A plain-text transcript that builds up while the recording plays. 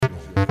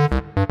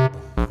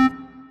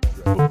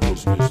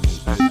Morning.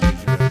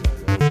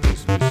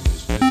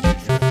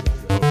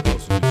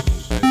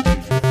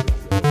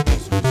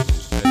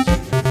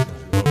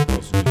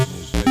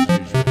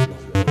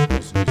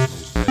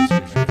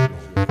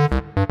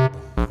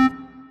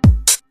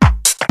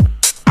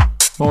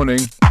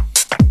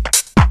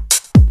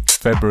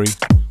 February.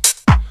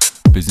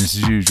 Business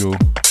as usual.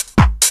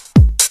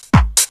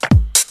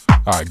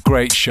 Alright,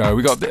 great show.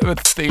 We got a bit of a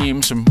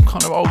theme, some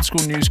kind of old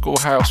school, new school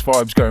house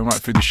vibes going right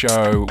through the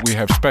show. We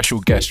have special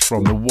guests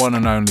from the one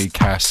and only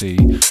Cassy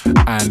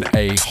and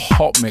a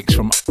hot mix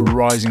from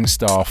rising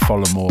star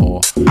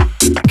Folamour.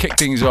 Kick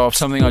things off,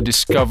 something I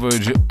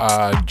discovered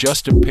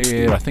just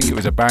appeared. I think it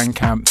was a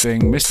Bandcamp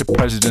thing. Mr.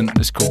 President,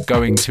 it's called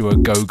Going to a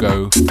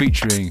Go-Go,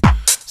 featuring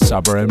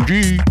Sabba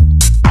MG.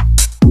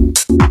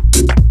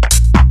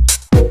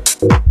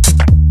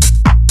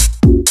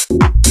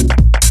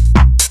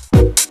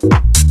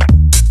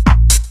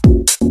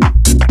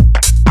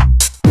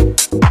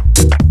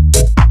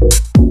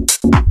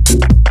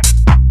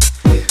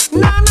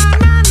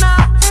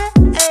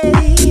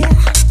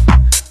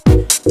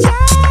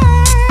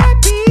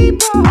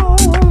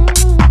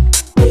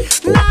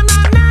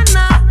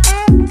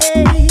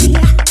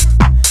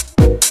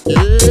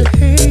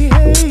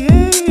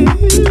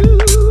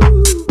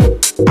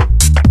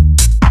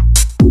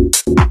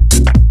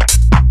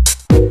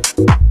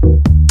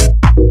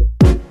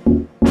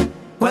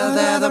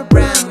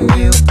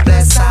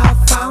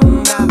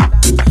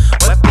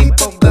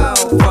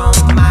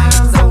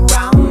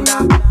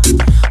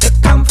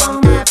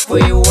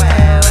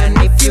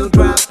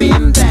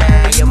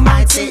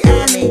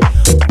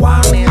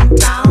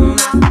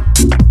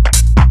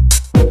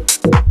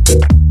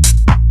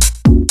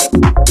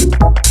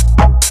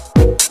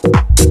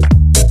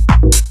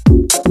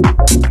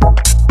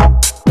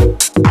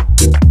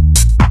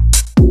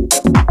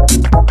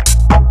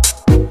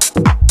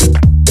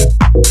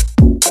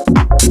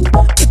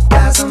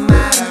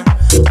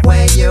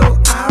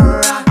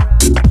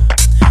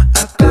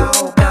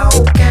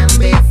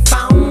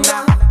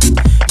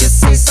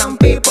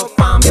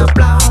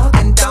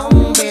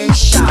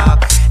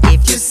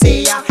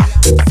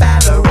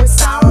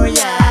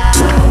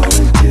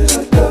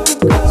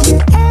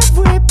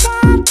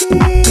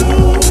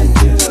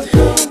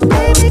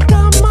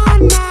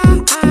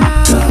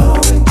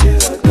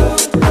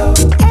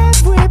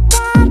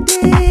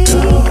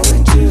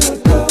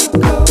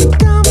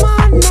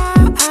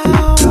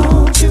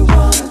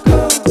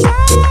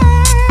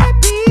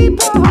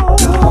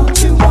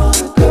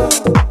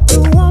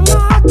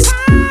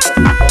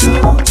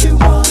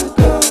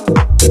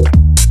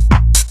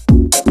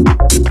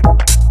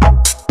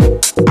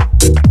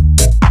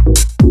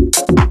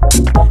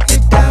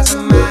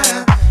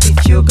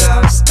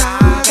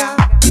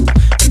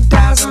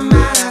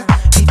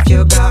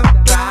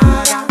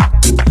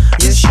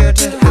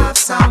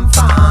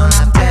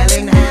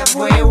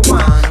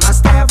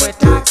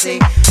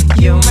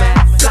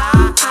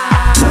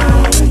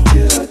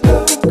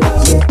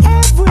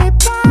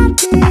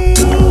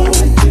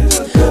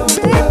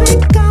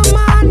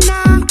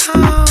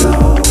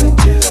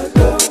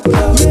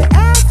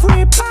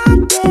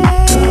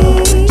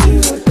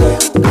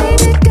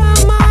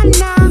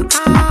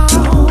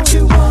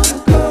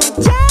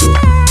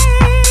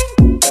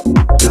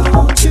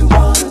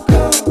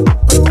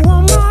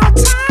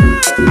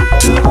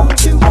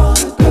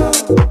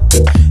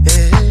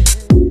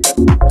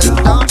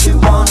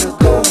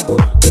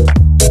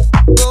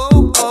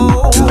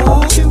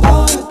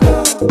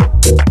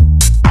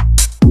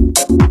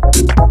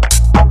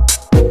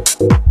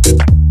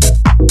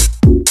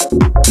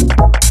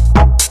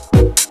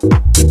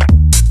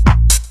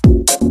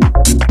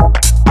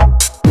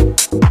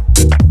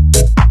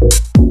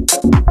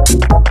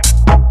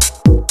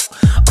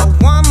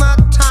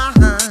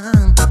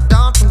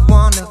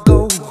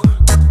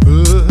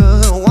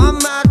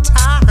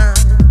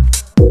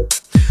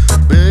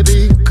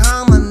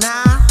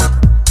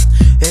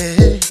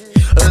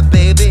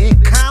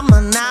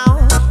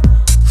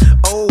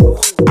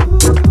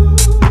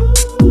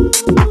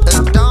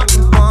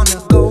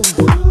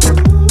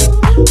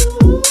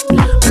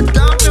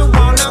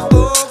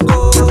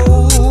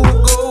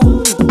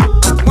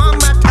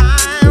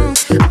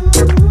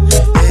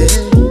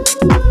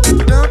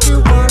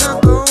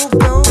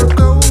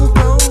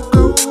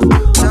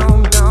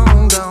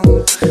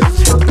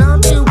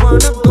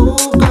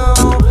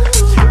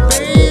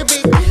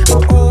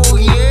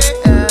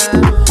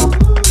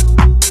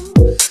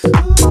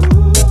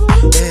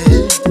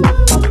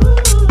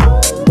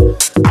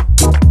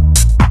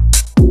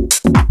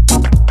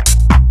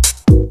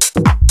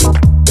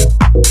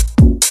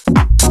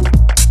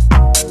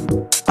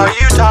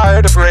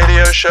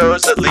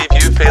 shows that leave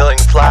you feeling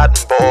flat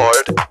and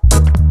bored?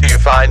 Do you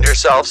find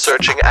yourself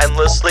searching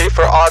endlessly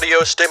for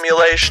audio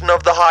stimulation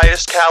of the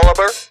highest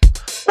caliber?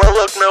 Well,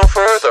 look no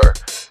further.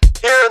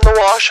 Here in the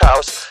Wash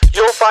House,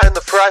 you'll find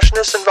the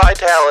freshness and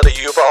vitality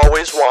you've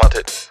always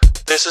wanted.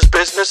 This is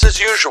Business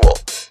as Usual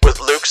with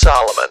Luke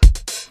Solomon.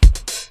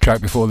 Track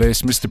before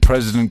this, Mr.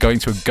 President Going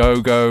to a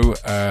Go-Go,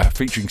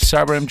 featuring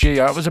Sabba MG.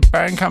 That was a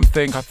Bandcamp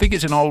thing. I think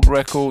it's an old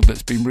record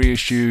that's been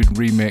reissued,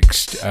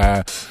 remixed.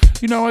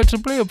 It's a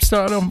bleep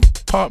started on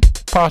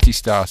party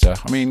starter.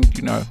 I mean,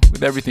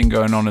 with everything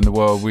going on in the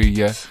world,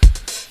 we'll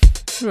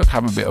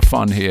have a bit of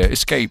fun here.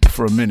 Escape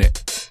for a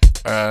minute.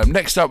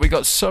 Next up, we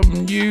got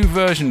some new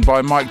version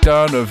by Mike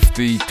Dunn of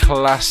the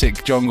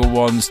classic Jungle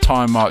Wonz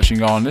Time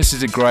Marching On. This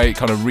is a great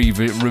kind of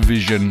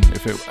revision.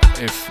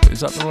 Is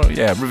that the right?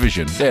 Yeah,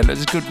 revision. Yeah,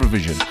 that's a good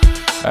revision.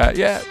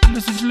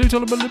 Listen to Loot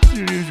on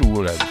the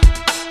whatever.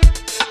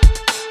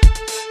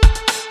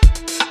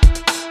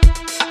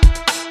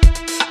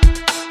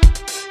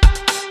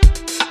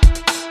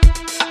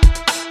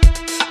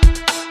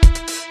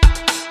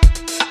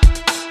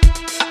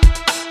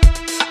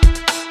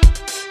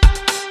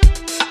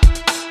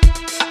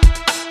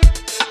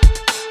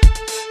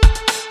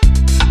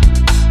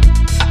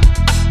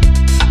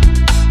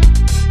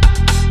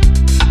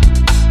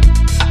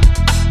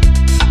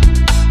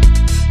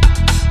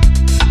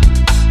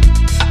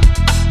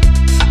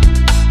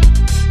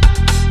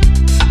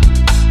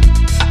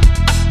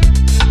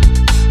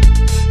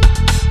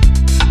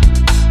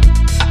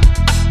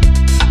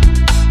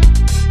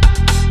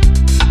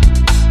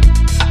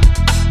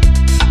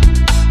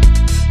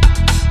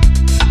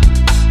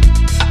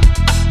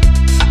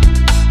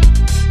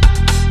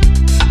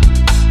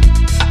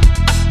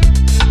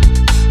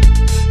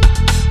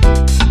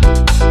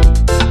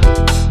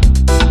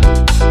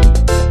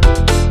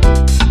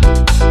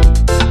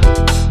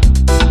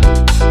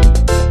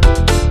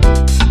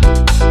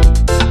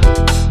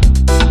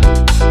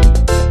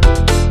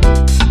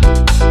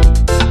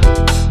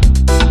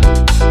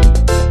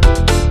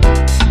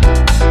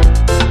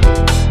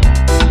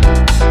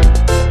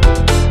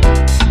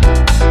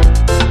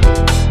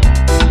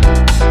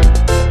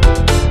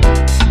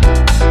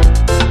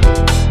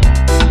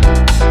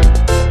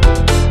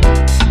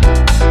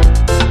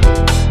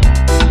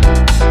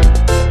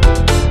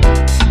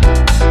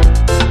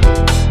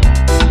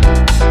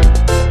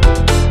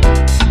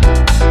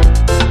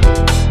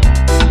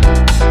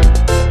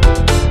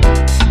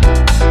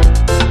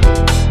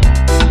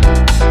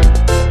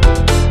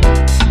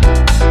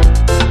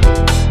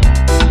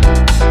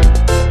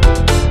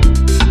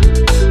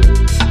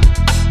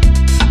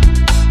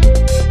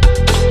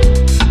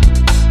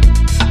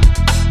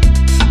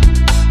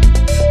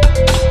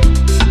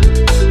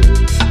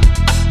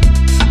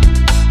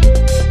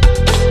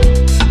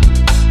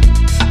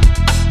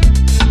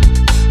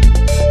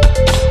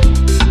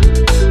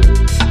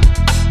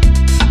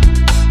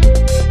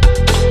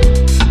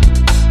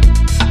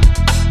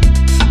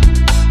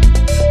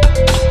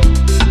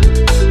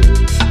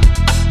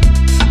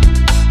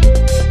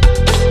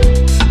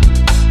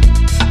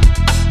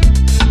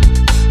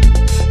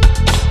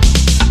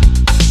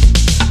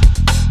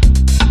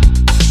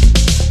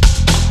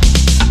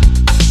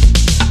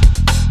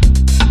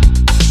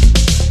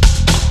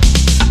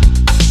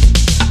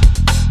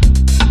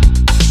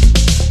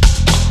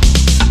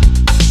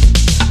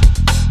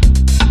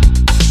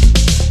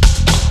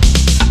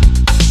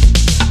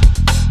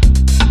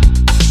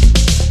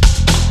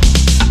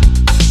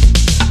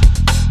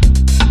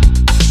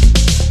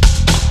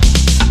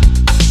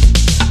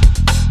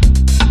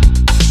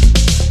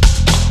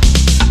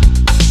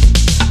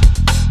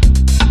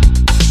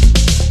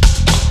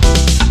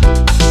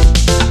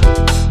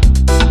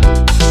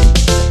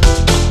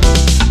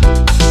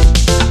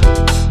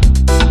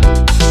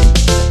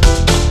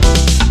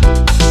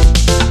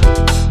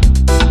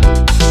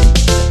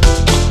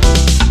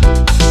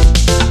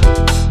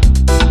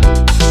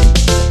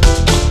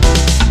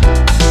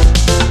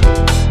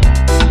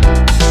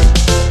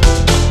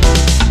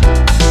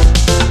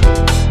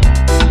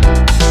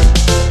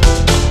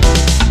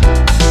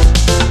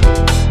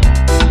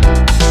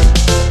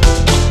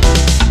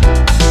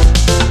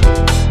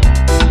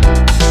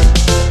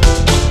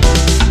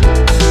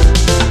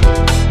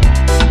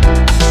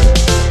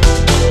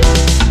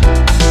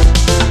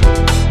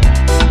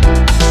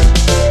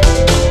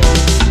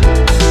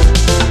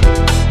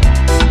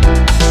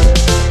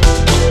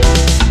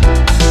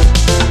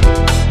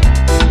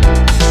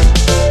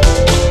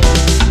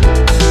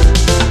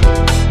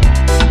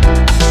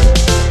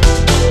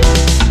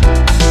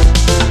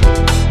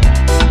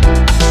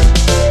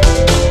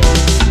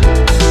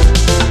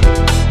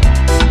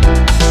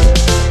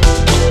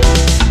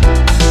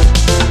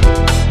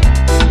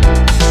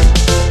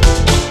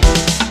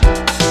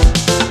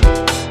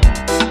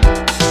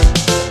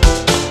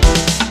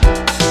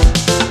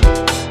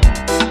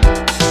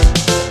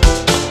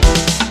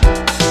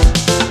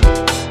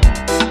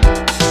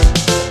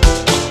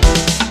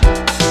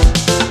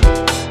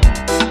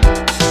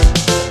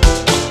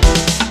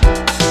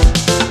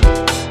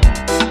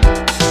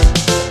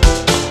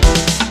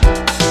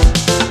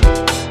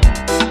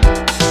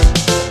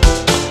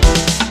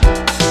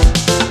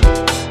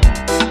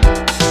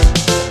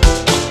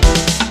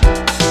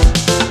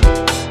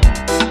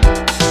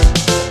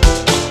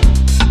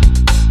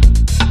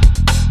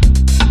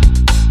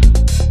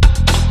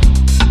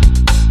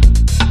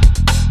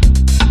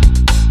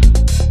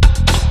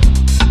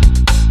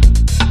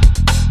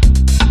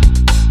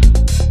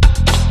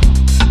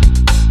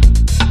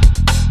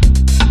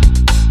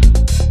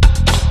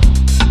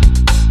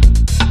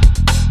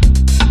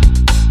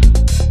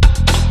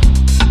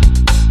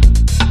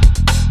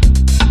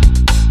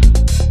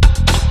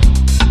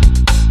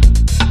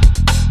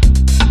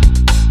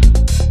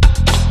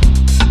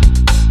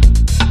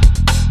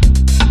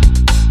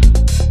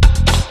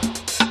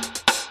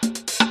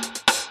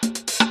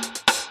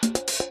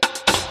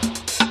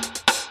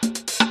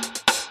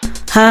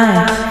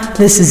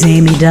 This is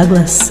Amy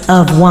Douglas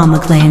of Juan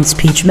McLean's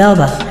Peach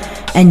Melba,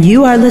 and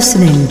you are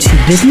listening to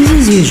Business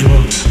as Usual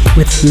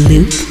with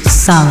Luke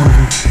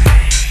Solomon.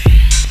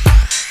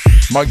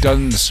 Mike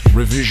Dunn's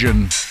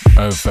revision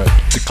of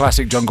the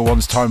classic Jungle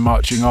Wonz Time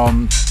Marching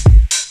On.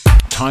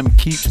 Time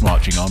Keeps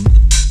Marching On.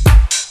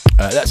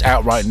 That's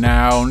out right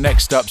now.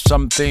 Next up,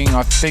 something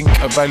I think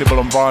available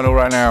on vinyl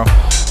right now.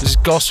 This is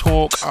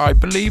GOSHAWK. I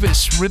believe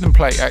it's Rhythm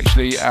Plate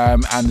actually,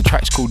 and the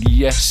track's called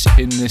Yes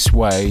in This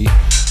Way.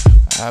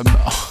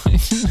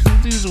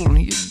 These are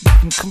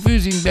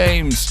confusing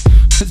names.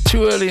 It's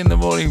too early in the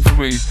morning for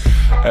me.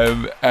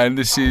 And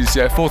this is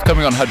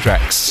forthcoming on Hudd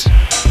Traxx.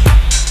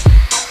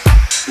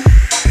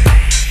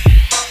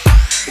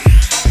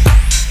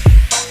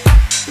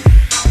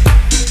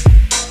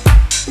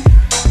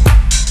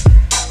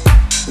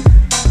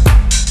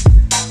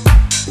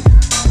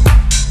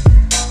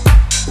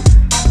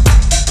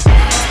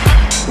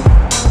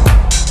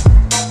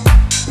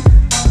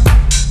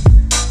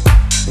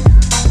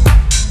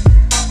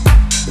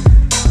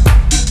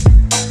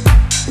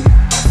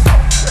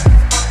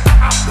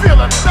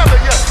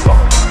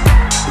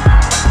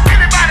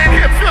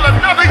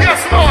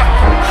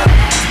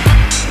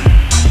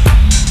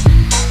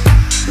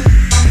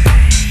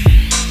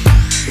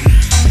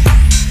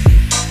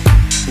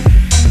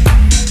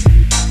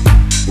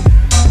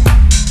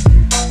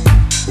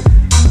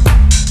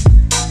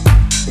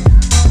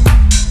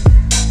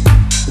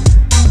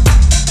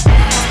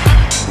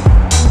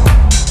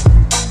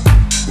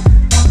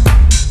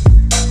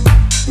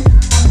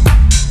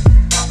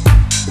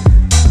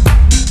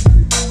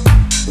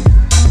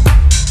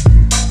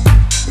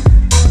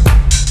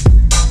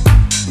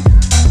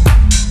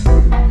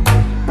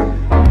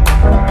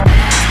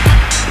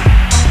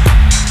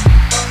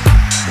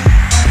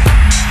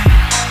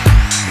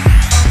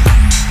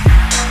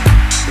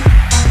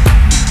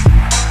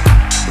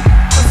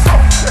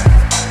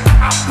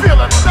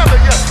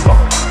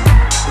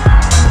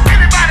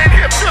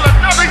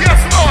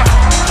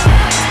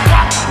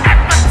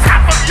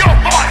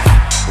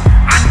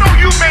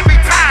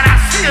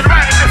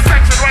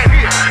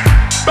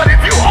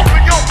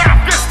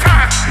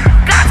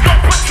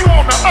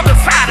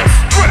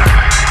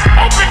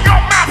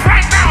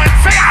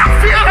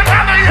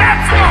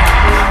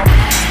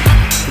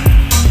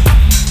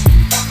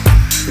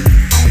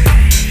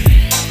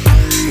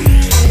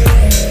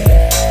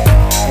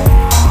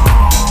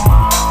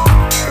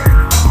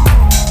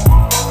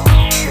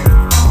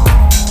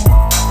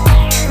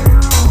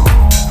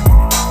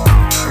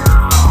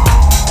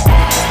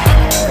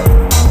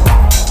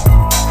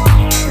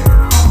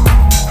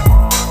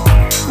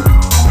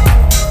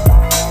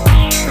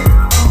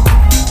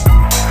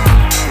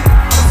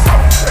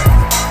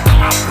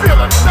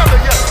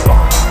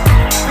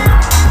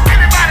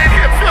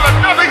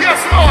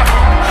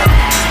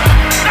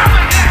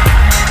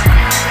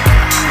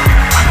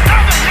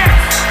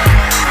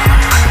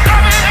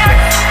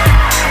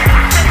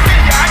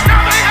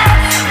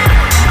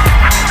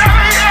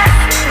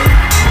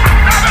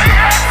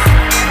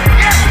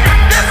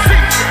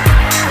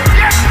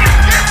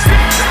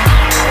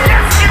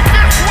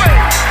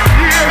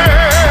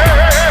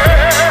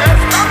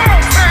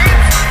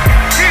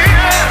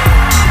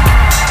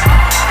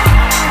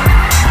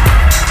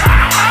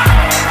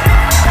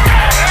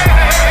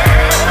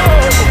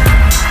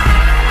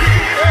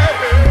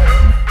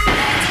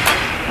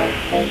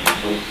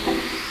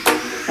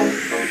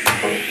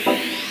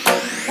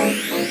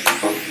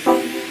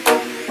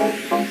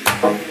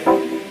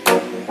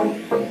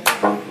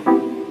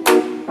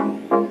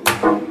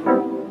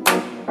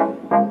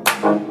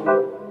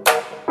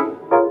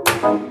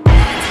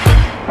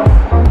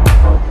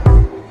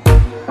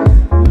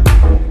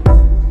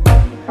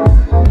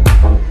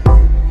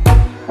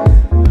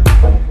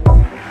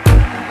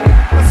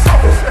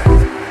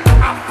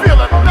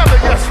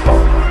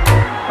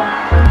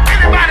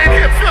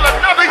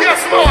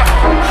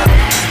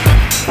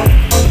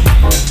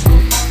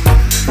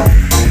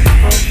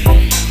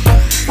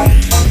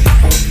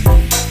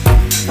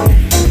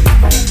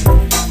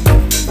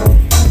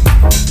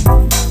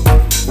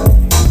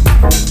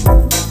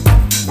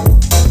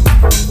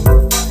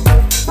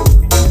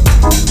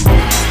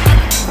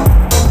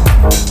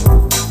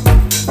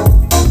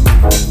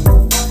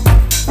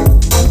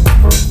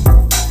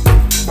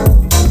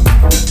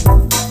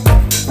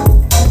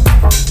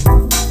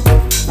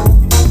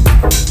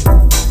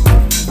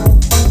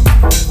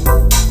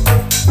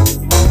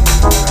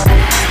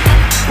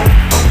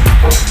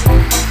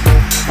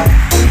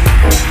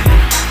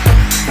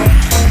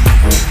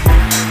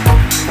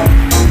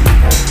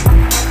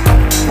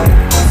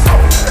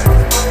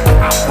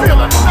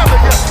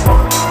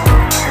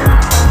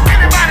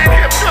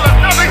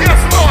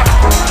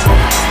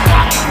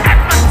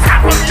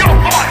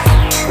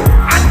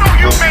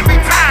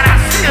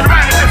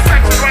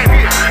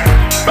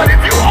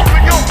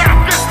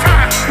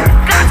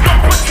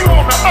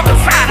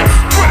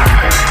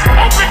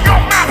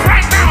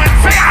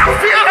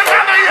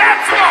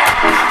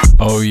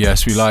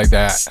 Yes, we like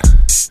that.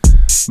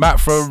 Matt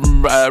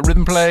from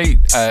Rhythm Play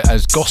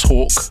as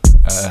GOSHAWK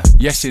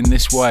Yes In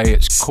This Way,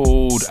 it's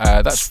called.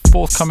 That's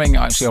forthcoming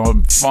actually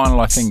on vinyl,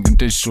 I think, and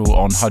digital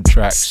on Hudd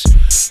Traxx.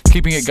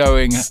 Keeping it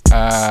going,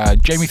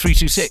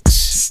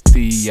 Jamie326,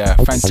 the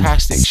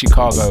fantastic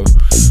Chicago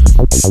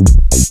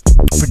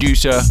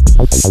producer.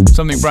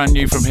 Something brand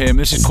new from him.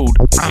 This is called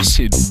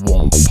Acid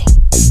Whump.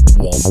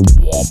 Whump,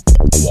 whump,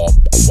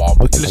 whump,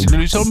 whump. Listen to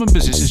Luke Solomon,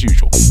 business as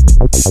usual.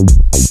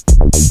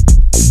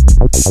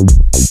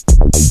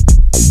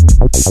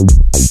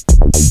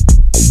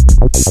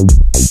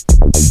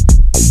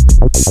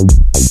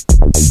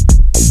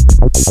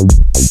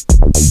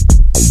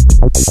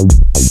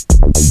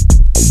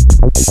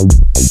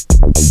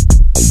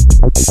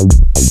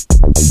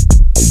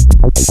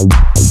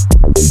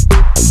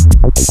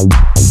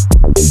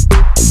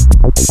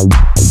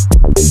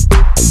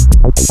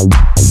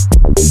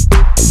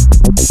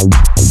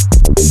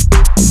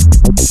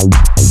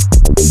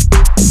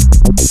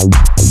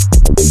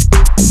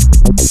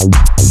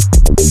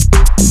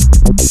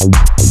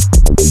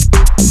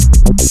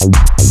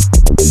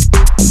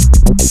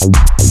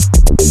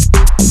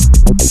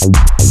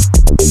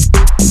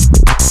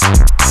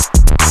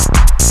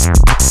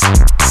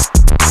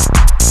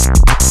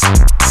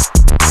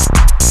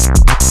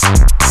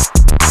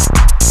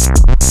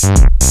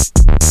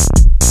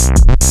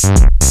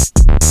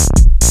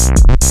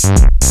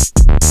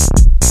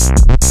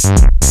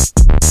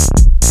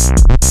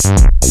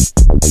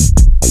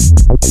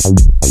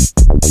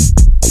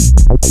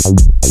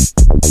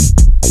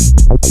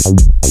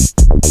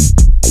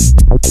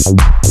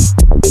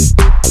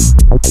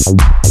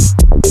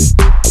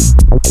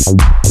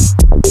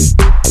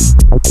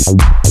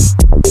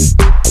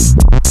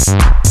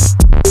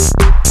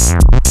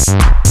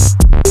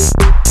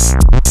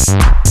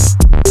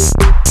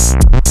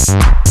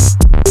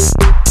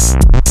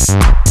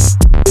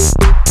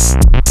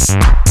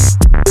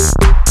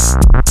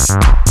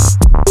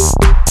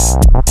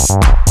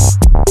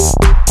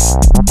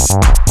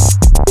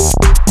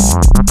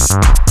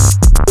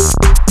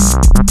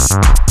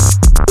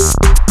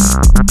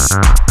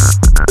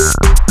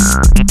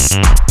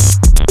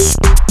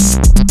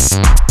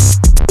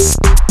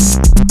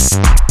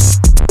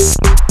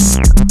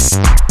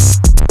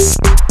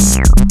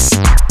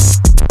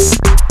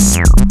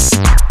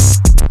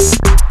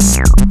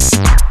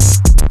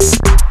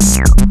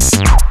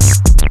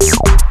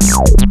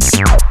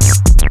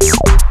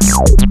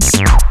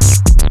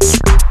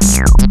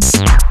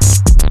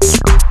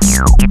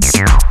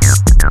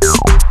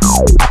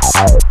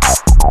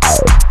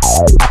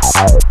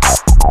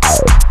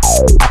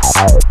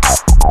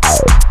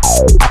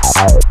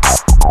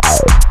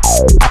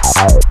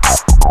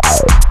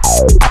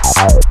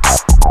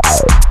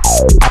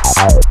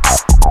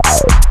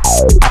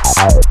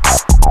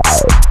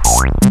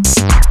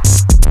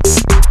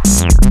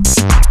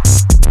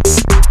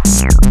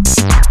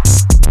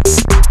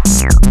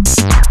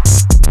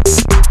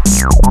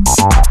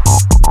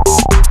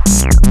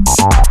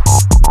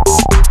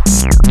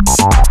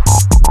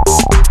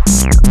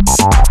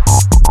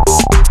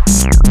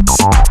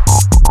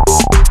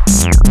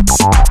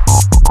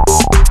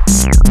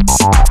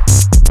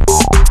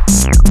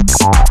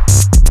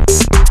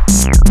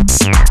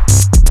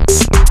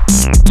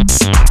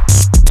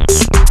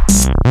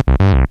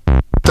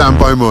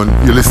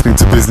 You're listening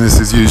to Business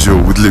as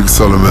Usual with Luke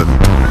Solomon.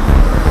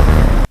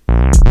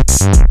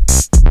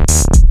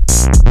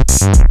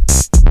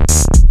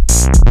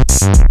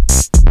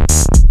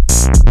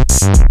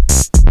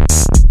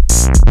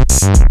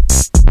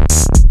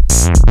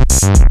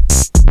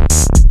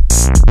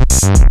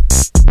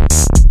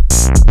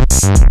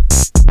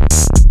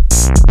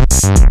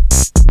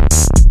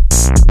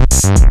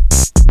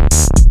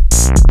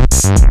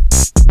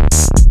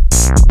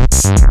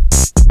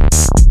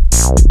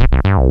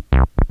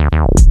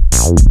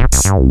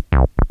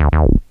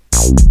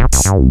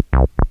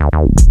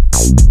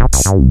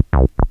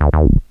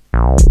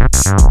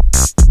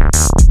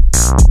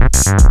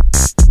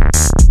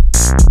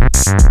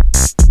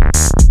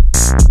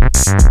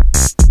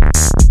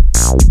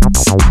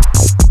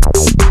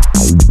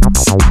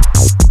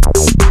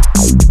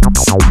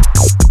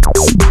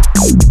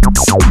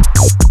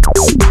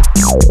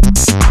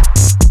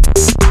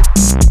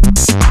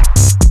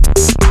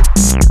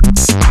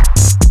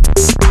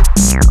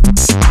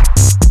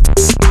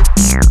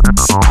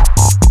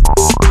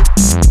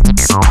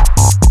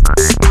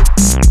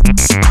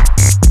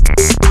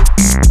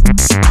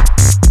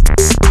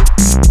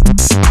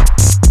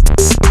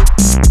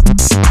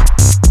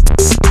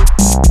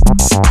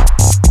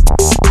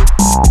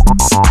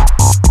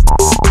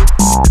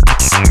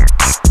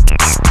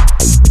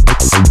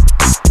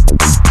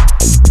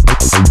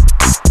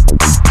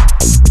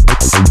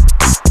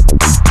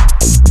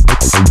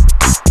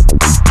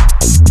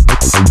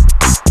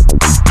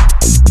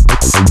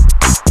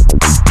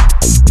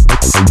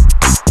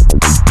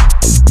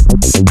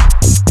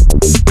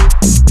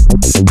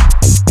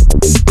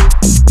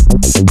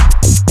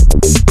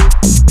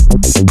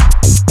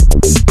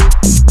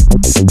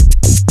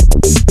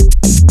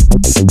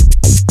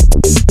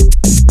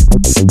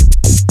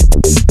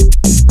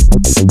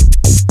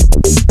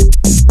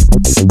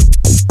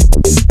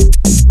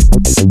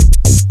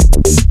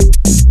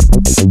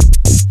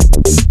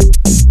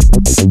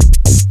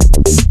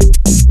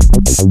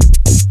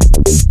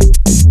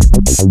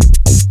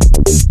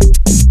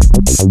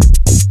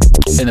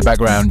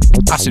 background,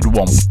 Acid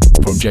Whump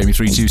from Jamie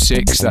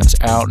 326. That's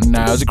out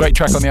now. There's a great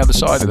track on the other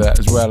side of that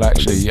as well,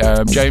 actually.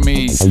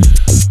 Jamie,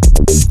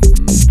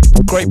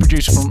 great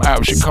producer from out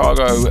of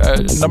Chicago.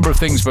 A number of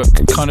things, but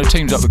kind of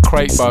teams up with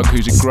Cratebug,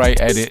 who's a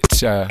great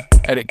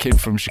edit kid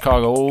from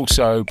Chicago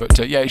also. But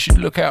yeah, you should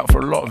look out for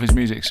a lot of his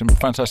music. Some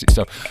fantastic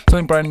stuff.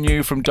 Something brand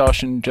new from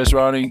Darshan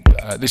Jesrani.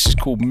 This is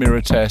called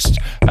Mirror Test,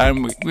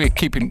 and we're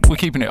keeping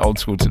it old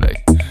school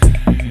today,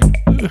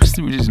 which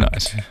is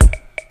nice.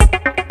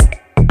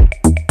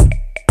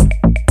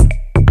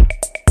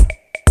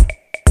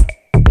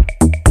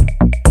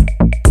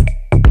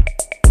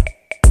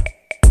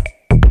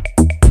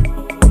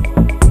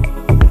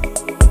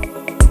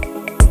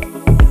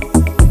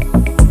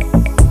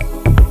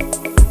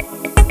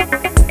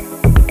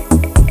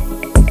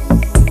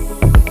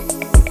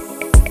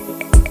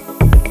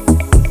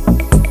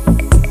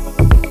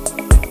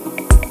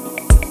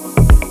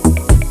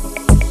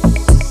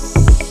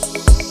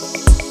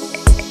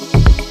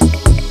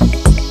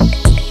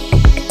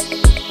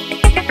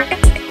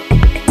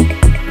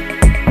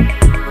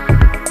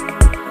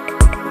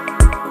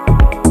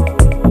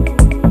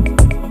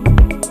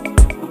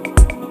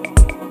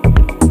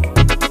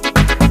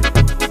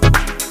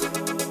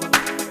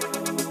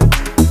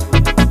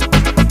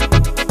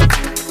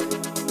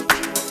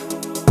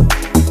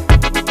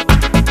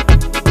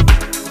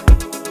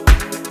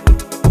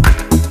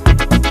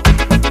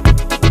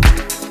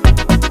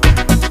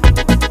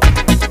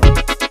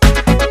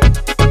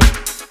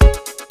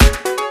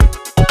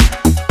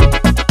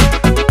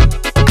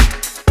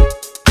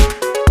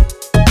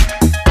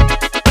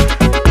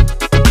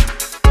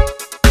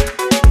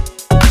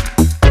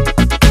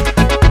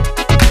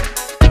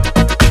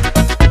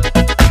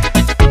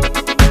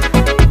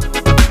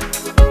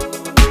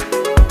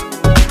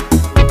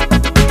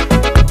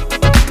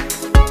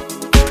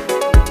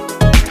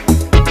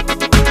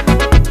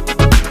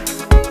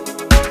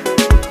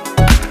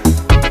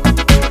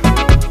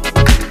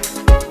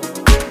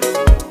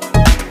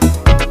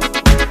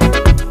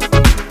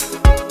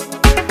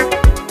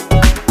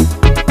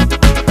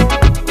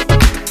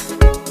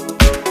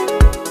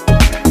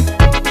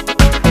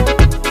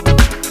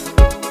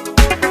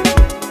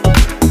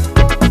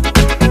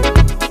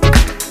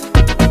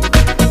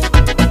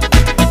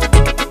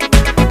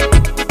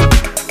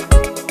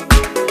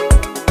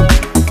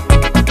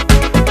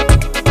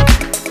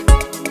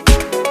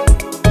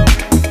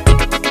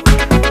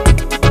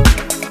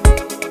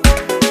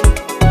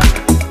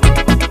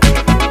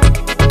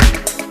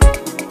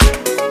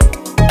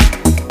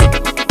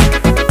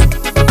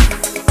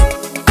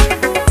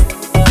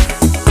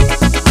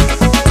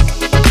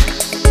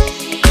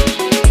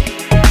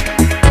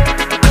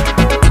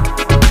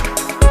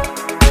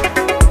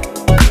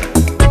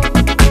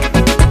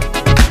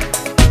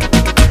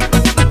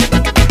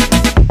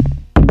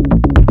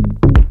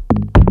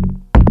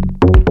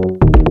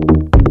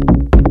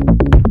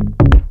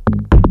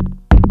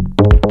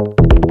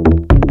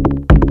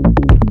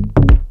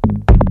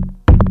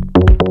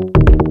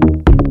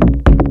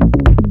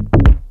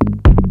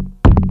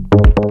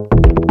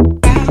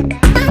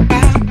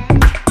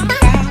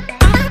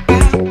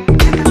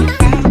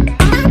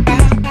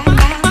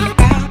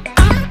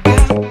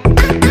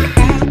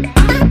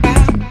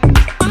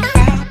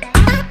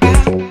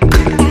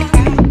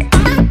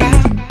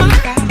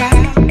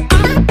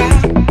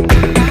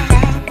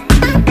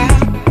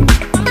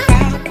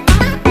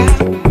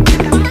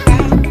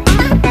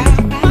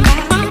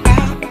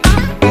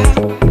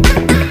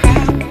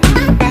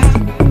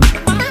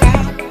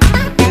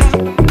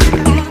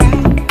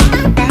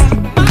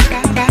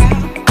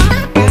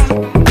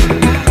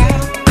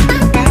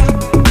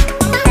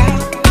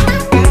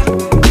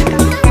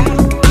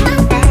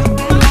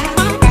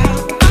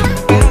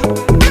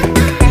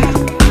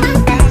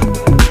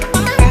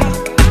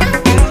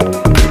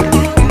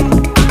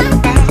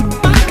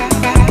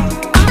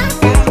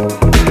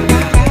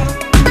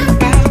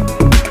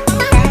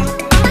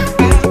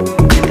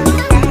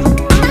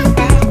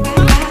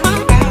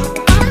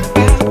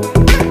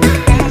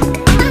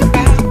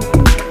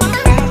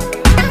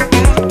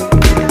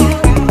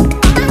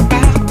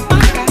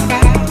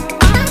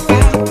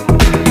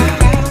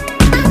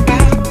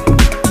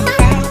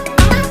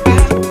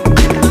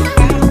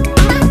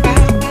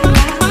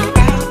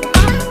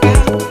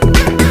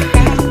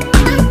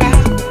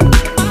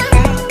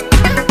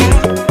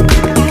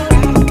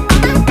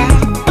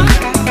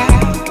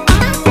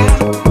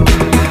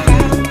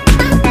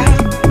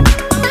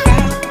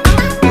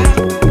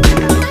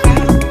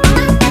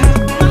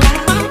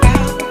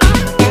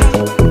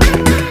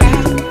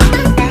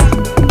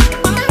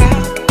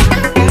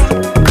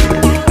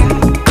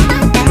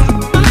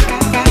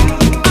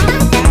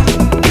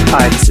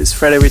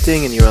 Fred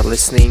Everything, and you are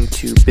listening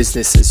to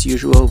Business as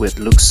Usual with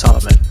Luke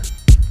Solomon.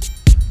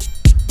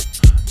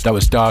 That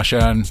was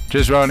Darshan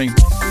Jesrani.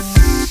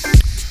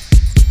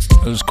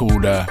 It was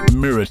called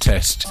Mirror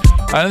Test.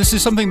 And this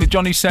is something that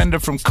Jonny Sender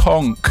from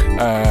Conk,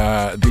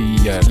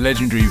 the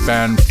legendary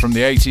band from the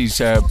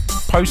 80s,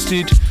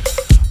 posted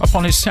up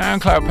on his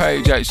SoundCloud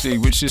page actually,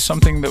 which is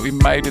something that we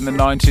made in the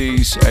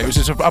 90s. It was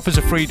just up as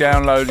a free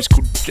download.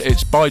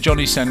 It's by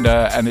Jonny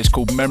Sender and it's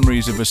called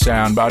Memories of a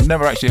Sound, but I've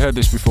never actually heard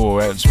this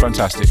before. It's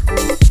fantastic.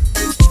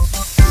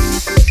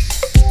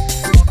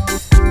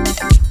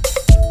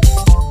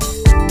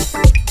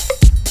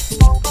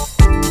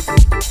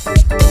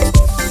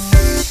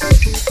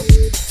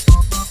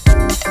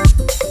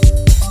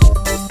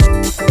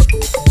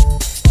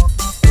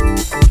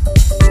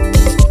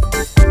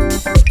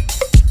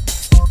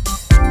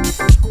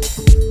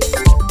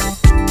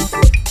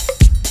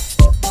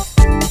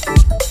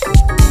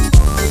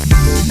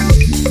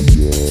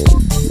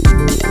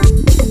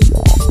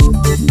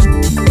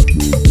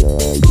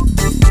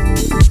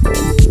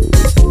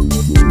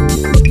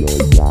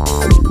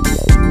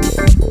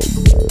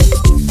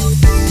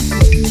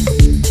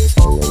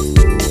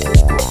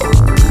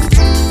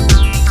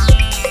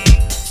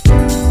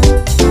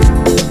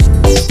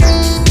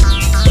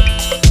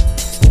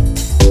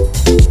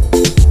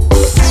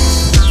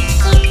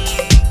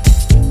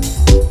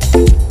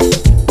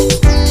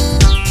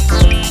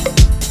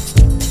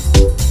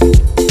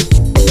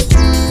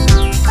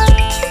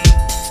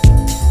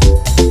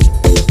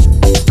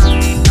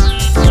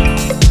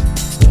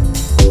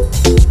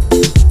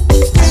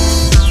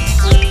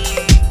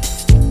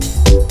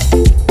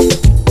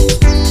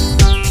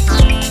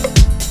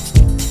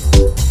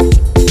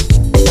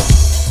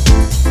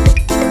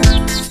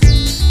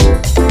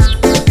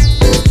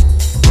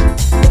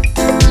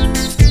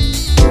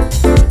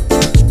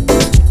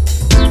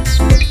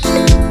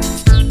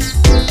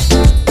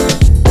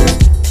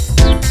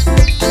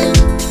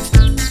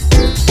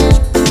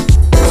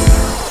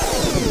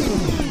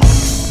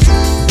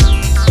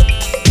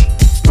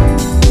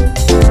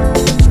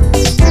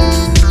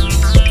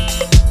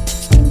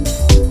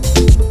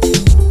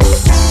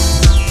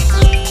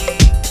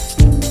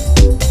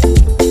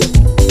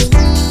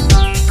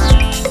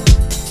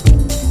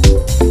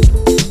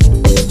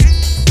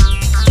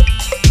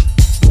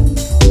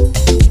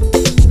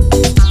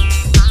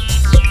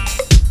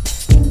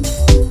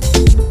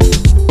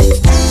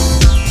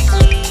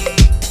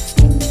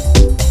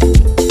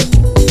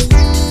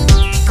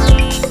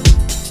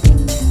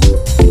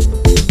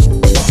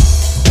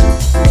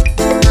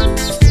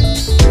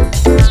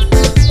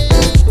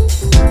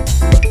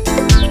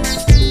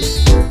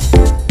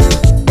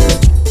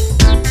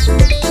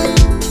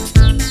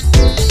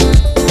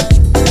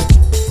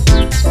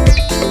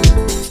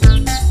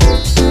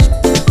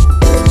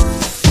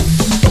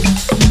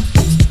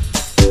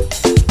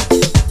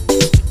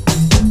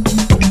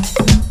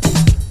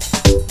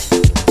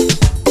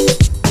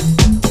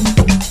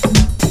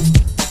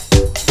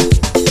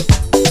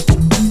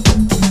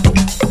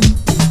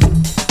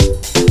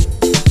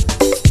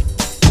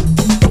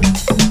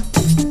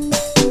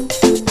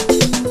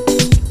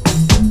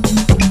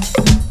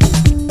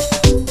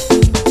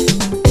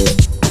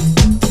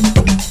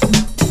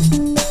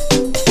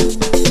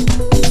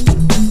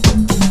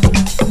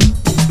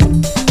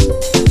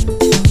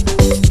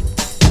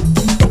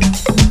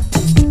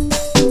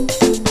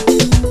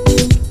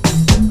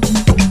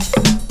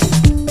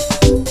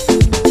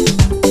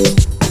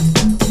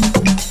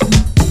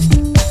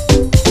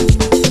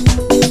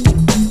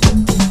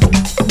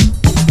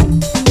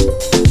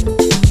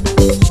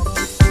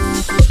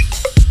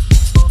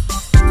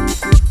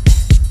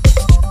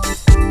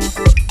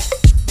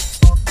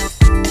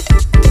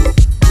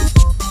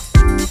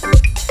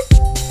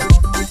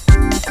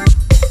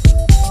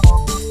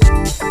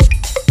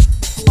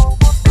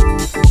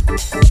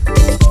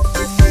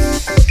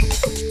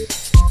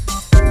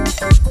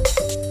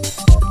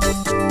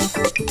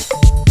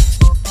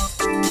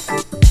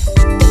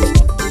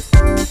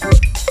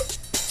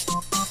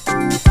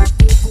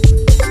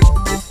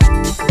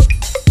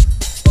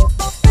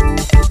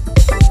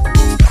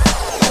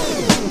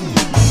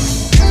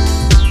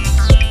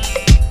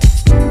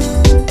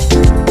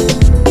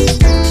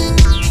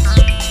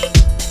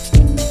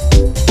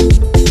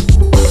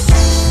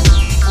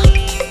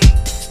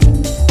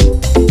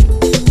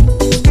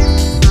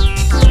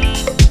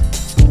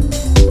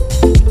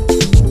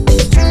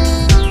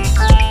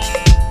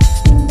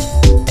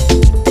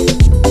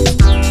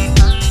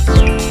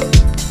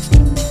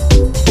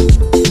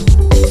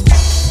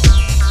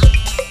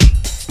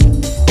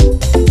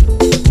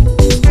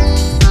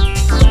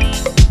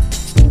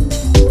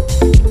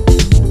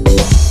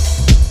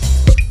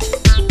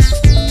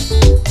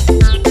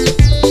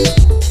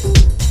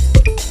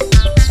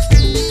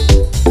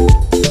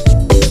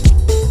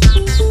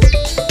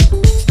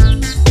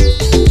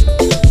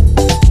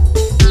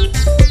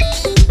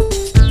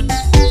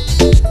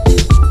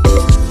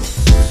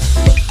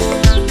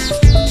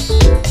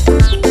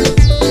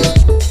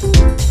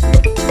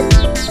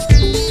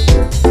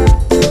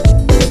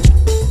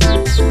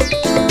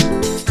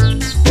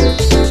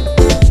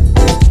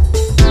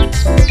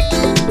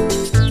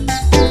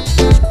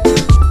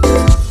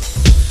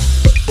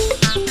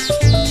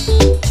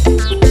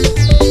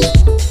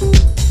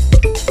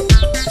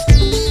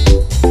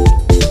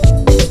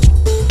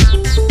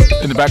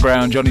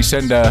 background, Jonny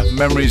Sender,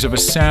 Memories of a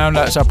Sound.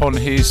 That's up on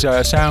his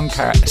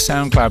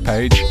SoundCloud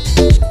page.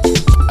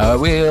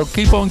 We'll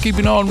keep on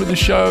keeping on with the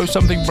show,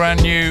 something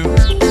brand new.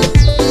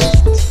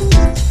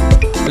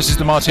 This is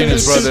the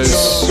Martinez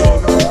Brothers,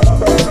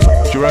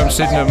 Jerome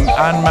Sydenham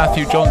and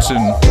Mathew Jonson,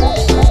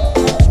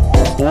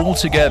 all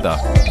together.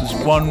 There's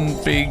one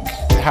big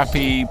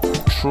happy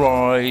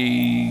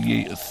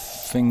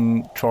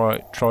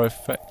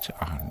trifecta.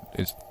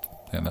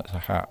 That's a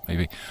hat,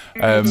 maybe.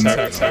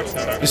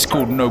 This is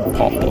called No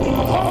Pop,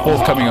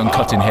 forthcoming on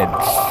Cuttin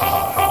Headz.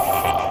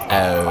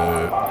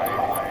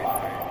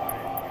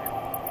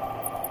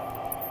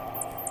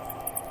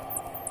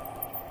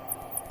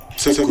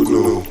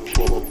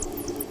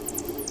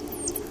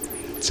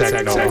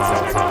 Techno.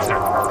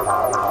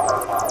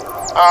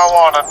 I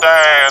wanna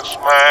dance,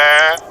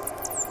 man.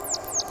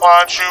 Why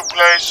don't you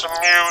play some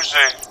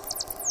music?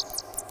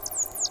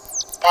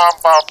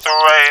 Pump up the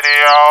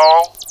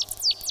radio.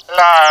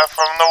 Live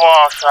from the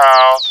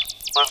washout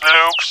with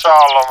Luke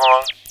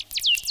Solomon.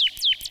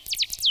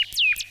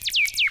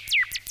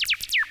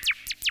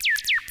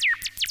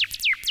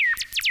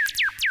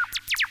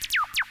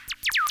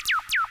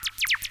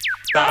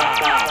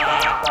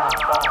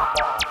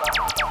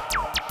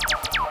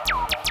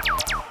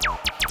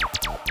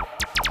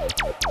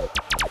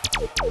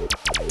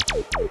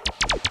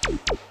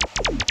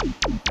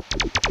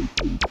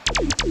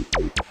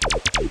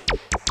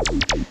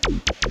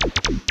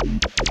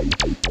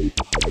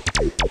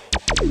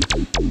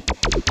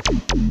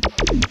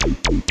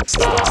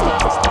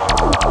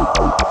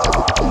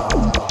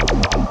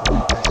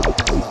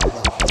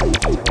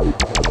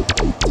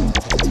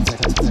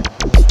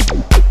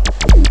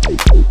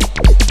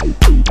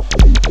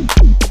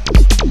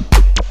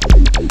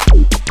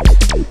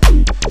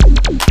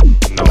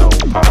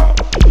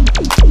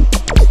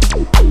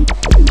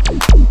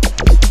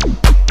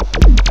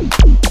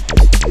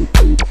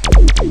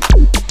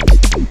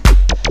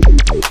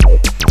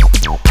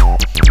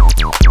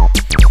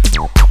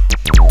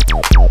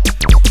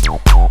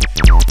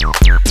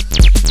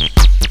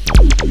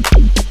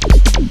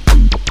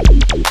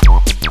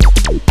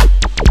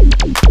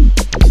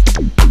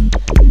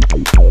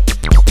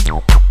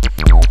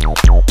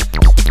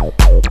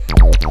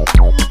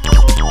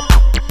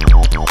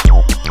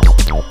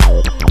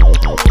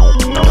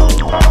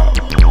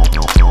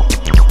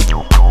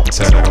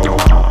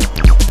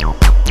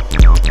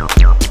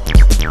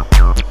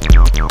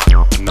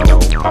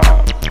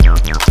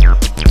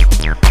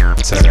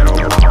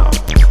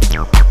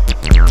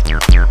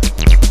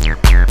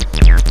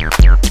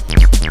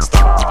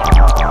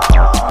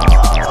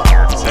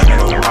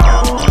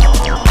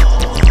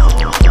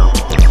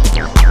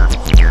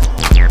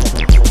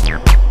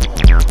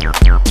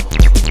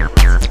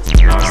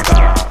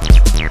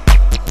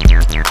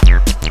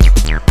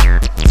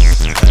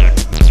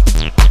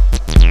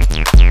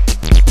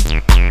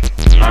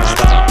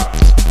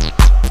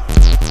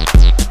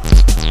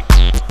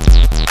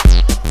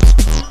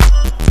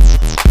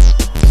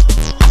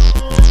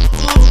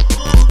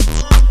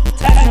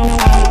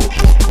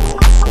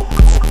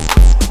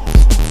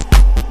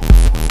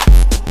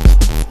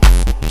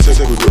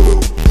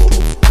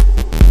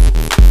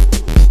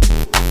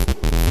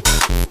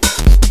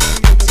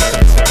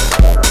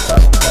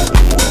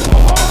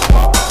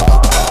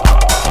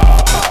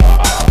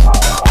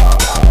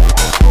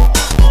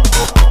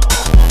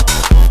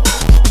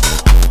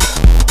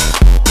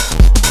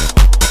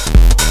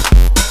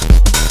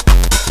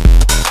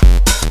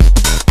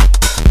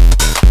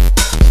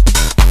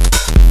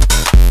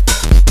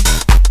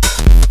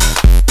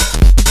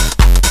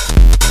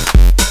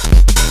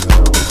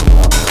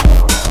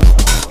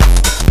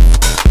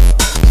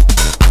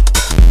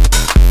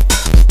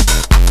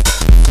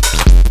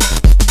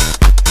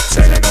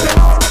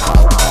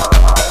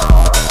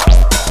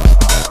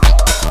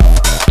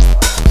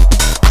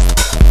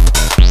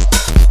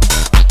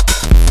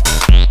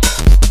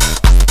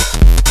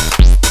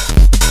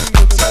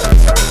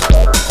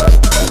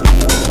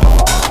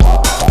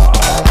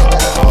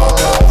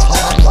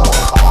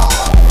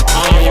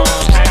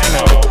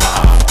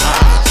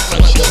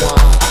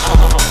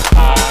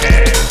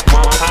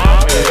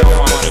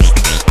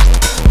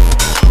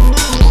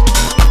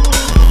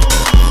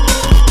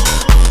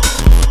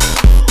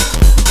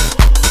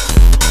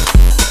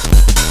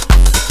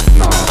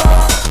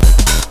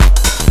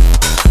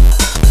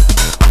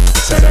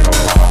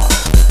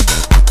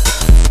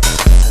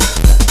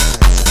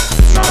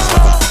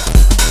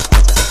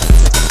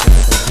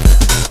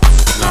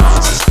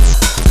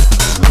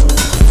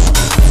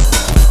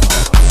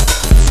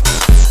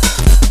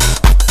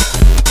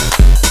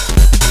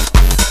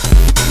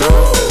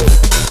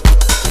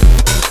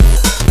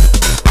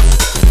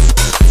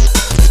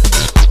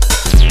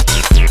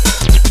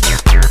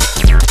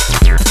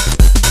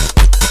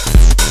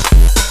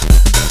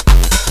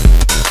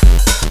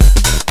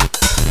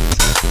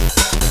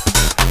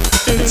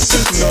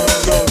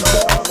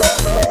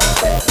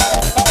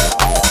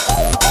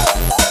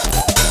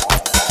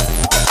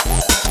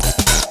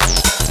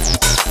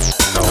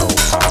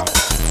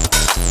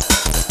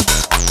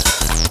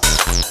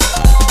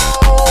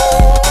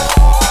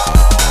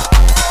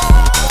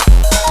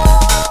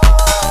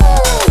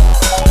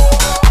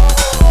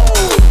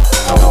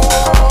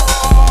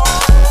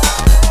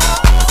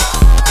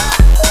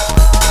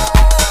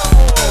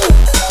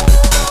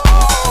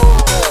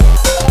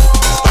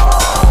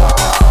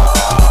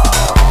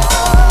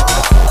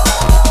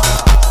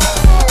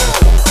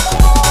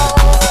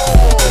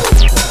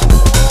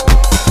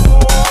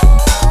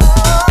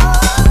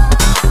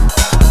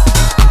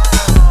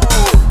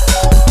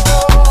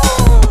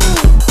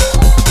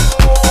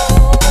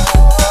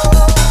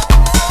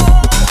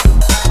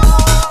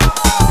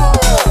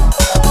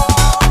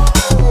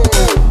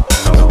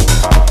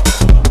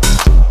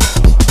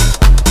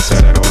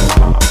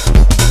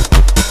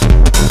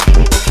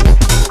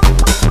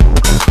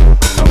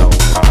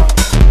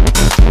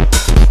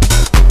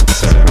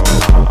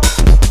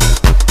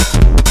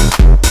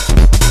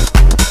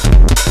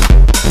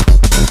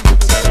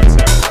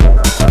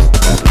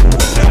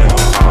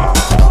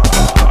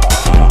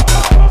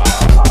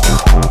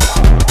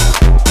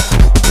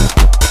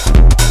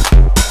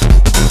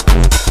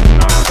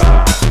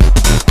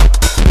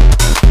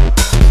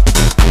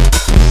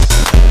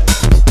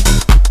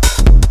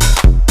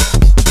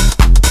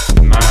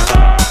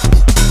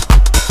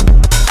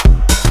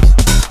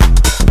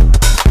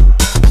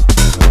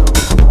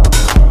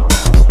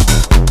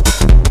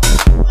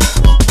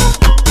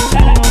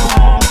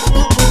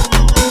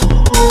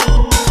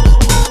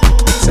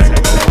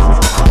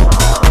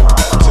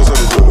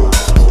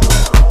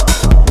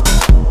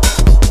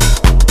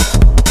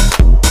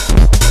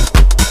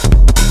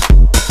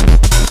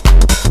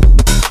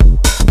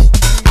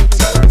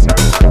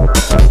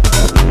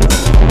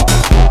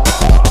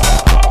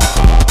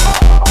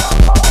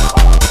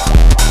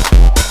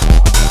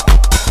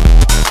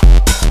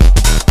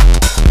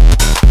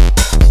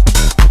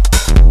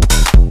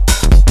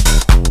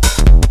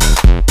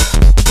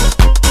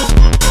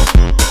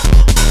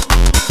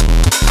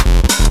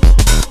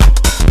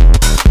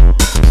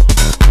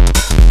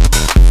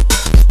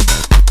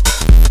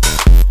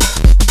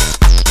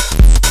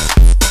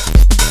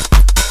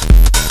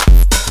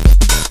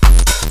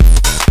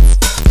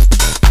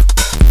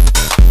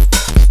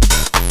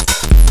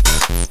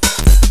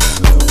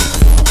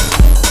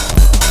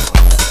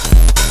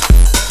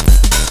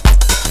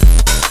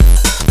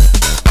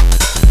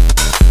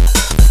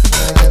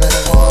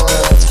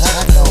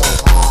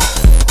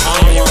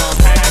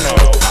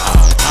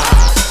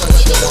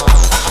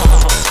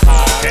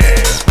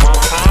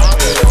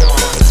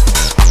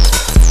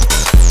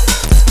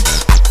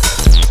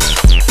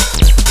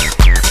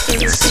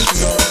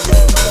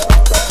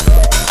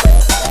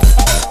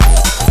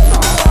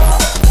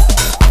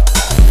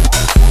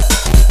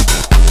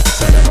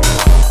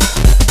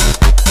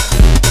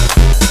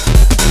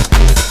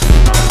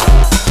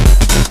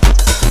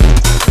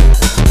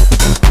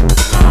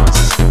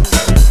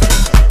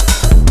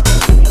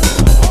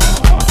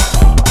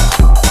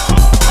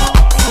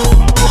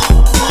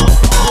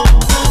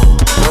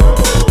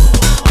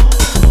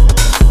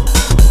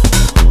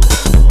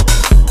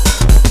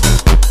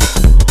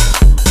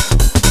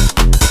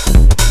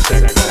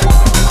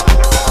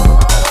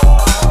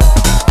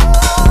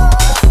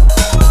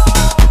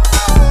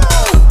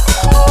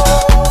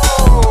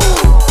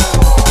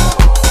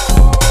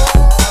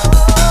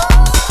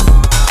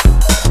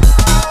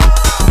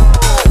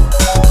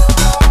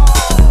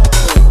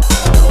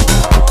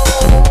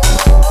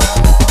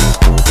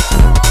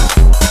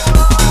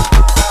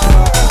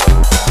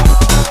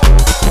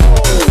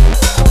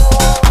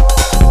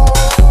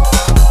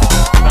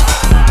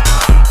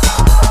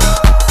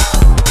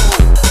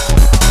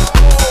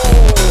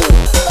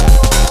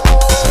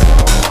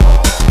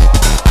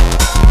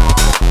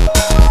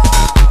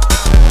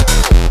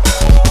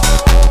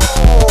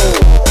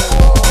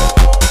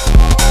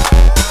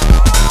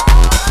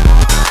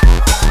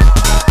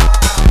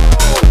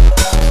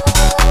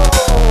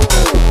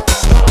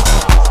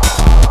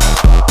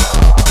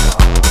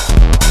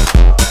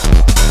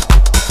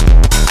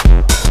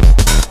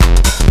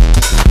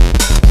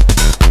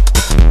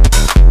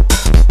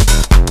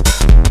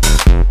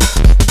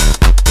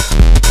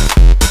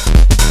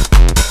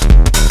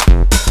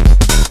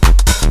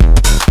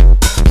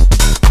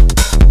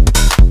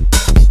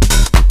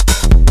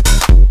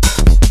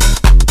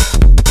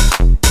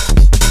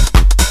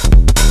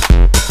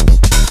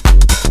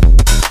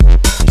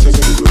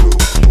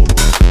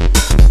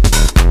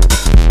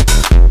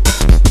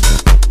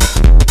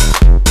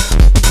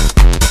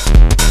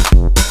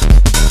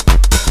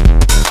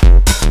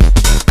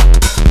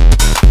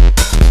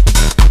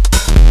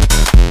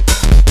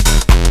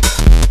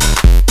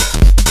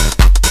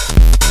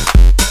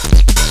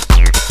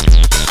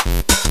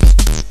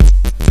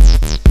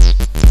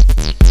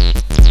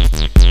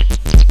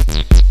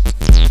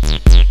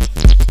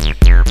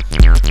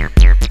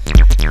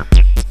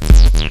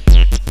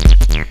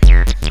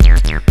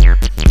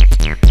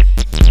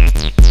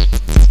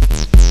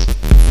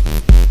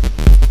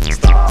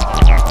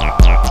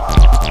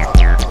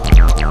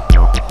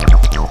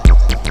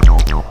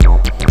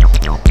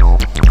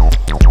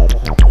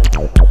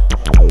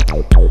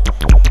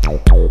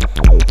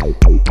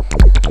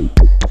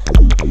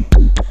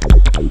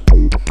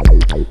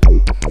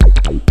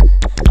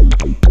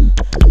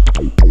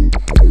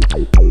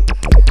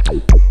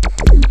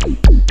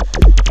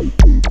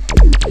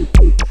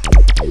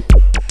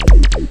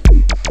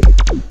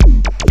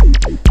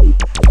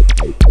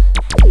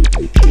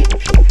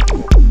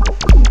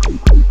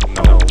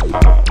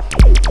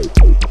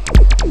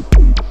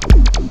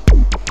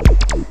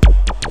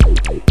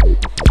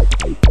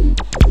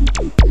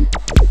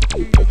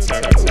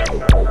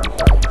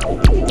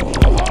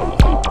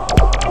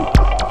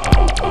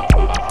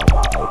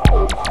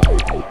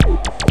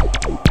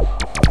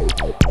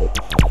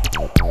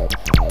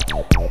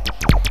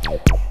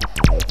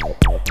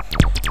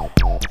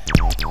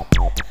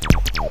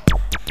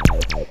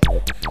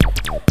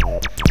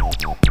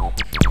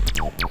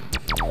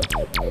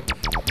 No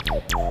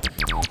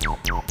pop.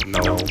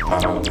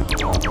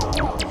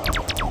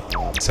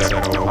 Set it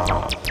on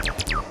pop.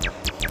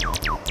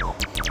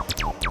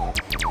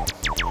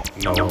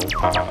 No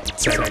pop.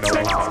 Set it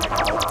on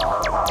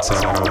pop. Set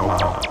it on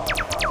pop.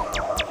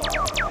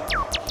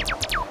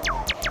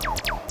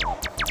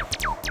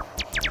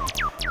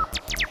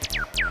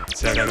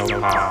 Set it on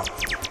pop.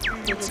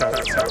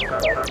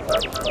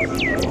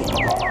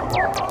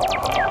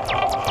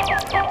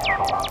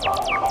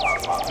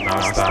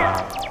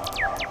 Non-stop.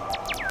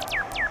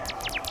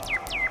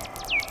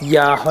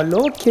 Ja,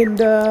 hallo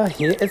Kinder,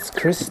 hier ist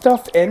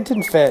Christoph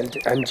Entenfeld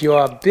and you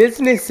are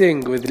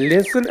businessing with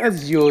Listen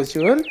as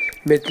Usual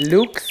mit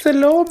Luke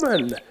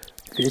Solomon.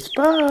 Viel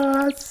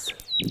Spaß!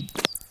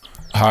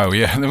 Oh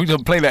yeah, we're going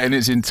to play that in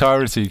its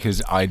entirety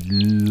because I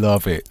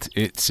love it.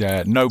 It's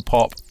No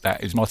Pop,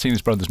 that is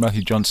Martinez Brothers,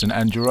 Mathew Jonson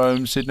and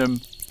Jerome Sydenham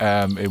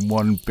in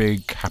one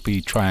big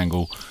happy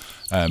triangle,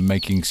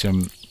 making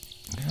some,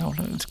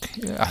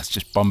 it's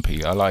just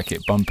bumpy. I like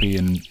it, bumpy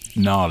and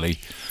gnarly.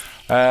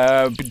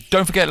 But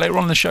don't forget, later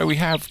on in the show we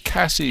have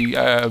Cassy,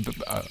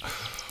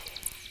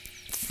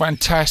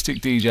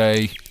 fantastic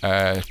DJ,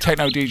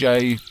 techno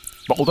DJ,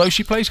 but although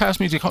she plays house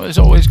music, there's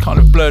always kind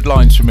of blurred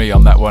lines for me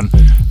on that one.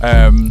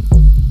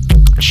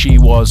 She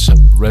was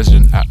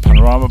resident at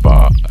Panorama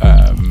Bar.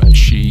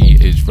 She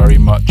is very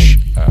much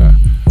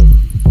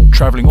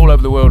travelling all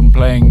over the world and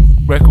playing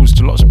records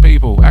to lots of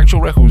people, actual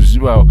records as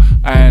well.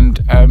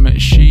 And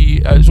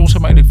she has also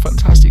made a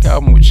fantastic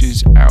album which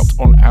is out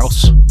on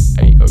AUS,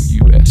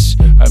 AOUS.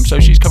 So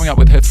she's coming up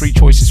with her three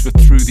choices for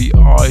Through the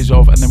Eyes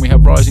Of, and then we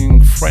have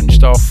rising French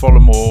star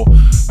Folamour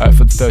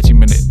for the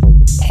 30-minute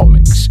hot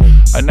mix.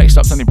 Next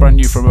up, something brand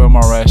new from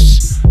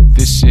Omar-S.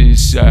 This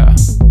is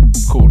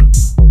called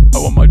I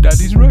Want My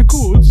Daddy's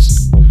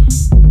Records.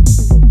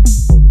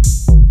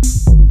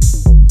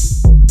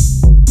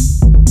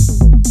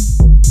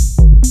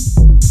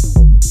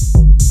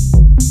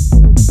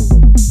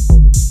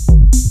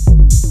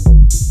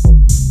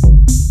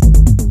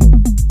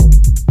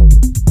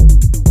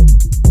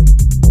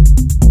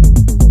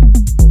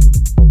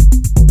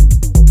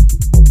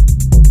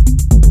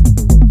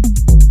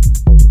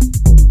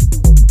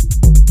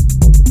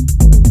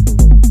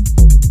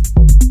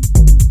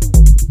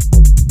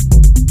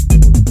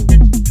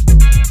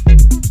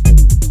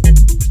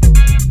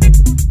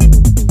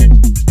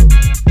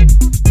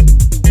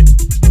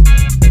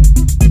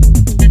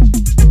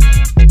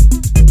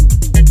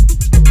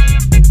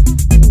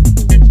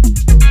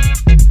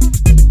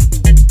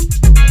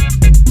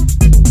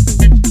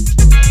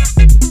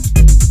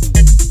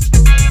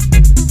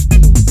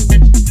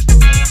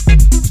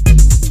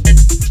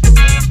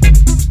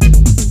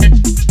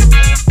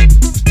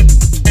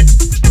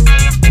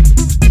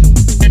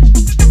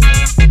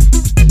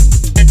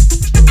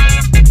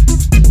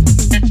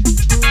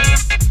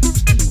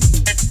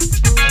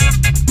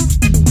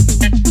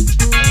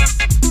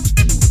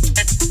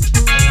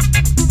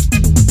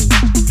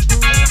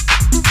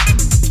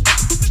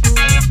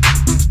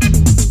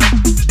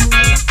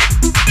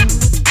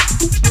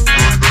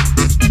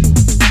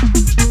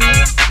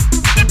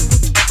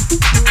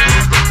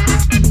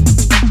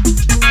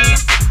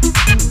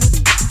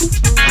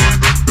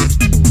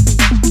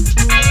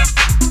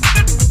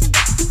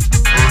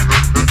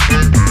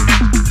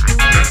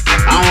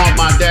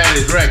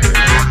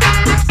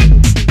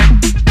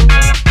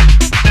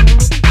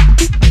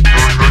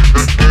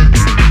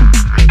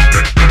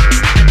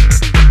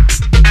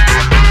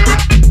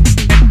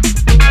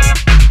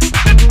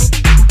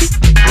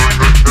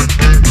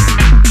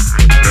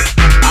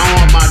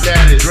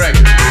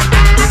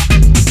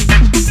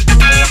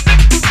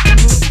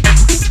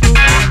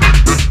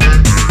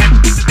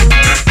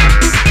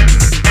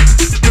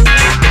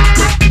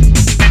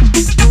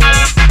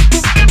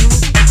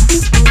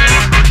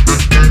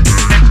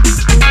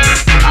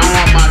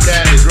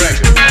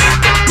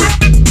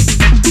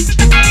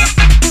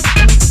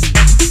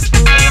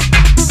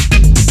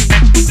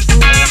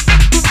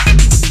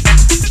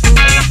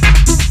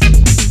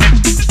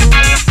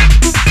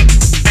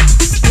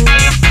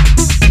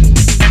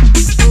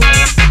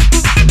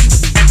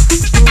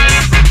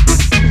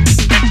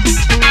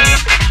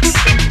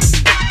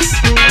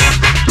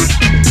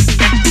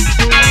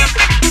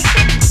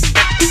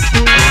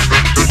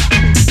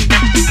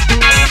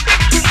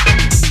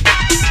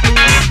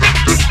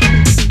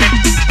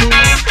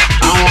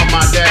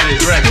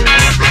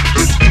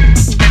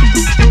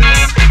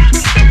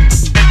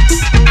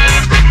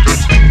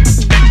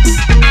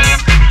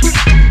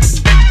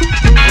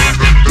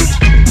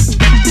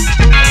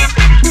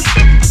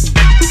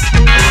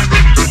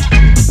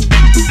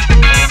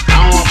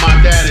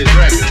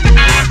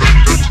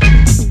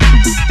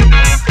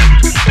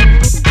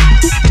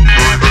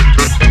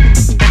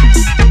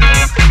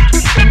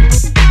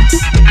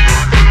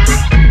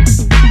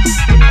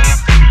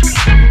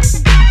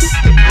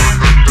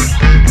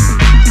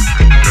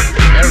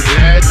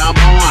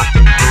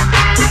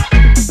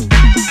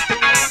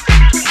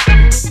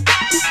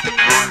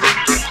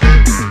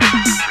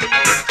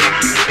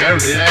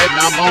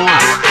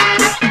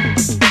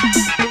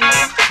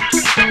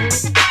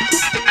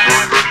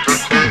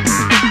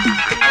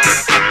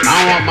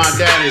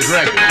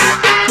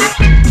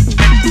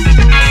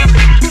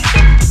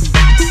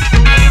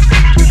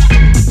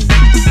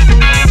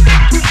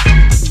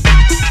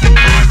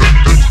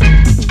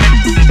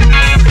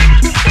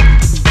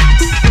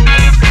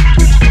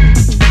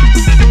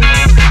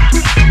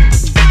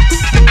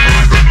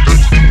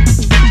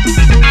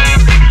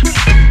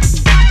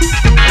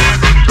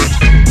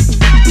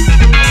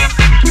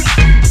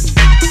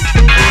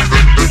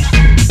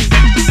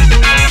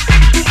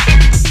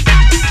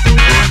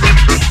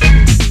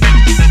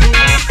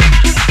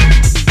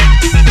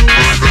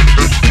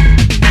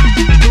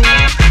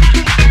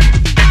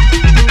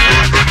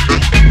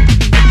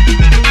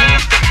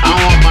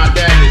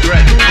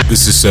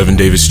 Evan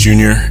Davis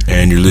Jr.,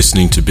 and you're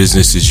listening to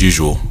Business as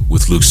Usual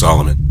with Luke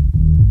Solomon.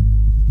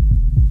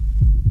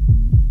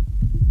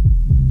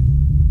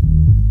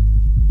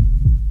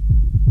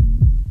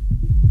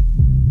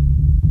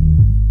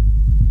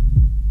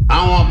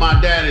 I want my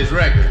daddy's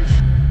records.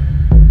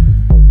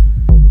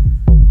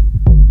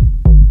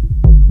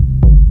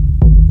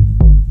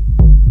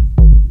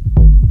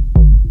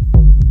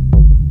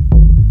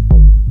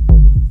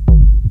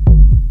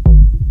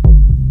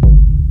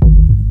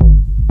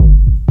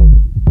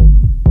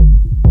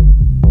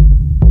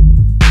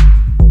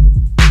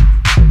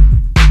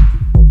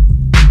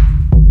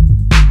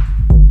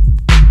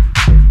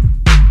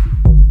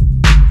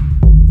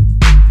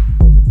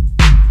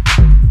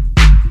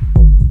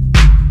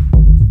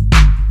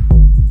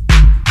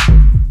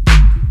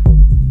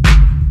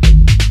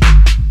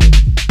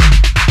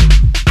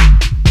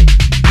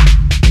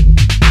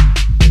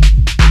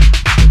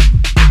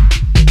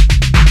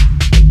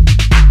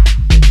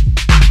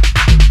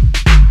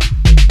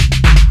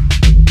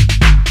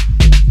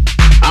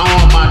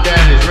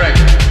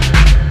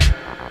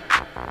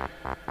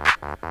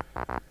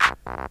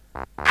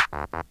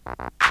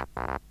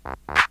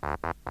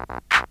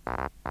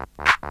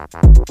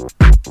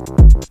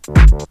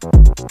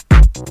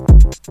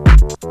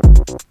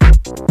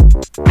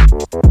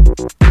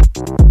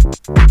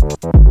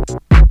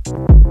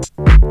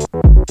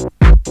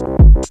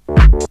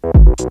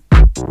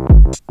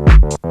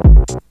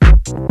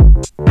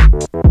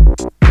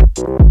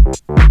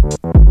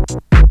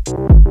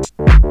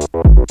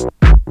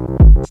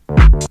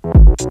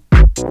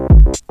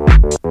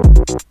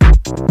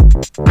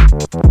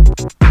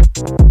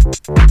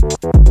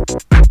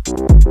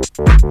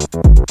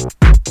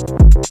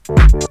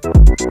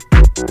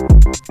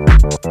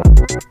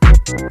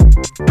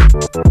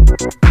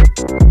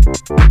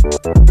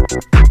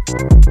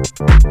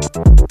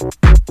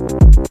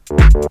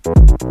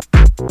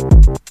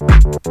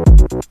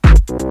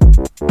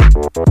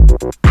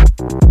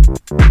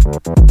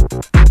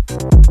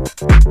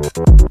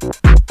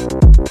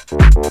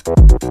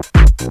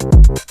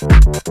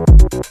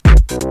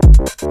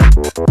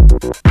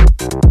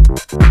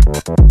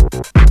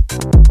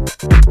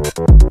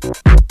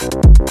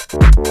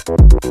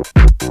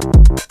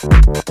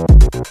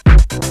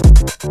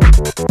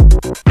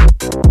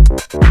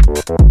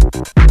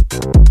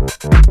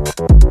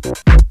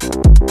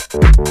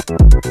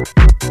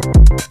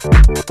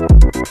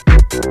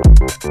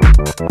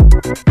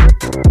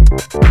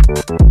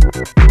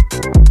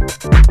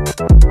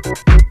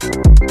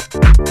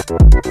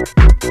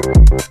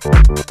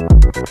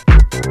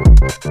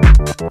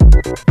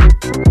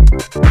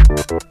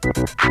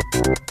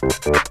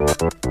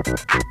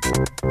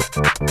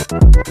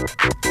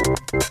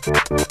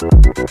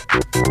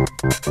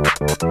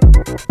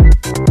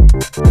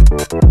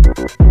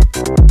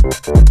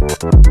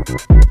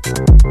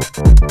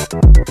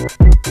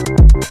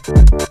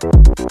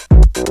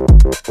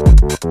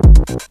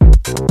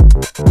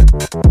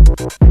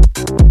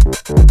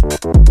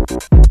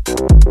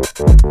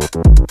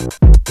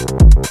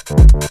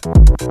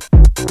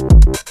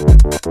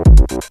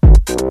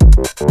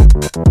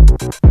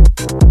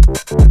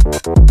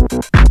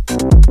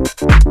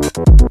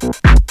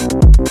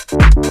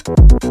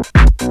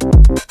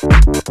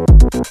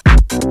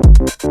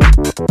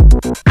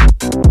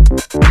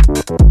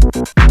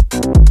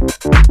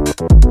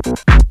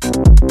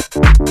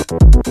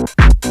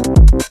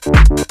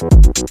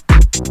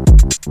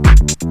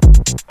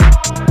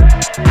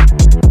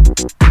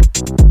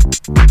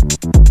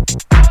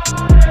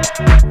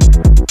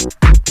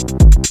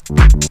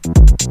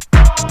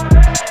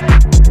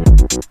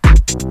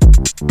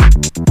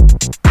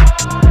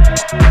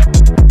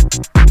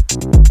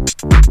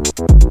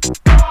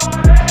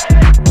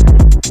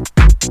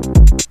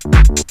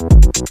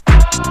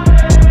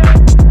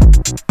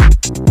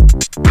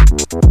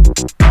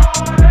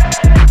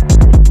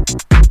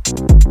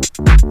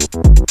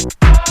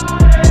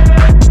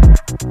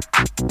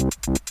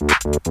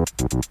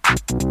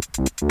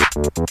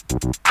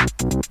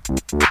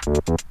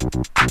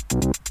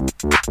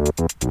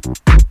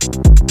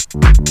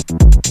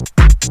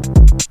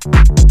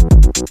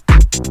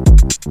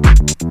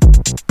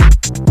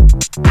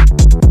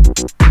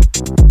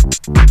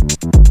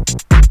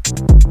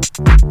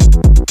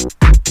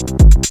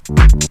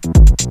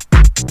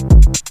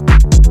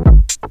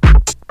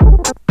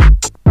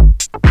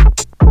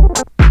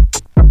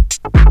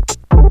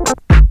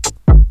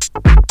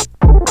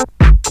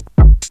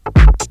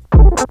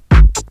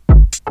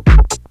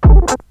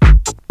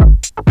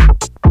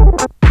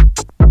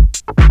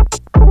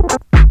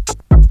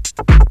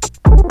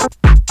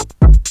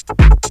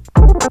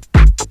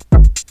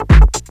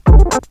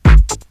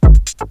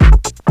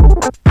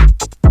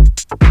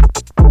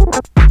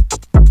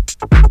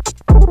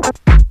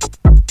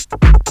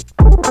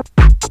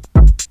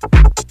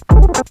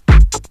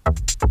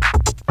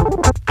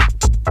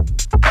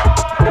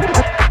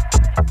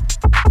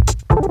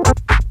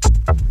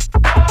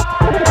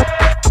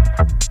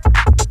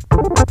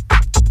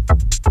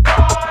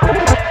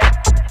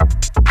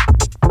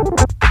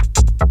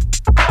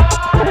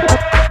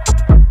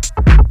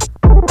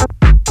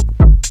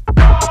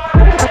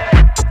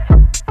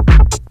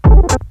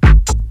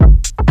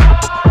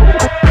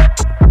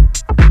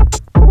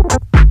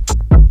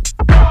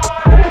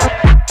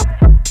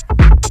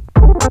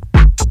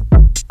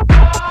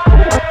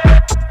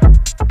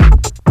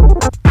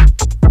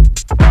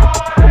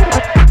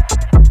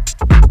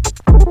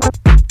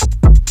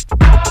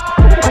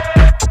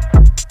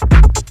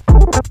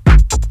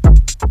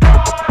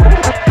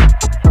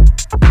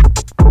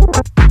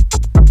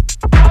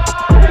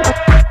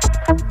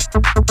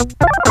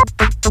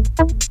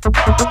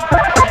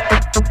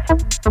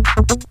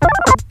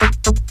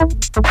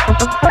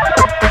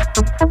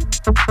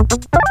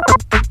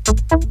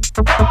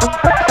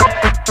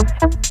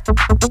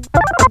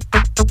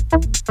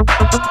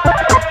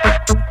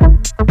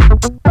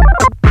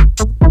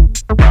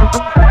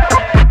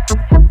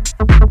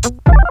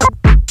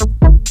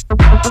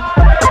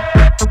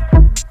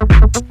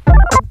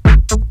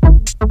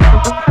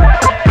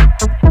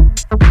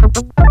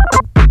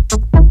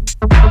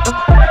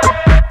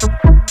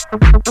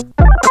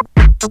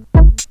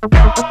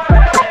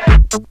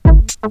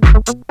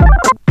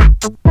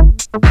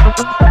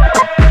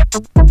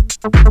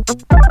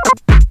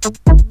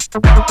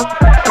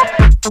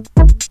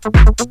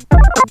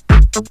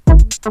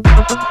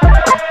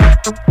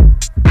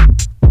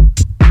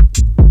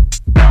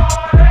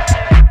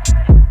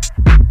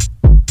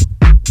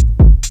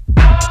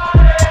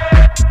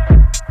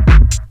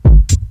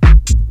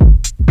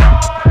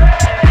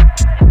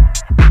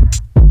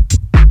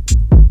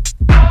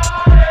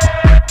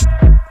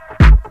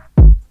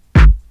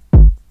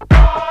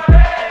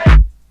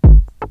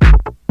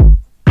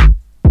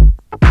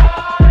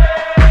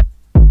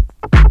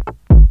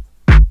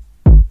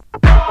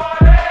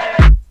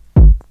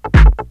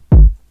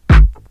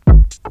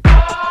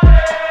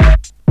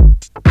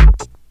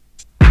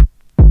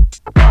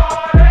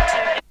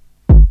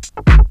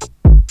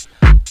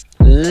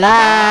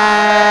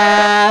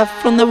 Live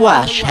from the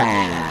Wash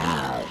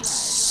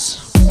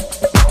House.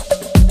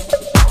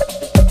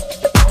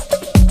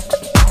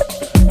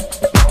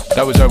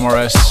 That was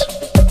Omar-S.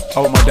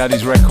 Oh My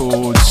Daddy's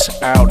Records,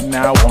 out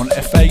now on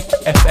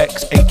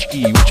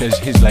FXHE, which is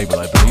his label,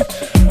 I believe.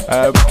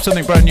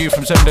 Something brand new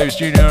from 7 Days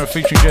Jr.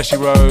 featuring Jesse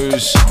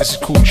Rose. This is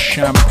called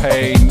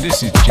Champagne.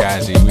 This is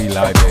jazzy. We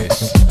like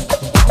this.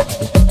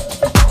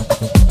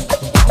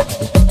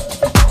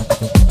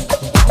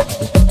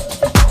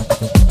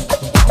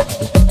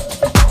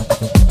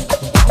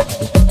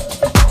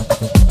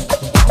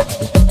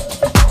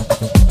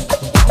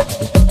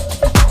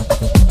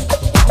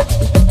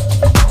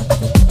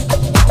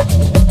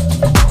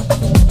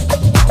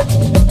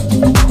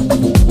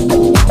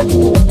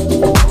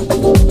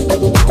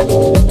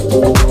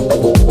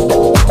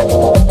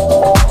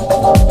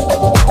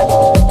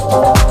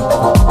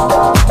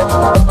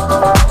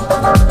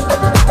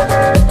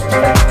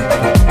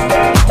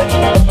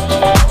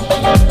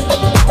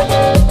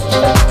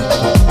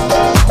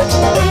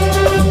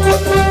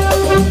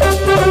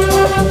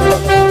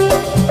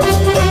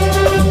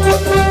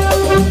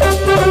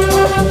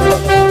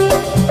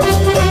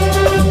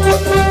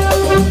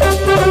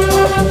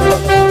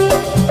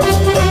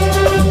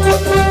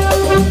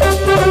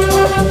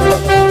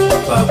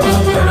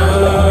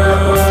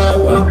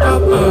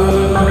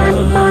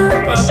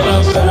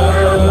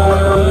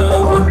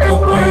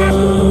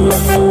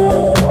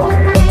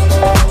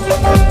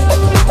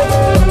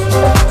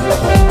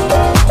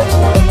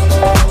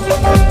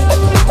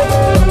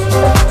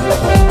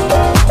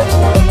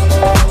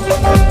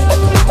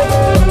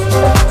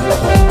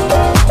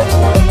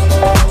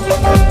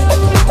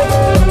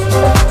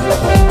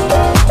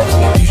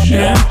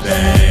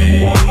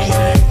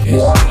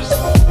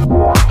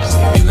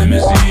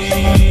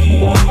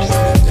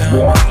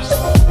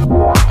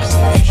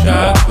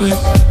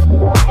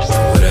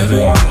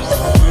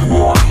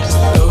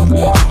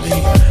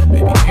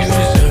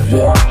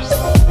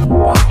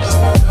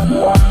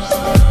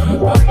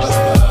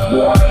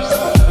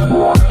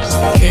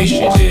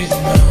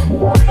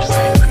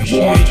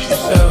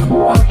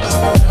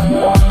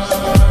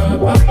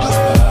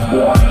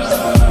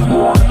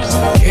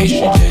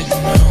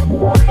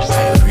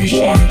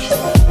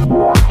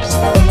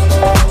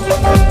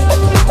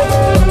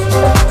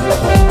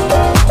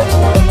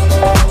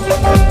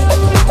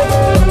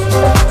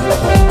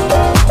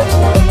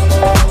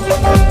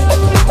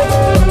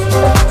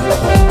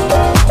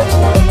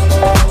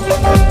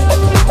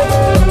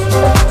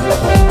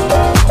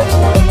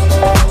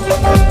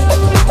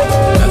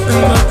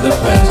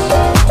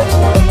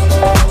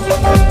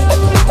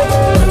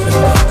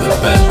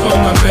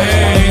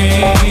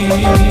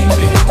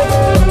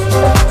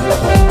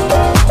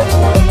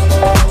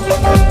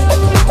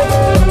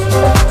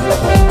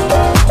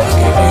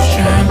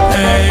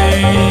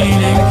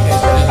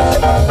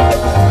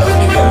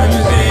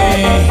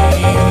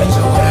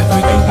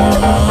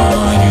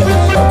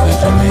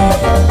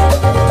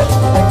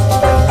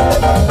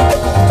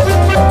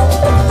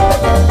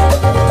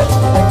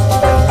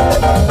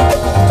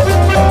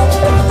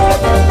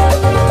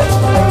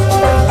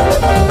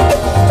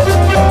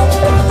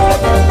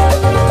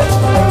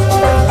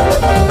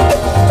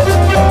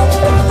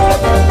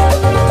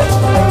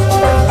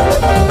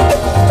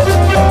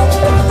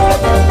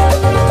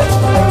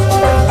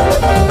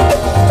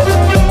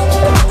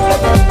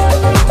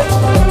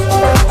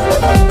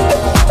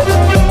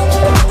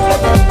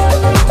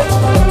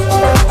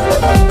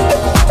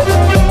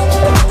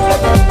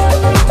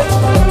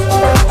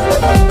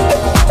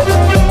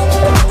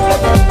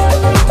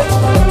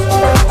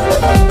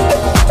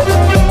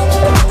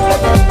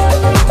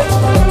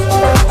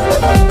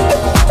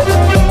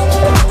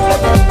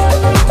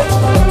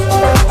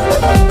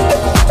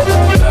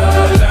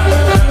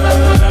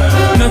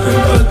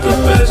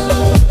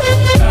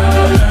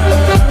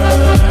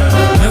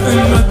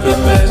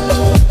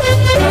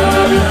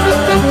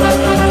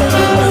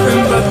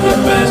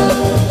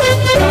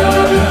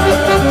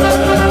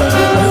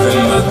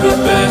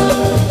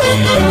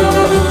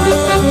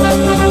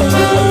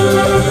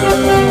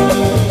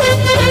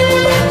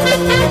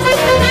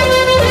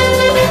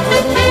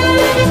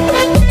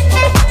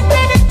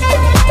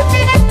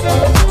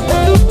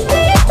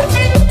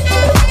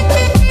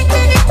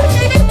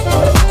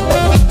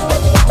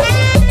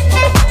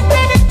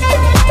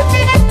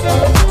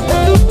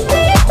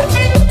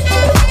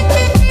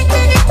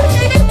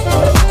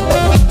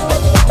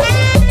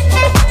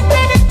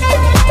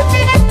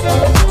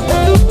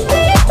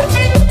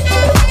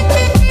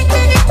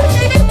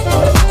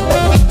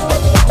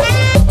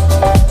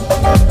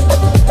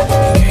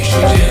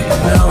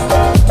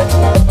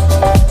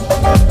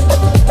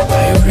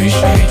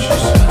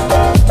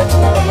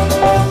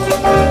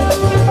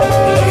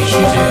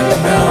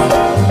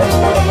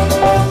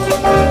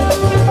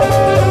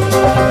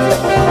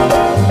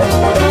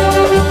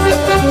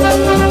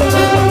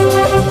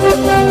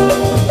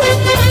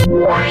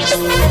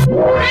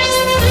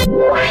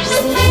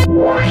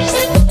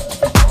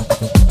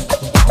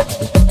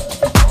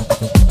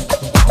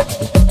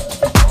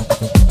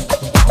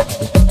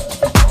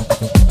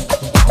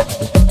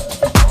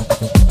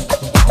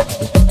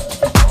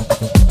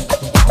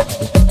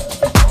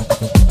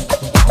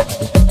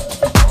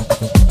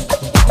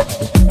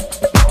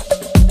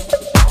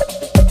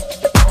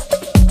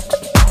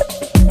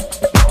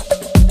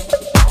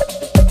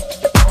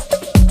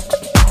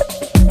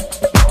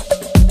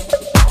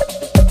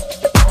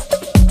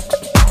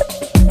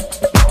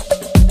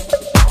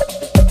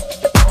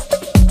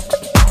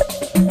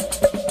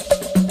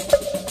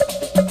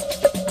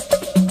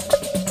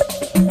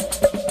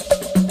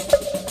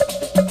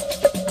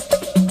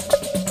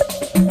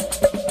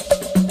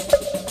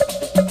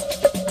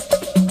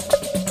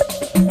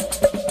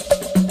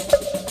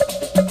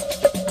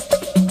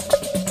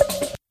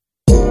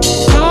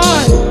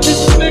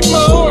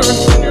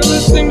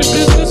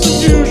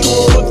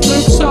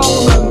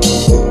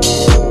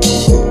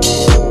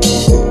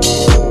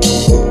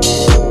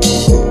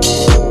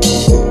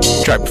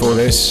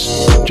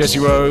 Davis, Jesse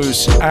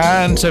Rose,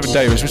 and Seven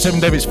Davis. With Seven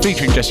Davis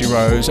featuring Jesse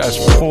Rose as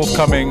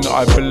forthcoming,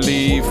 I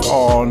believe,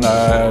 on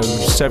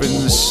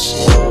Seven's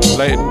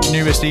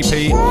newest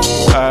EP.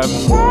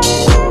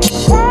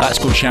 That's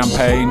called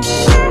Champagne.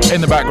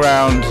 In the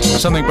background,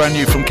 something brand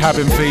new from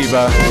Cabin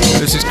Fever.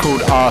 This is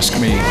called Ask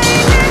Me.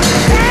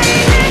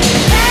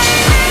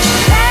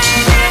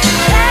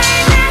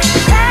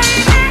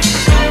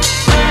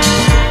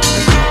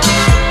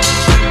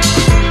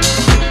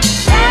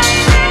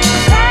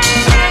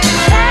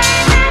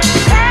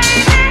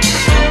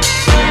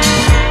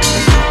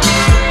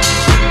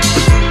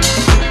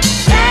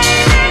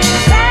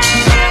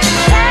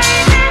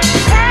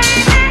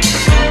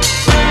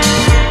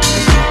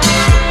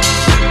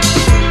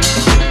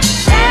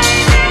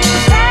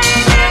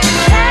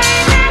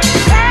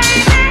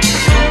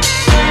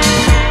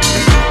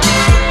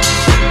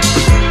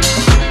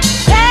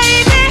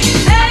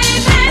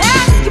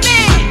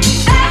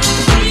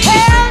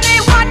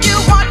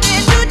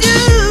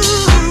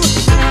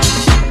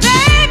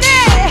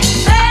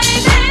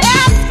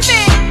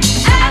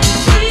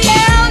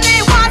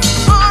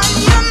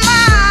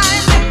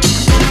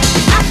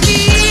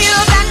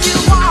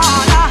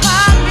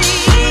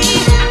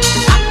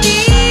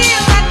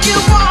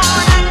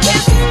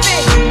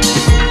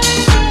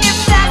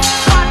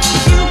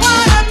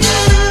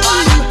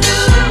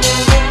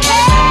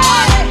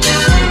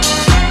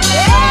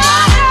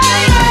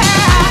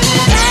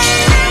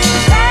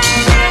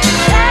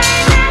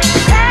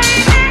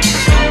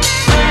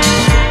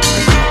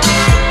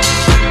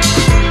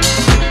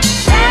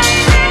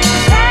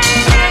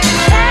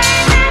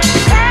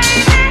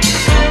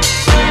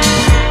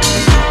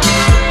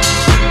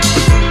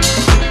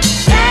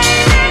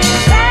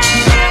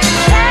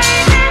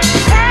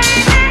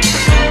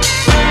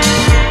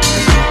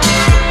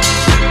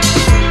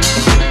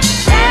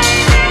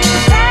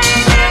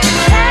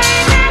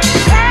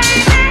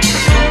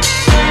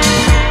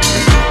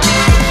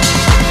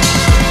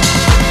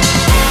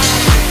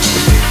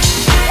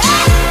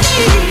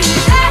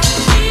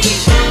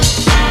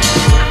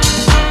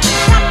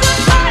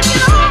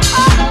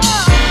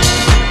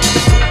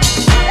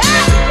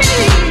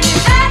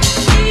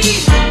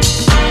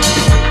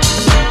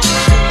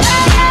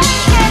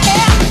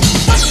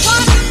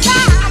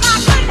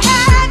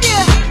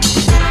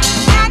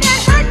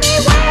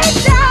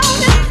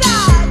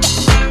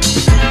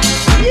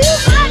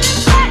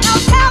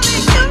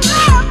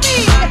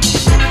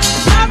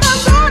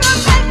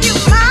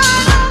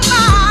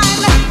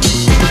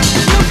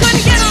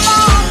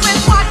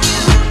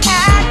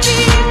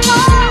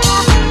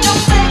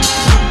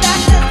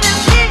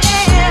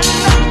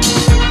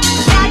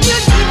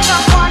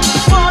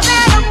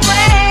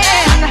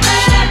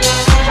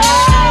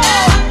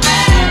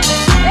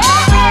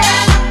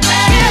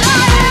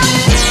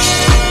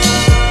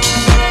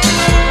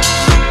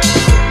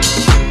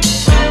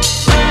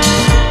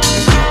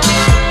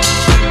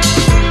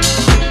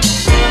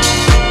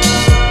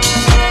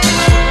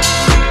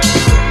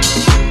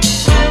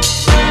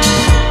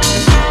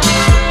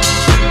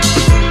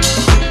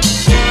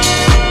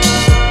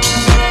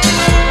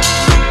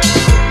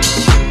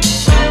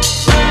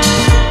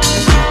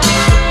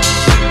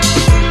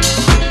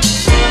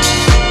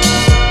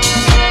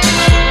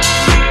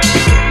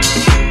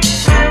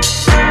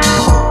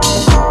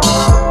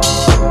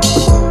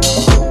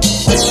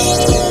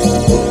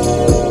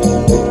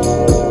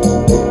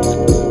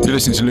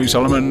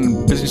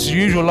 Solomon, business as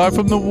usual, live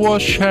from the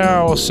Wash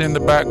House. In the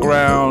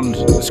background,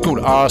 it's called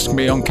Ask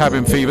Me on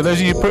Cabin Fever. Those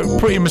are your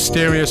pretty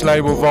mysterious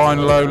label,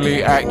 vinyl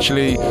only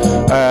actually,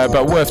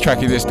 but worth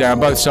tracking this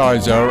down. Both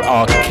sides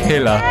are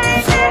killer.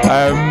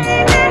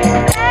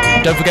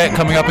 Don't forget,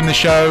 coming up in the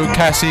show,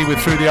 Cassy with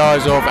Through the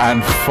Eyes Of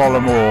and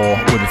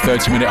Folamour with a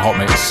 30-minute hot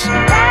mix.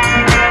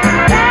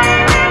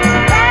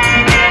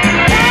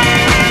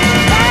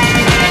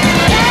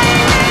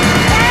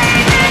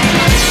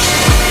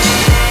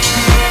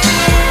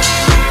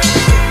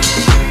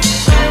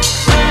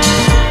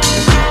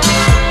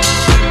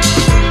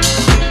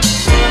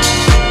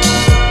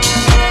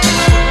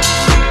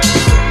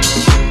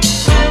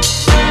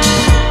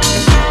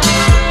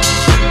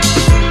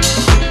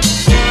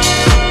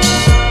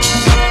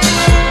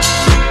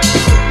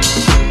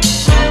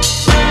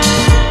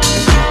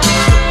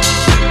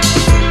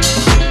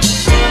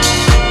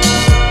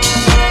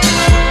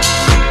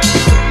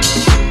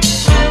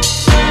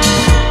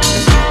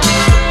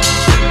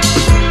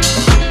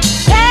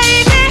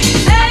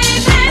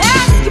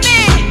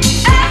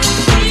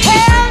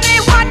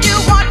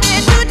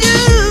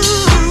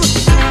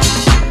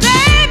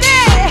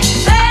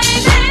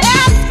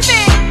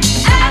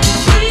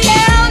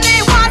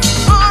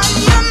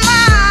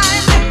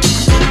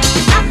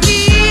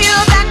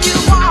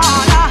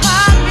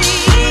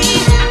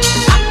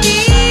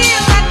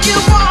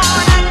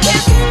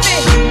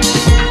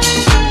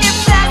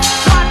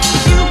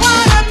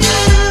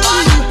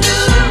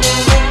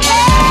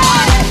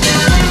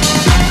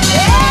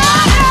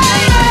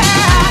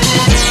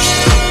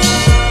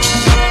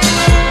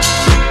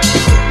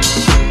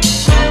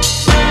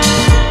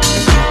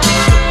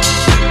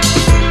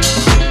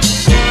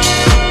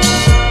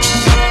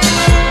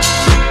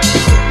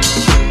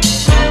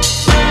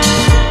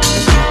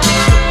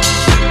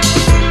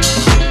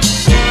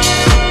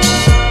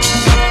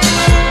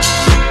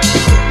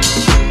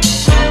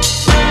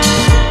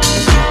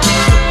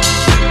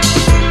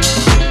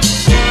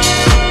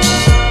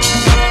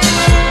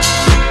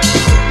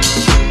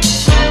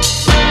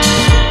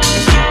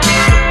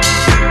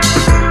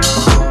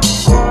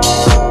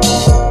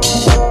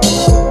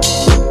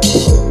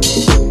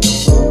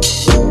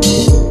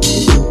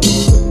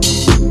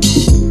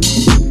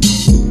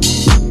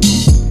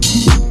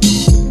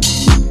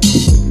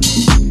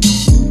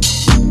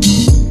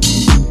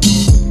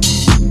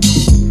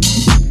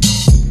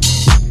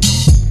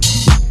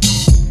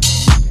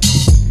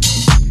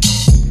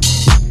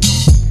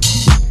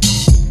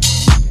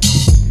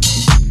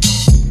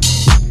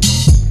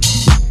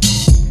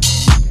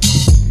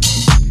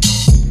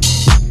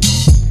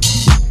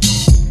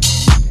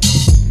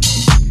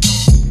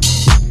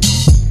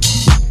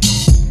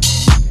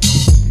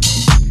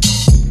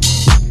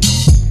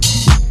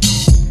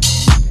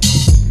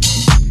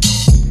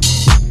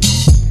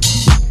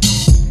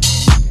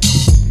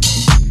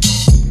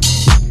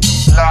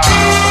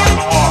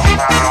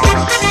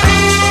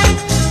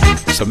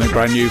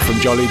 brand new from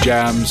Jolly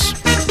Jams.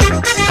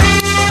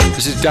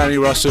 This is Danny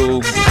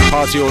Russell,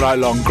 Party All Night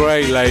Long,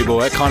 great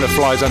label. It kind of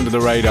flies under the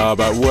radar,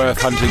 but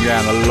worth hunting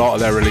down a lot of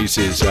their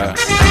releases.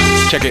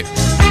 Check it.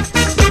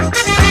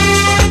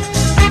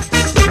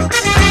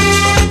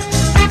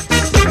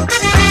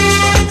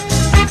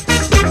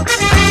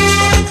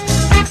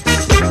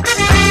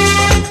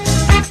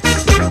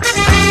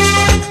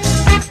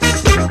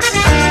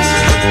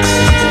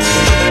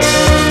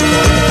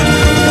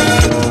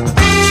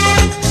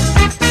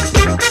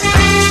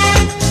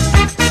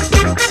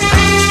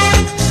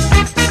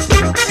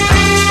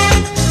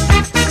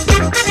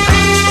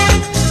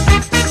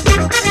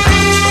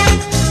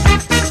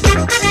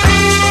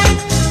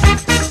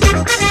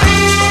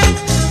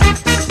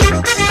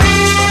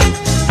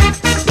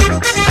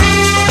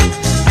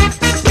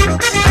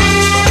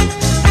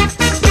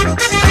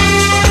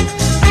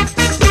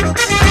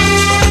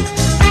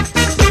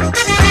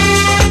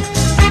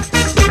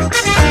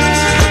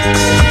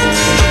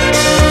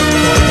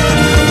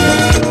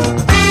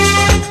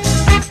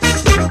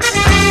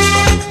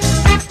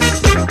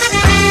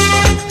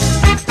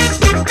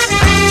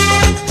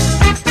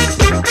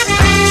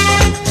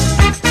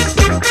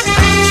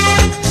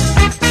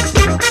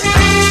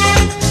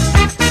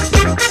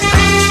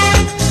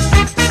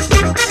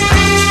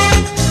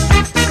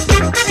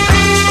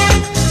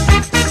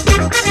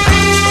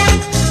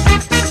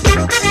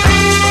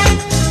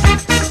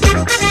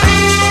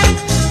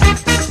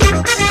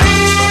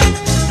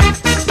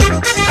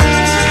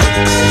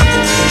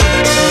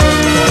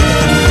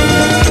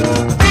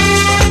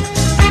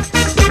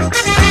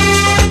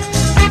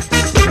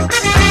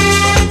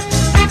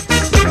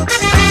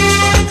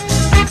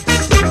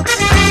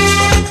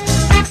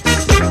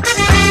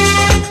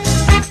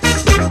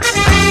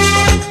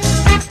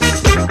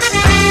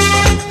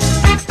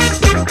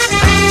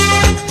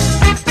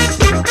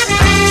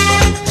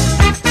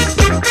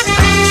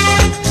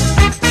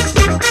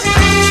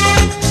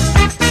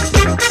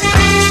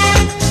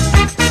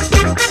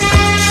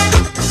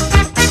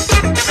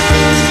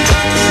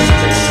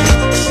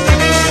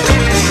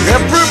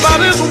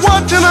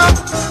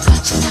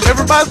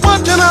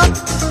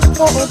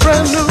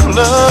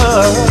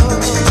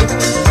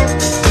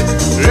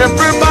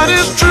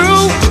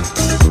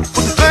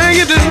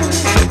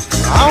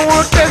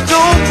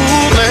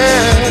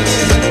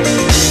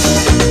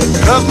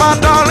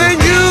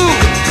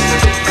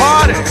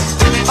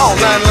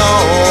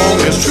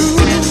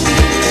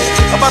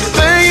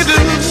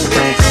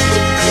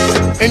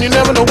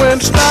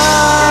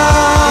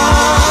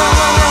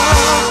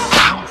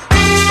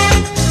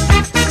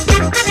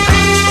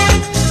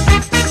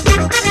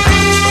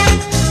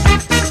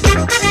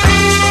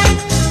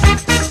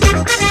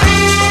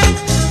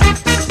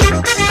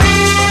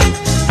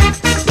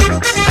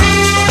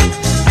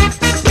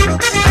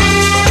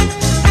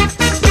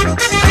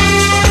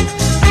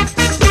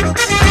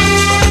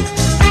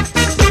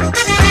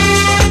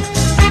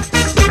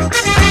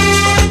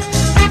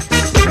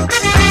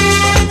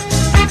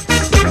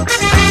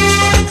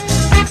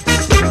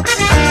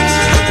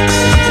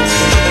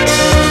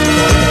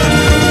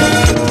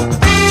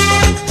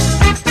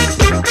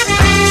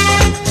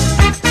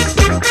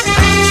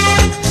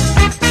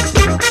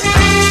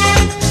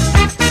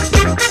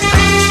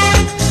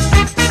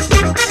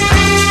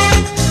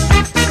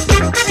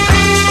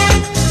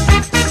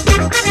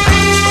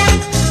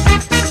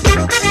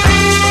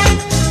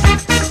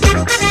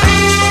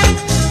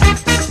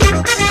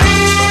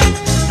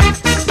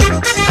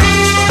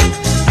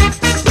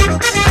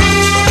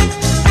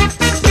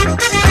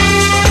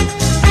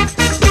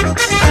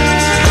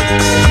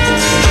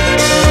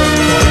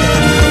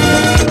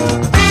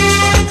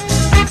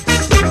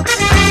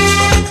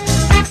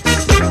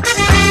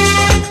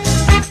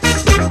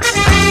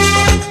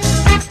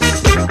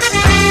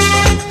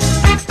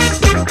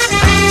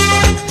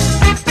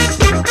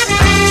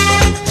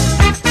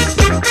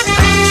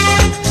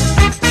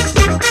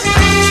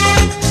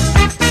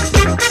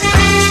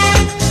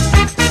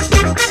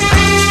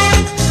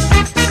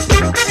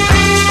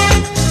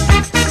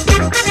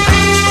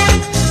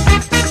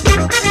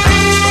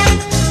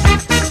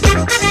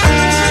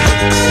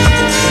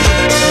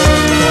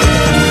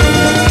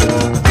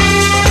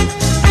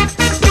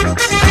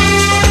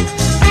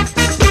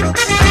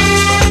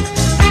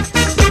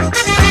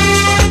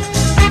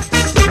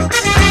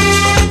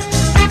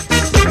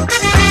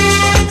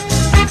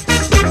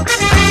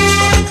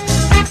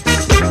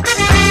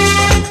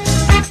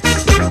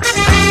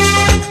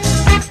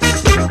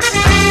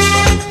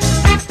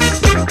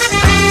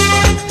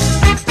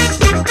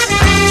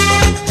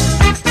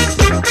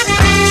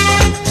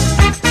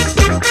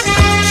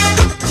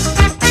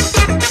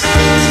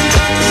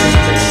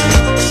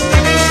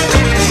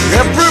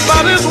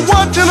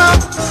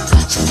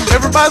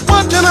 Everybody's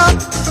watching out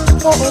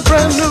for a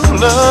brand new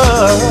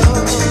love.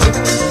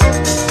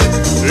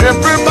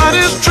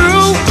 Everybody's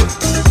true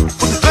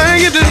for the thing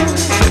you do.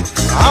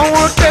 I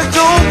want that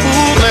don't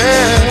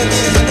fooling.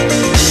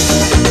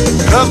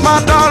 'Cause my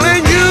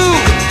darling, you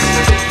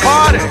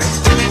party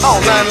all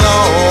night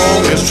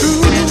long. It's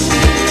true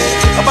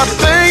about the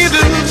thing you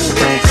do.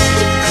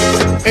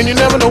 and you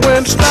never know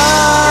when to stop.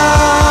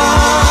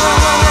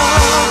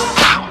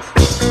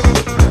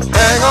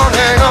 Hang on,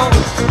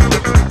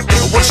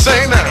 what you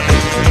say now?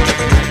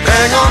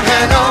 Hang on,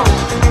 hang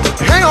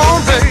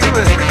on,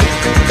 baby.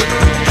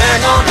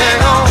 Hang on,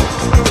 hang on.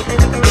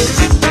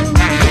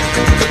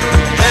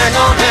 Hang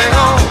on, hang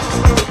on.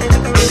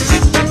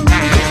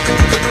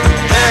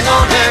 Hang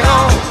on, hang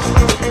on.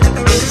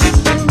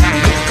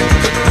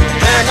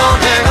 Hang on,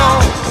 hang on.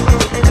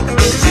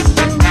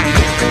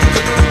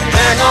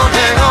 Hang on,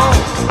 hang on.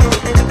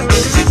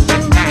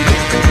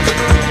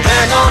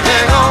 Hang on,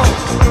 hang on.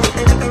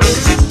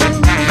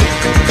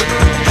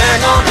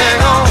 Hang on,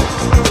 hang on.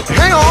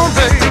 Hang on,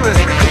 baby.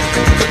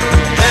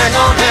 Hang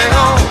on, hang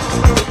on.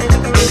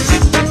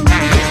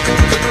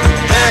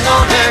 Hang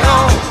on, hang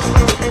on.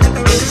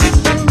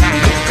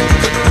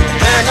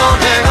 Hang on,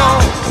 hang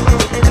on.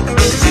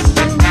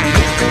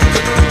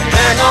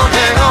 Hang on,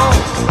 hang on.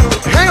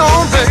 Hang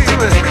on,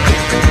 baby.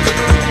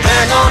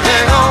 Hang on,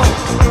 hang on.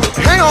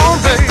 Hang on,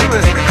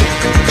 baby.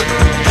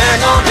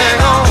 Hang on,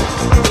 hang on.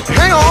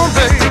 Hang on,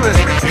 baby.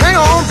 Hang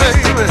on,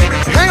 baby.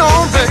 Hang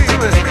on,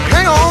 baby.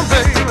 Hang on,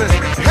 baby.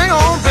 Hang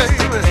on,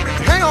 baby.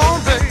 Hang on,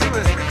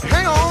 baby.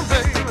 Hang on,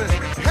 baby.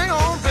 Hang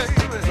on,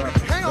 baby.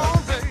 Hang on,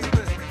 baby.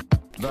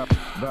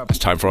 It's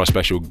time for our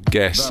special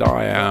guest.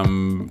 I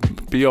am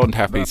beyond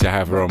happy to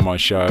have her on my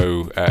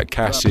show.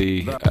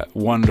 Cassy,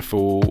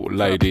 wonderful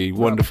lady,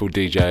 wonderful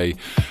DJ.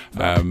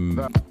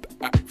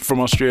 From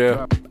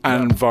Austria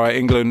and via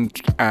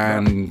England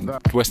and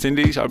West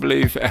Indies, I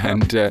believe,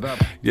 and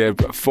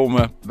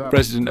former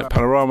resident at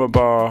Panorama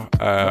Bar,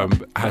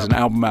 has an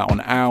album out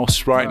on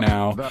Ouse right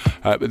now,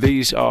 but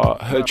these are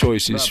her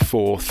choices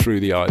for Through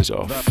the Eyes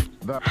Off.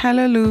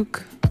 Hello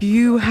Luke,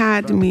 you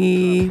had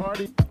me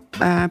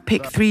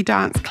pick 3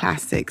 dance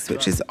classics,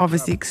 which is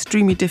obviously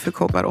extremely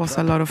difficult but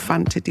also a lot of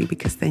fun to do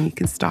because then you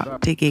can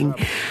start digging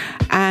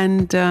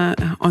and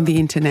on the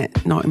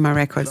internet, not in my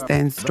records,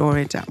 then store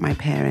it at my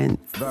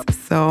parents.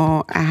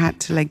 So I had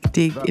to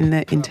dig in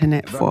the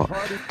internet for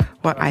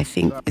what I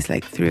think is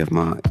 3 of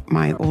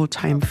my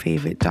all-time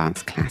favorite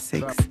dance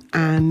classics,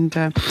 and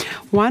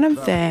one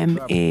of them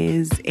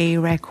is a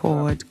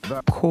record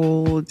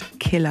called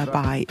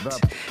Kilobyte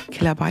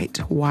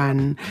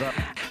 1.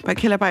 But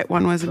Kilobyte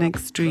 1 was an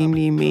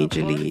extremely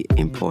majorly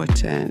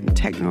important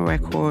techno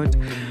record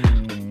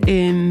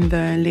in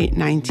the late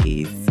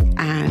 90s,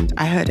 and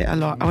I heard it a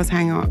lot. I was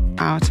hanging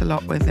out a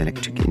lot with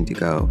Electric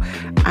Indigo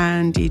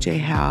and DJ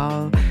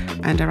Hell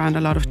and around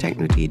a lot of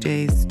techno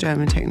DJs,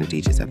 German techno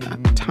DJs at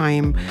that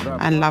time,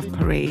 and Love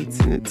Parades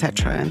and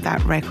etc. And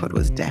that record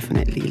was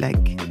definitely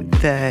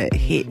the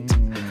hit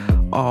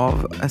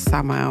of a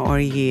summer or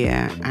a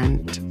year.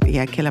 And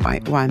yeah,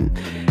 Kilobyte 1,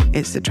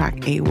 it's the track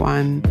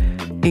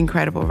A1,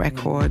 incredible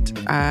record,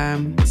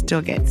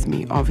 still gets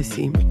me,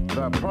 obviously.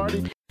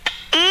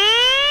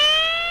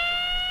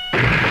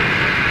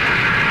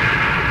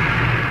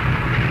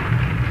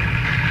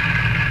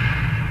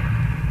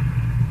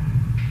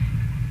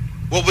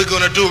 What we're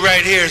gonna do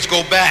right here is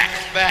go back.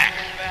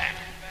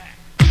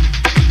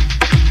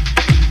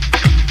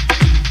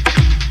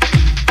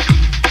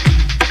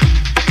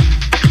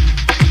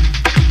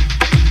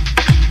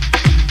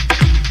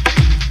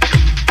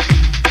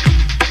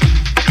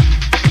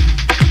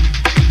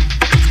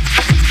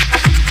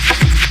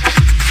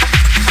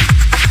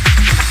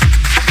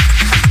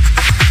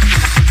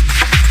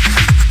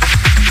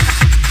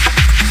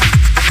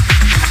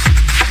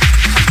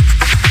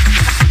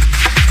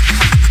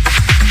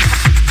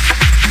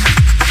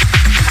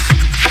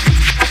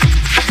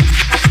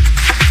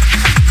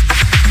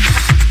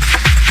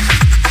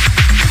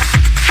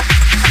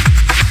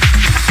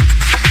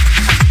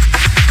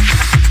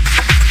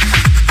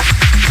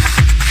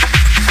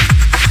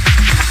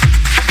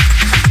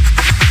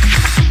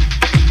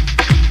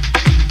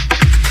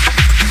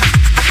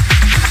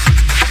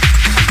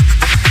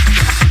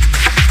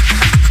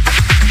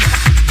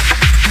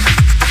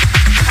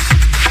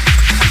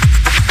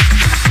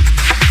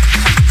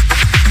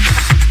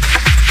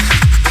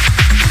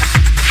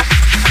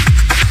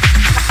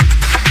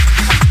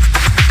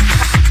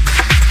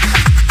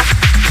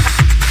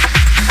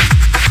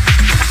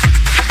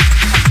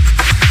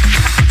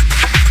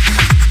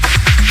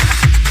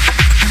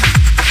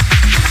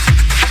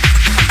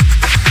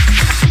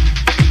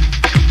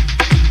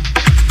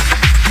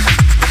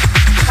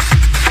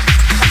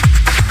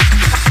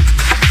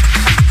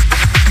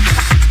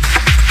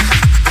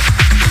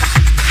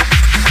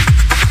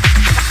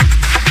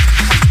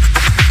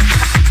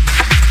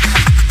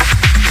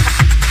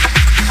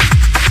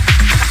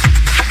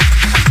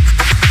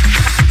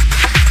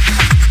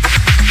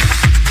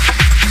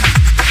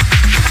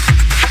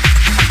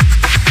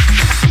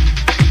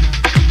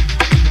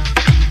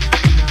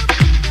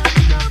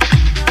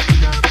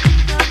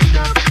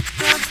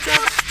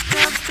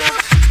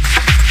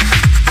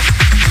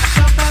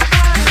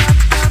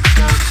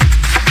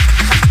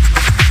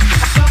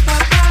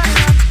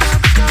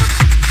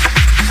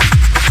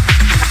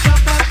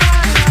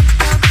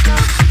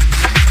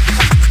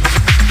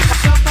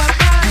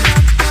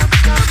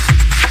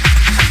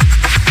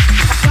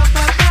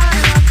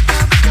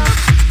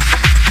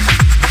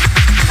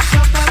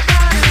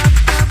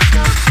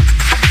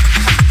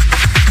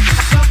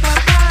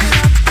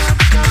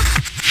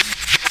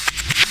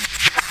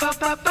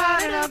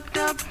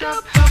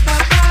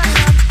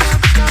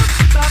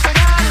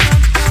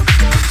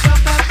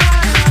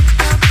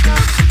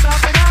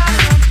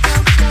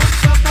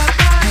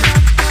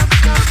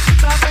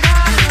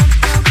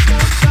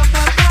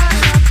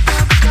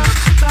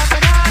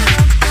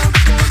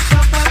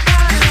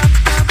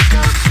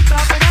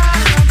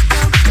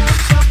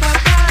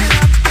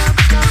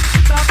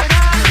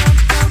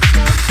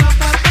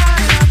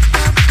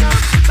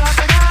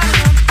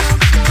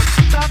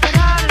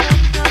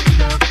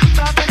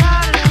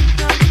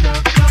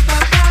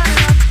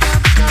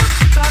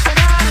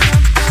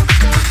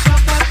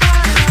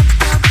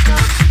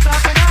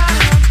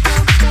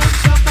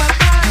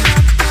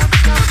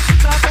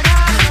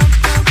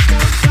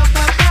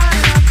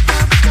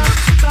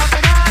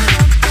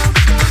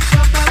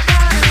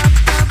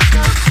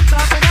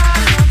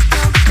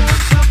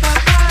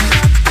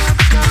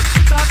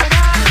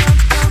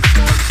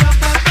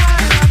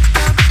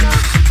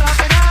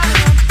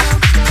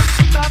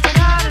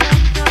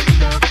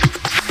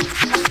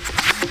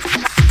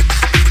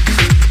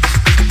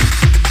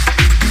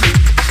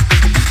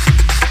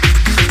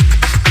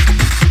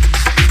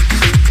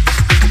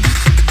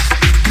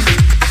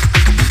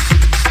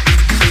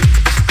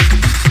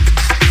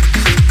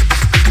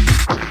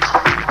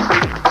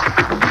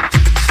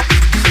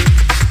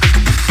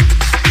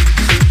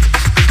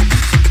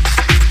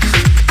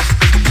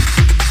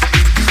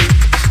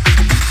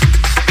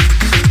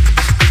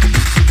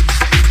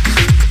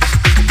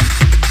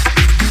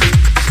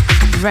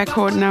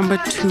 Record number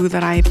 2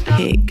 that I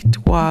picked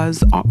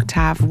was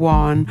Octave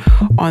 1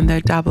 on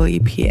the double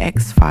EP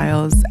X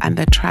Files, and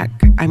the track,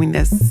 I mean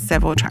there's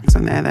several tracks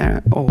on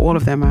there, all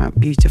of them are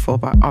beautiful,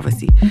 but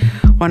obviously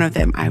one of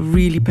them I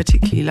really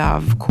particularly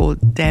love called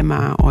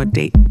Dema or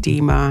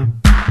Dema,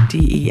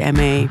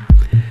 D-E-M-A.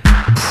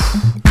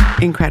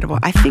 Incredible.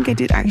 I think I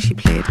did actually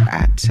play it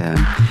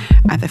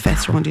at the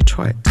festival in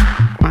Detroit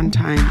one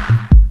time,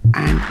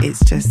 and it's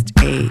just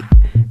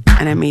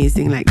an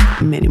amazing like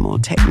minimal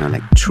techno,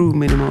 like true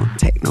minimal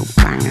techno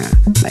banger,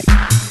 like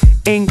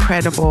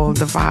incredible,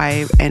 the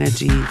vibe,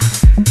 energy,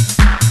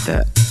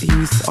 the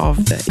use of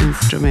the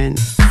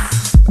instruments,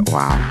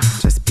 wow,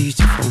 just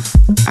beautiful.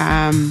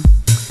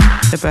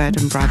 The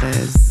Burden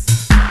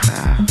Brothers,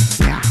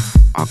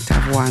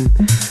 Octave 1.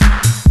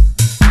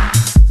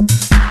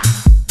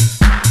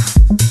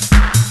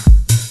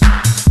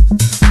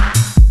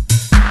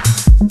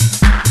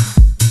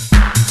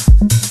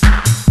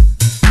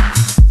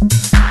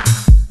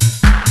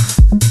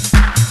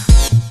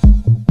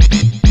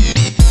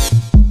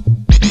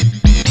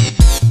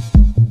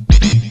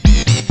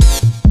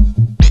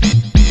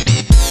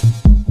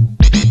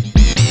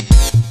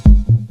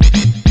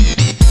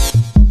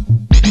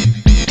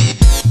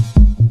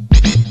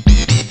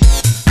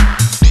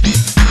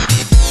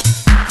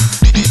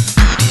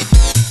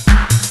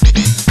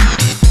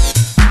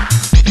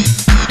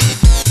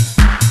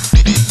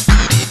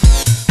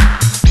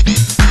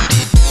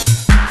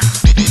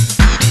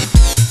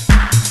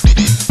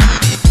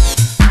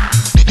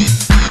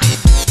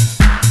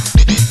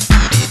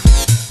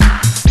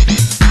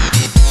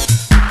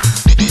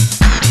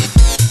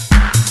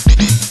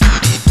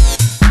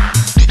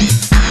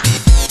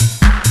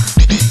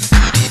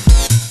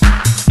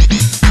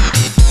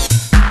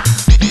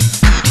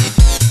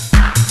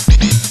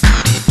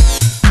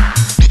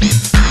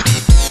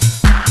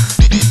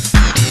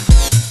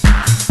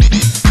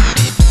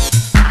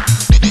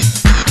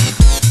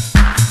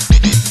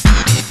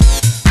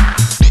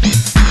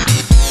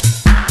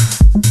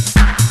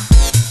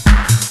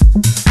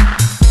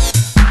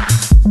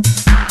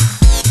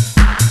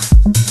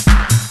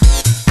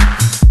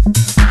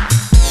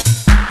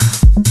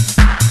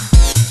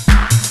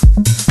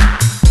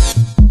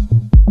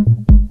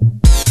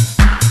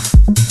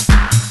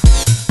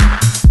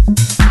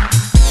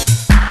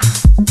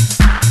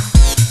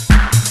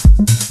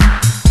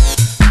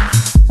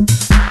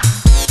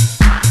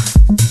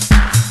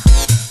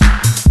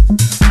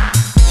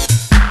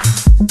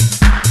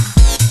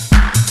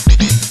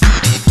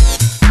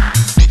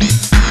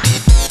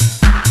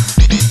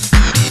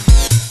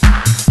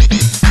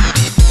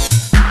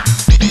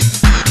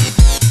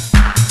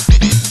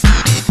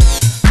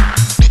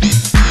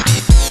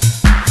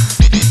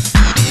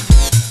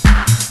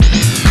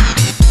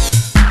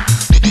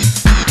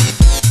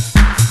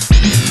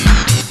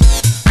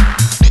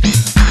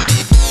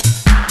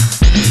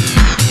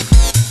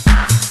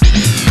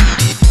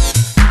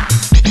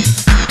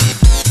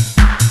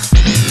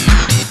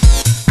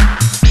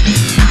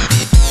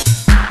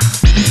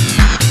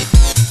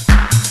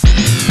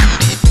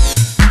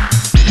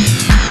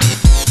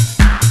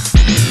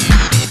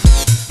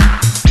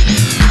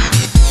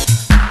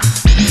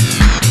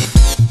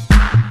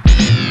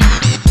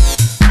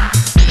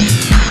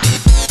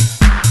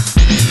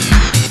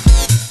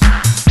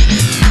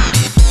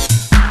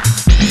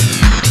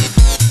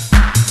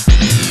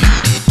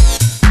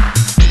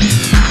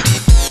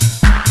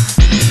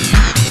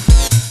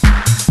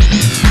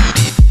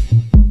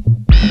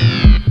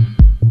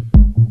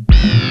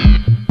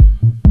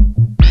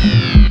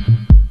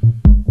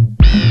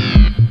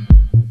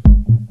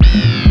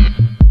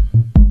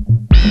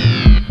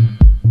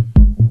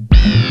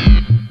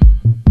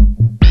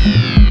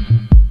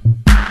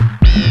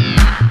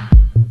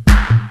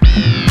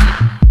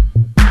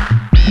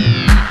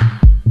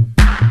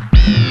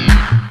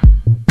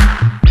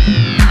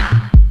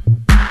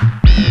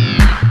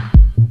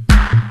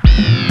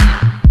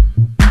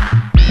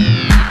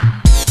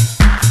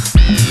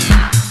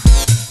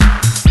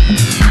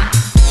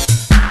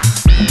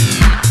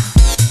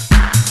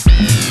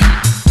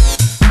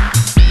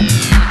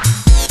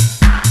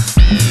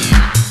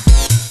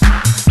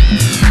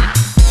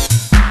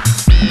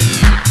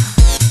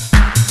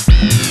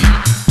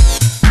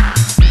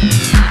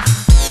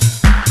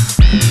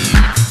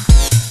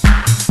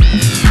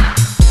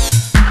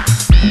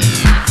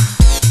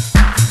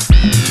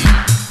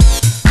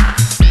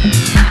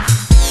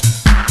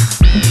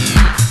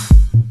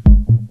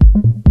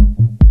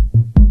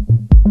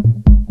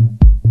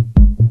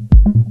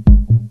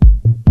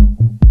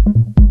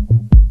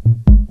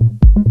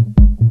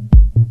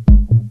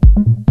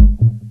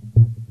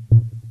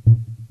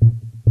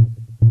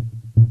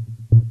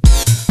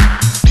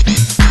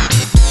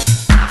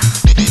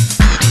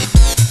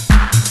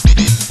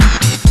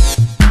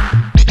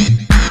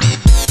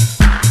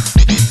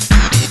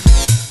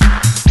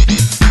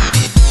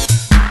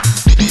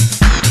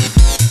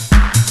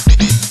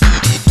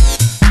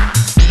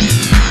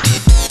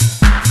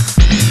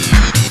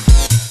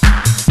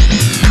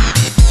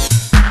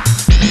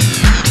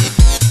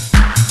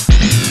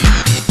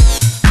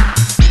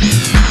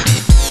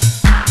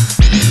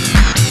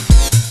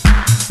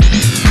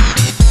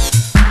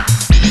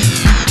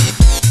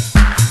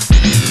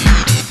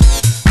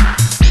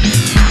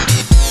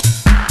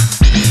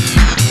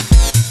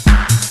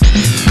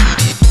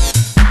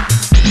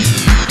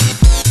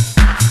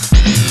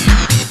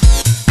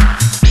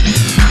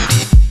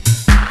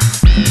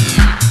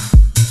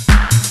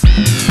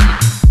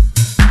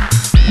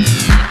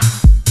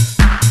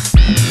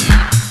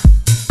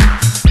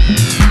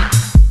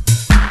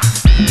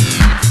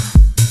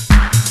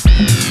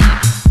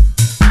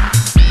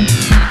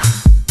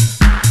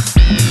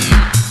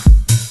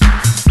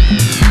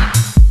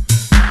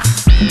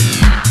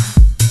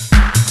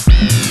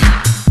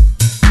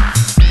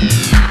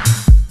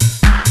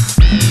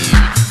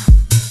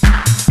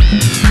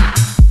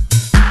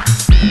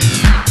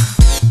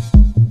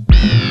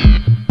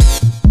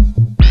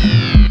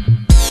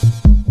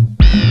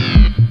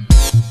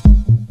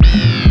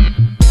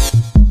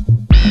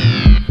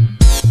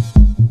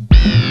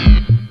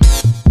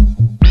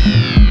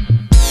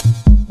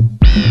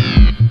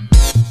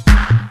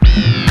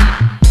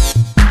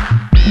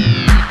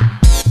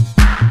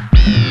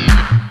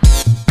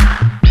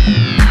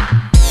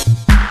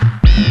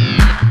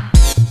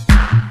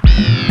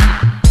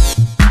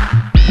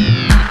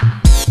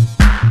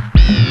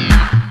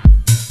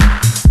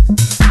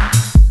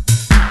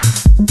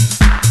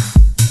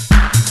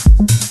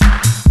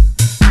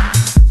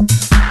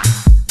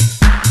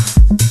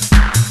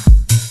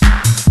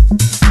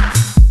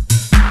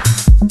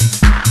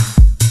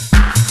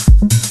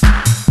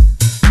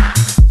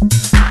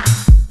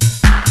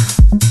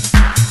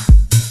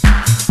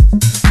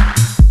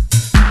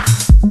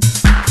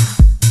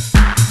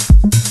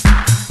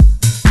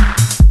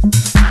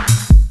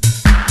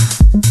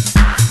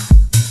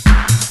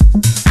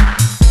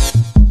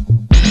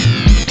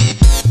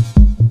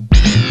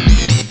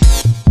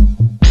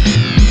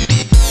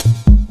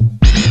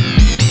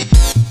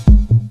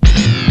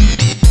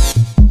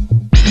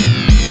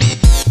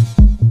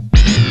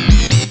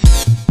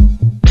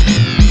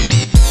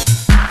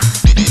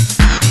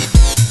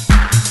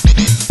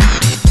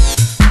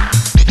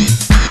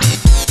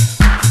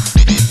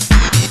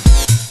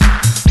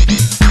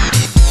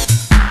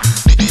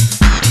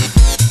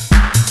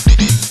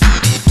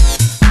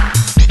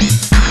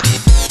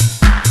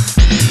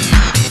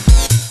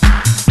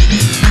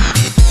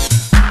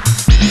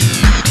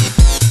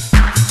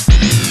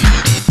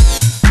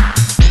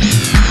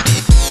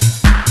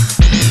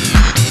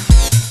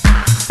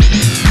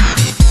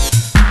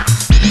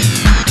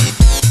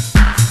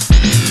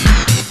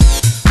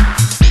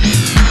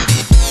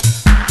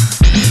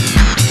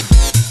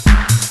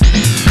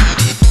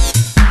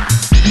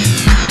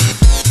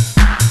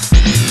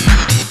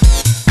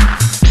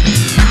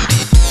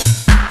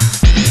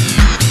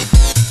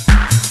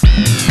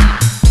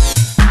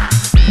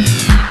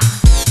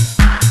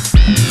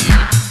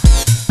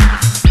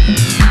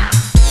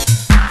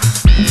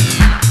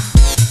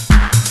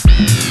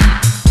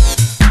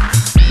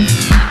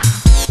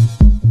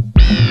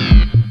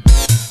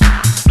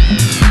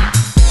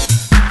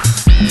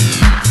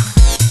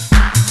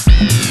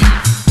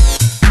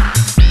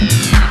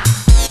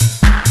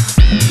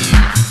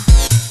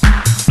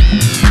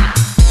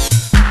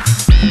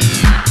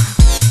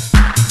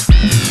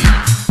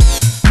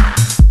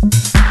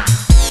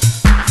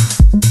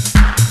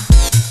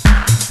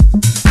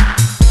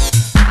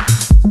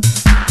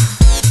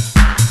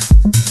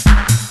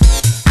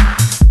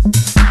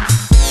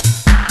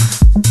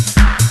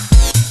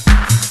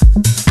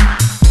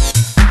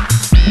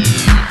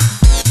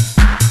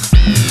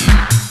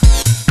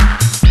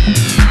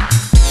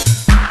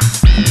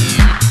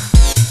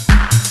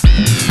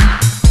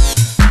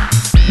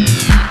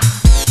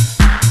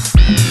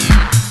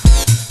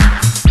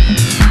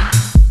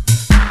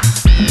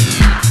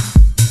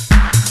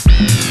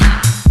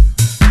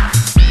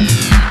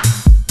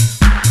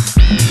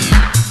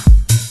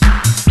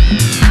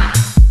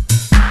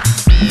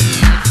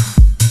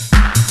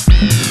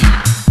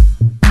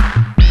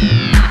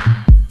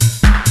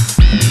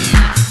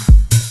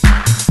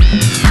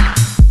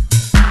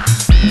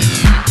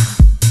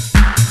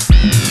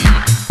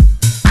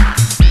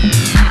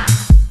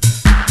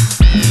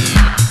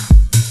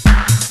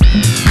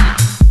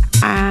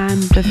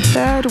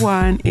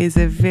 one is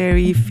a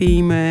very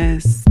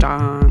famous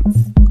dance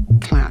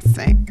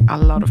classic. A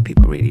lot of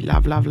people really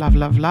love.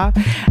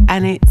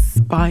 And it's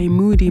by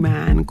Moody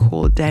Man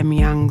called Dem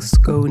Young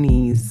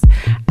Sconies.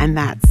 And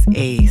that's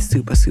a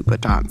super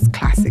dance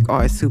classic,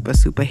 or a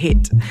super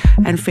hit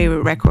and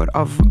favorite record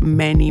of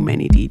many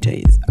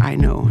DJs I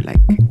know. Like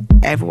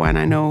everyone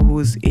I know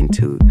who's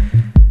into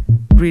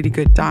really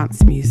good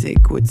dance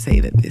music would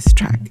say that this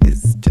track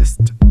is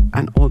just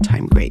an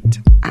all-time great.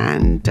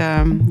 And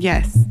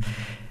yes,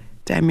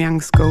 Dem Young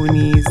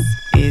Sconies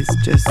is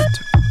just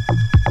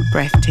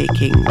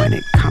breathtaking when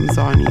it comes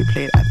on. You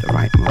play it at the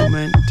right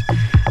moment,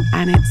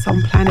 and it's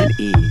on Planet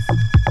Ease.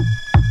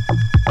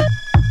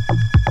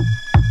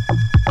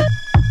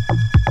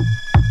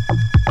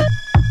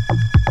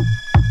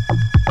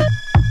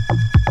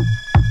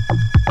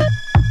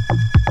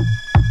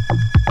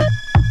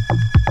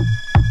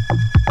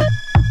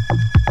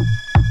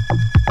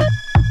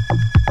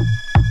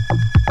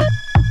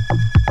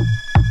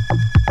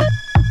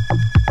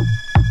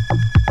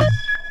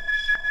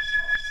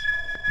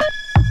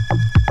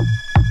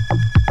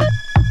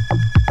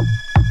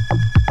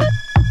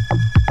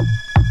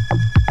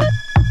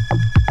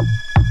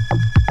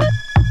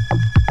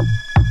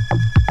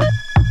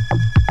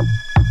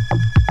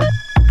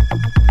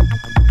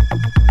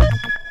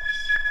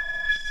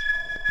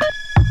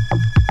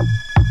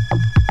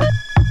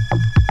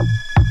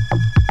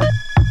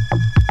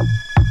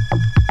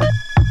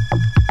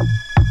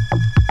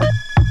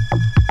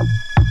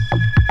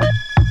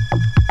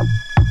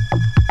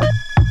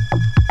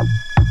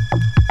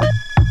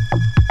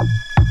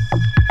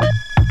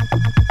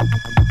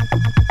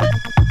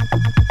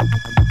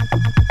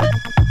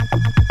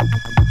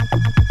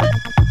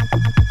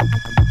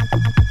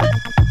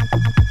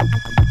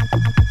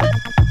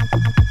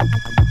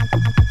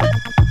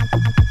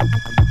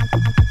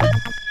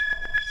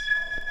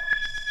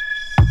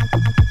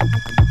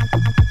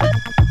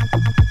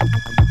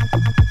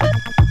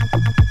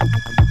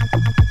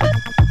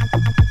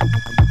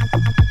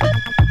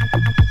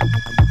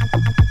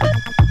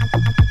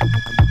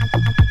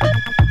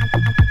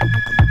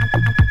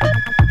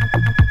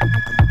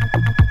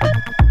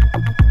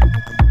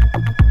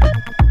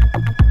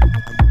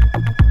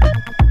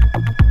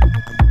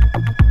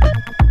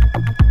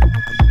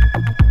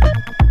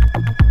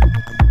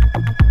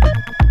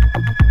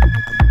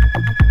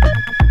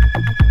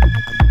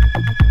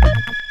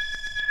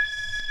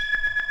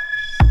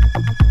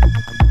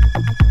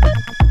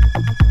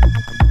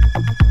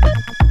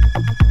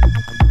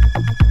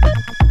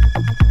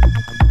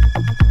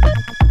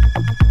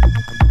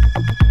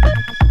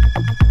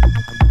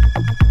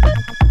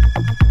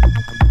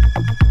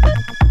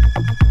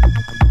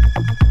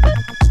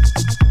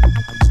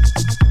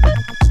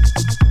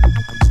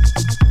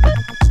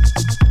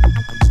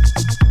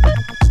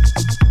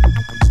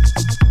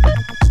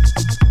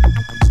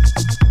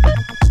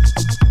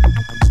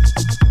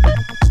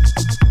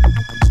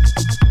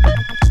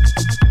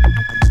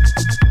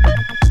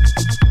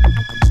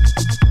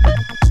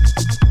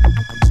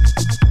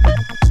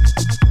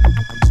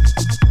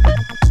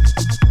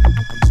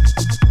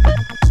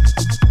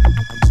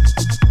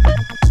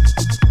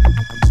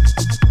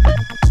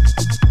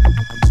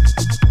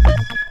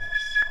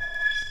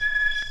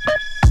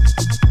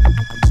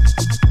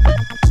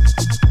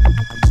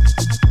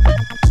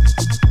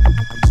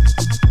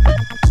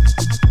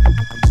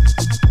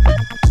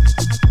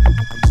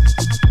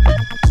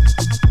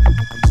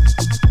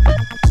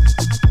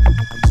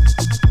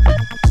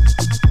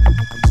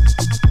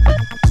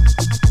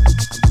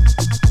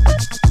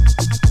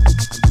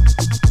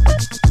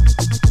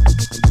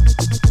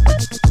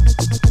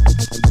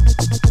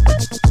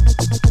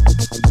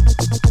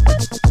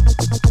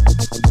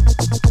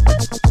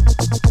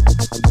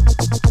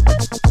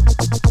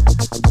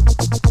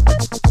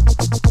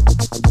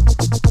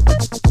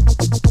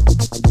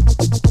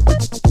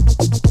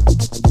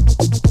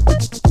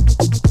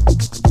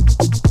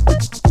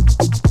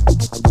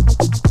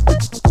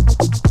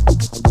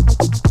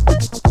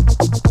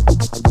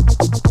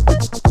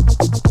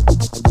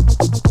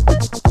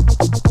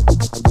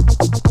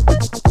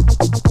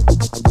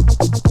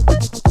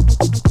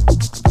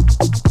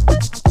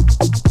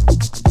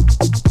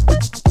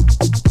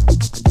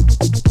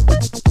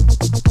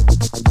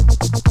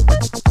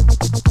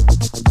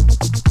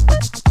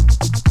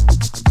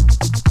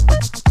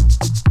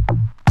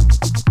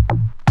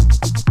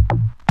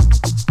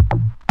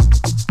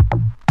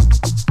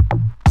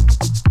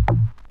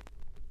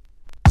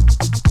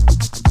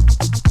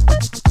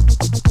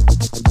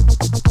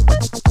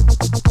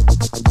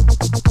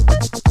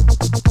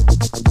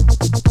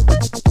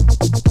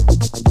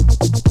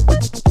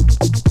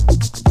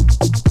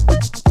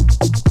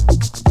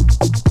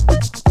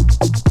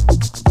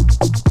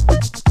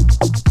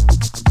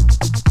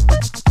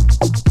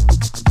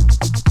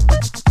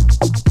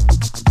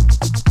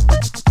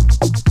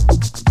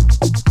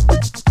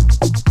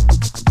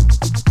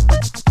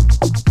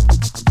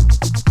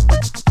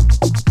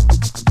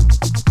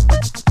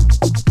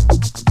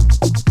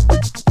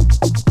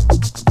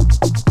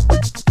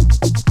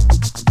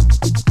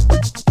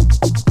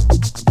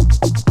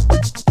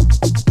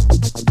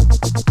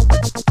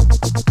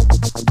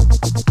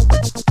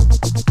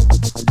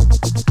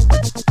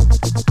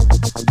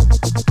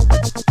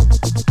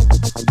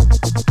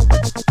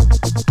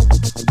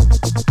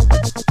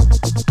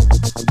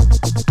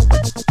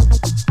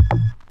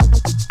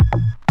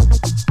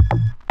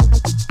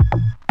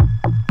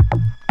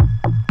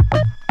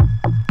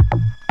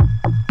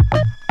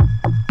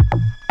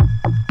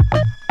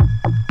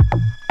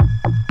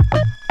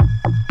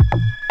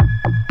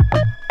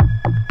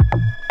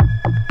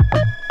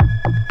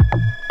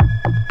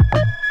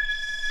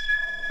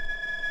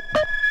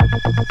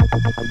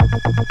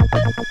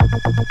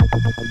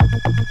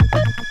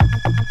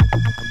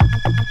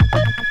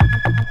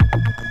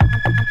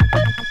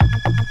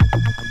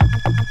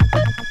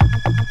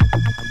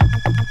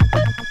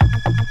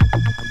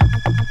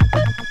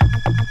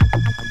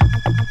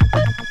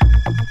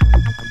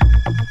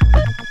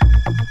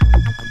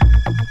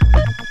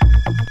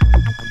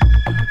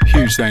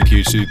 huge thank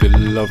you to the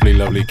lovely,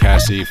 lovely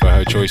Cassy for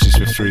her choices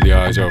for Through the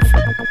Eyes of.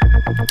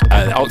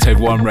 Octave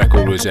One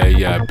record was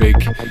a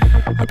big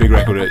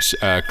record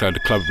at the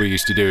club we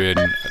used to do in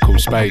called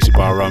Space at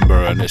Bar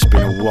Rumba, and it's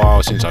been a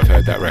while since I've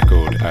heard that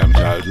record. So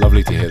it was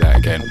lovely to hear that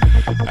again.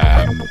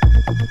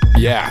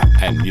 Yeah,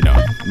 and you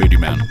know, Moody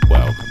Man,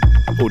 well,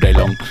 all day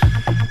long.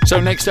 So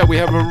next up we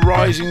have a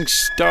rising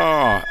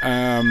star,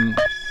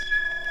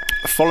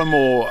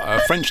 Folamour, a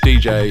French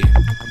DJ.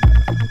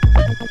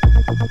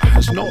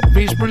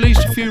 He's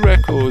released a few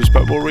records,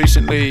 but more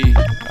recently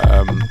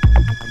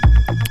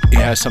he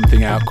has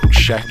something out called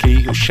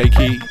Shaky,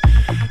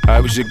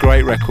 which is a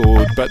great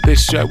record. But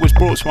this was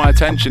brought to my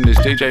attention, this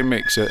DJ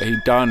mix that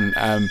he'd done,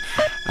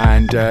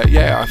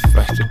 yeah,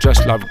 I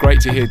just love.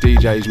 Great to hear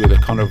DJs with a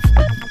kind of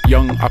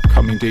young,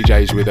 upcoming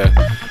DJs with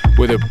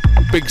a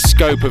big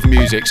scope of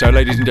music. So,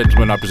 ladies and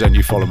gentlemen, I present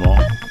you Folamour.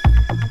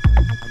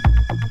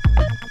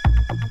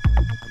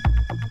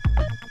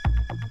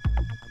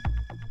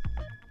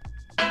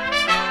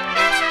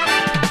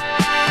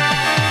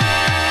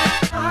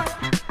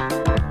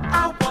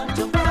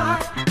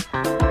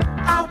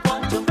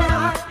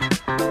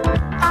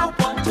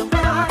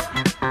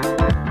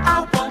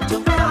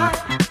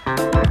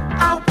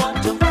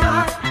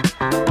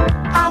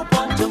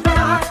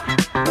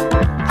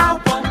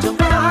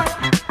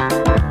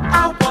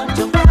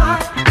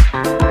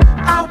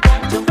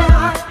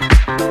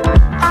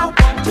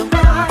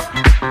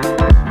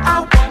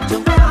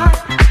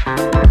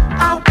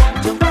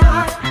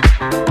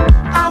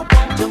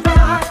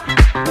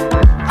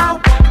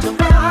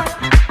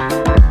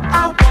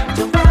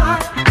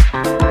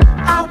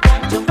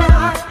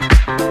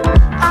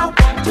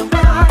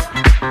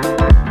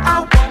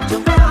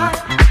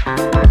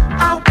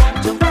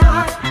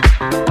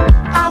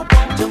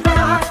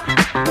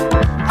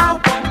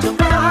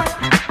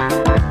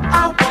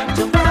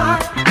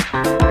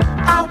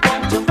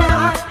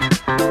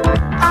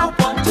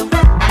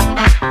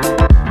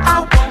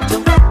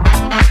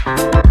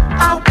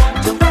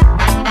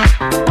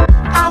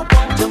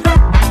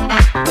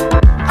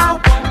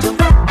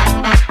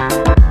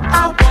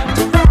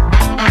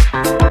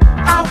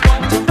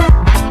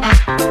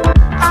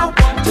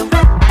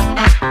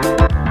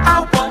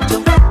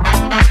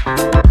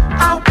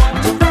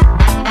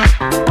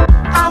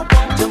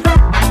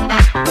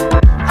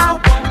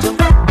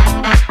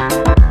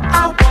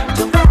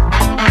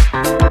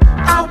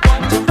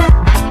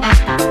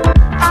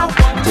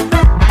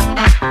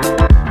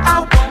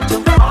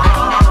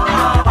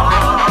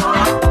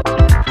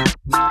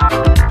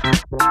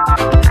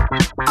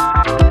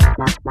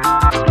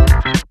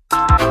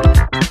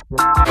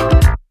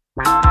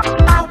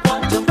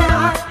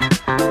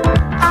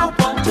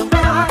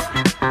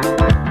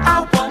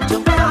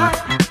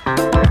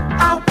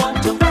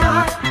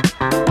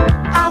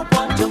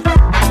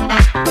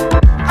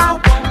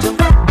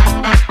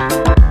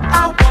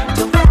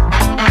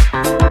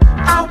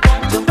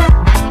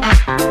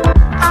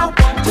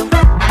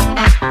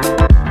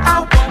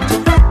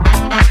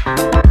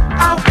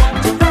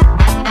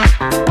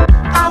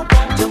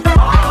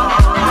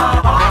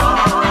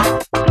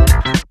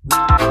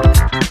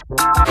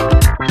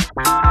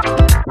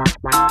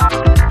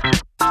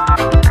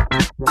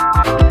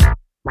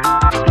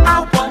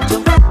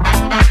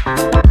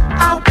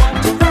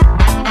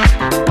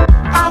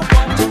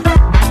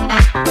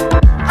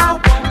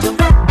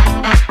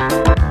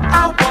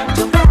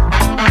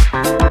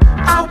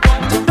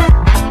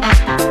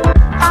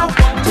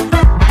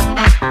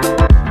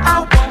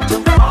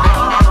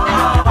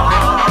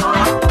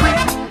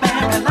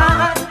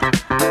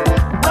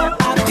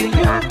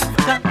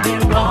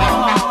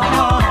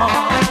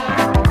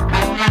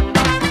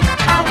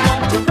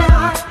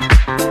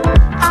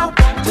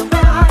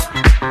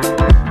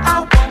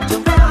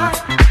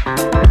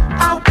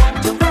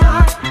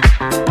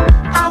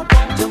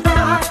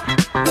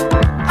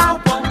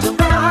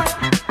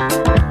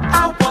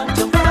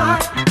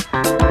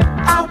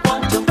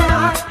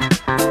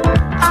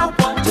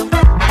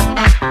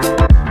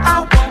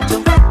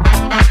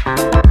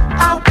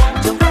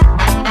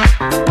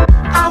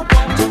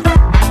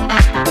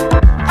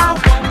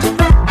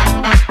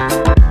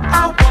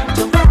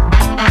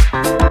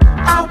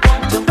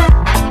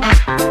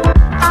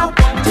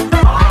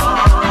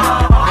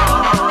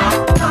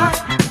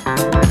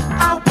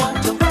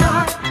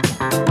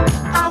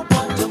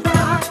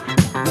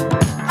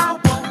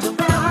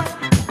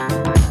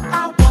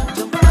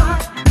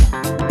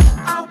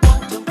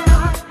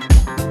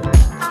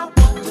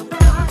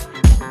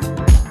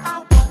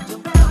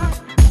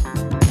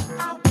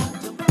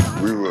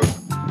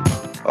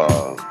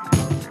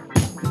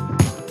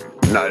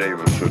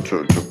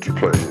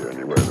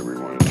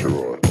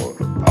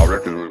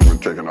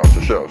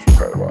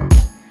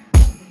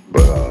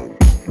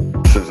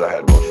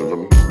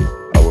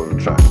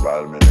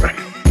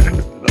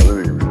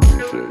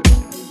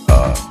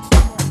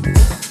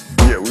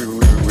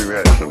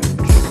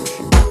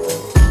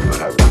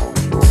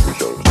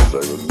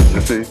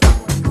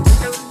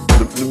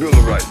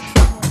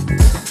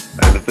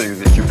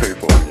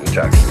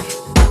 Taxes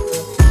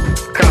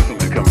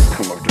constantly come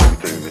up to the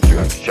things that you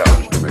have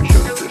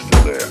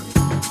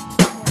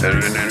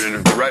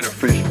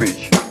free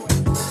speech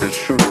is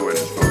truly what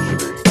it's supposed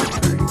to be.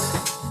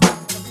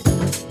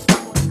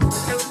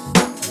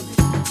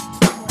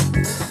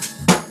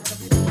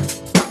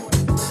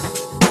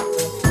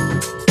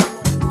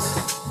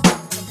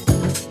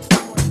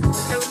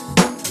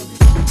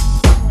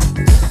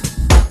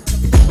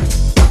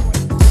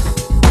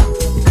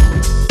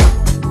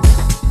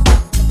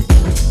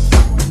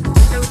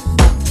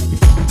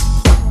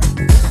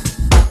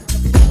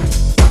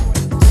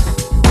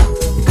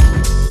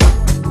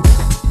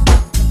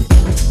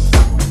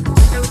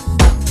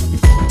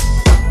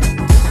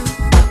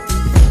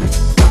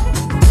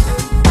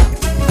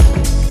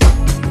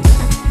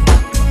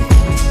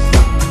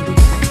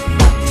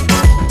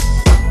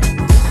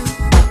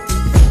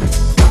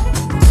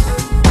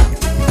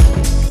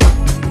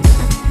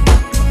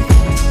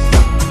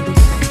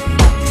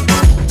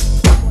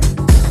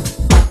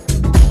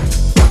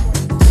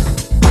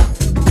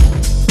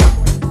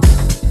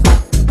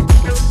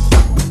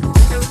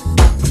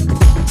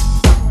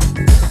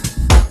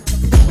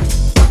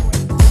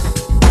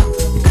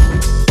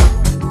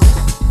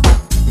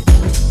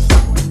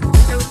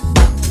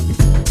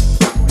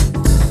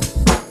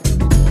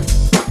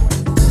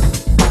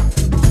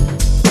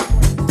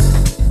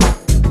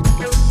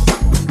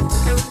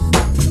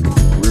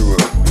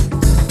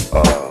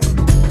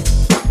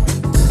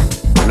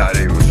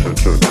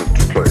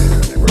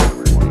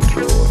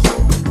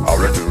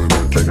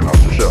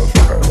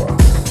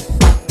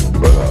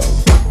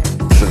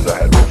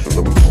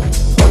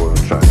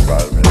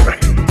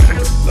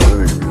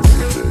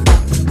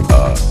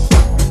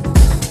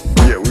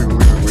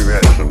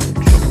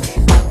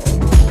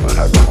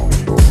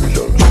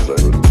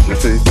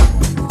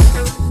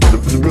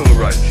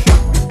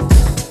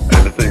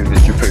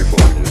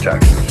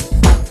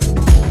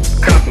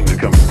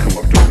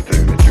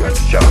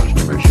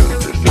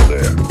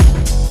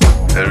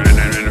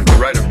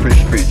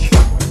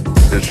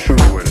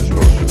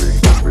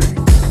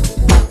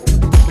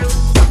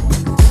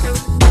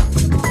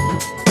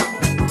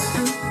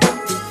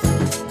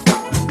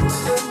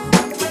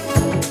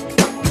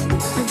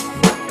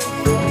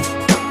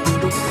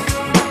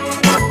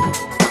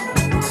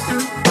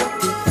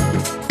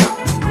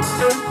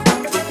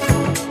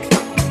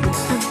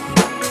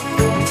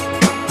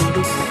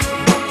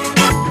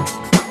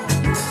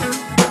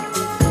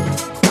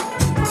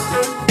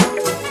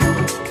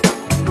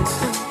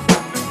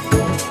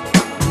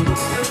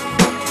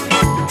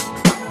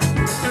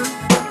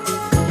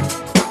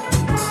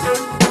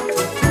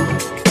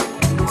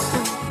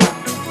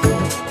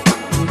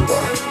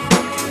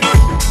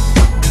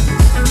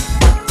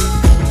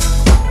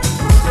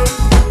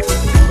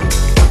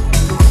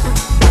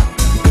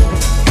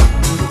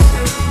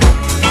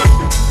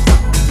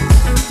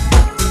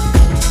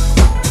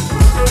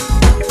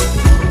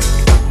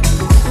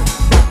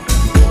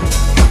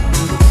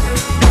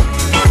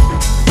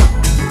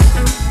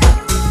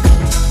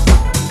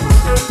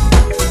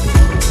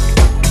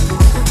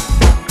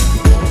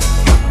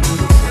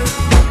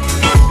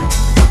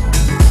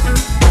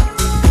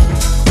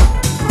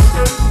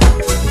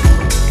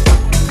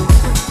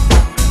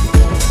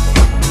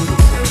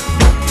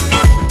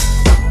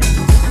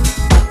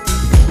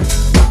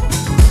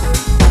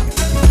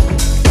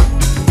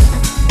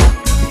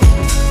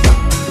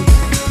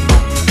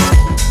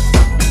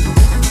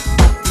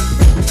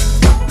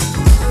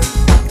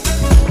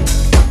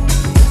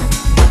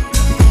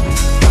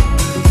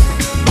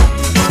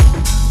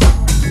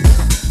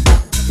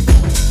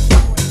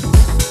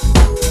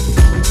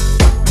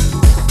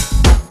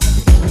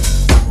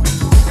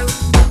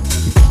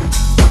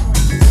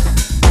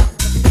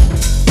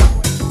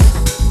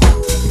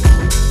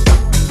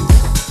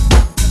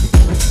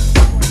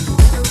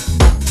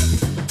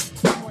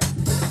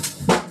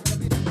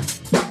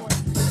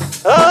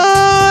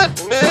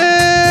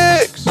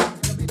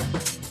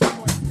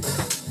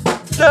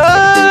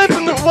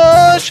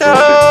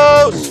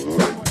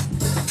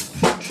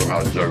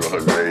 somehow juggle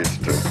her grades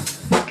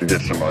to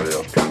get somebody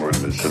else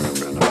promoted. It shouldn't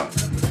have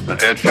been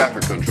an air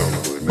traffic controller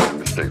who had made a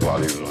mistake while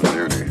he was on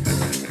duty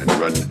and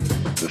run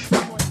this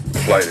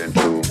flight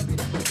into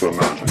a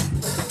mountain.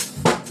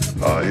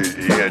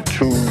 He had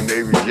 2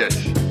 Navy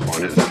jets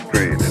on his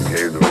screen and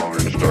gave the wrong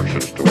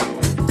instructions to one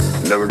of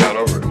them. Never got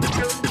over it.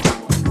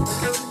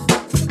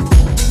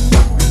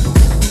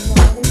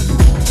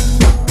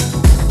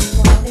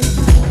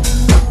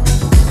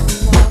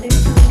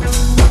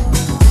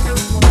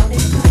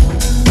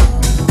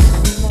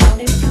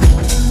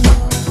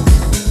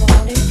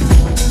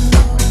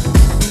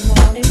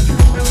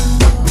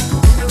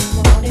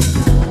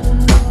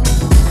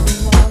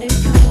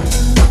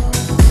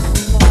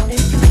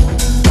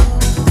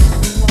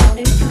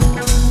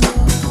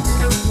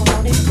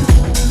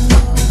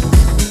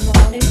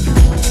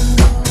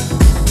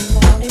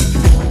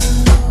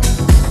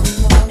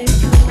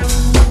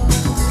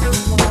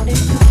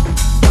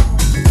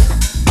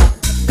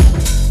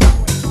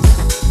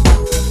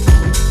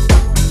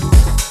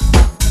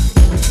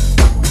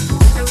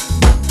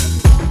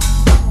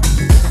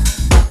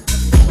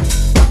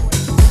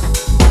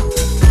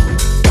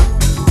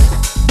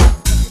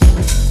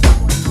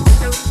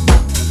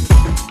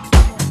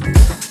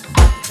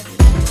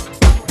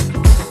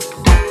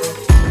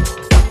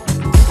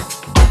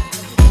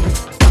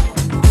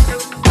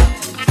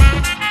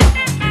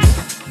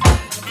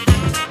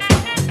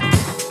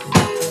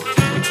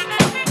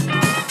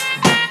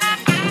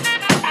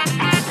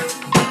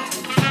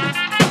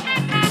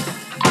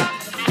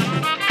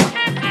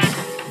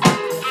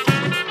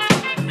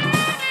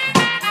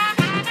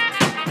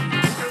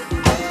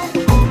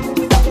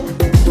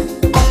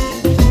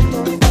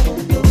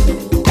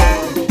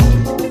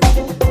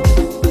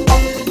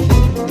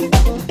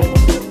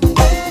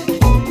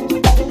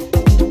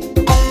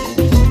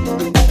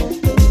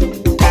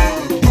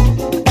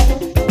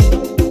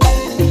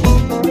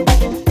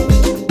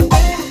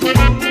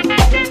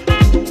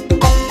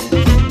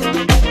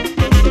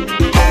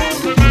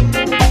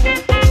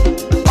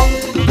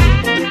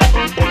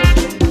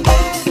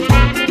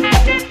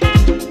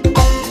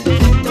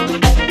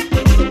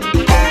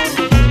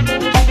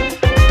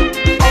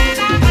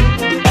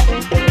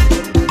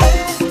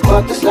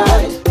 the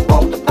slide,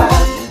 walk the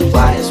path.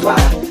 Why is why?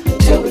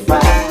 Till we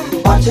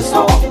find. Watch us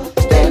all.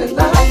 Stand in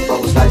line.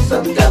 Roll a slice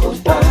of devil's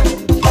pie.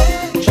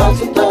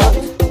 Johnson does.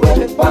 Where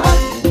we buy.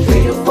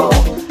 3 or 4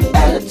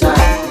 at a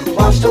time.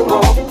 Watch the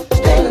roll.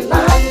 Stand in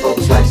line. Roll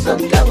a slice of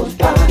devil's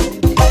pie.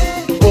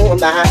 Who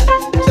am I?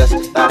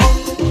 Justify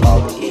all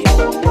the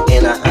evil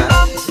in our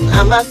eyes.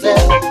 I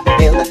myself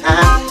feel the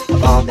high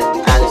of all that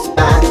I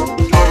despise.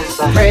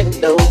 So I pray to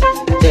know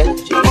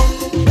energy,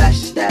 flash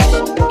stash,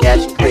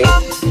 cash cream,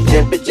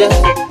 temperature,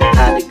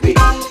 high degree,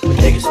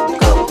 niggas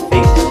come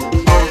feet.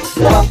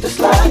 Love the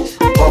slides,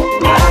 walk the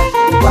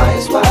line, why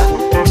is why,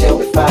 till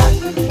we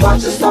find.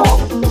 Watch us all,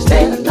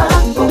 stand in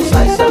line, roll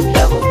slice of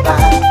devil's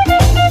pie.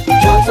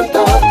 Johnson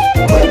does,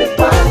 where we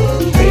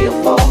find, 3 or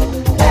 4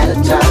 at a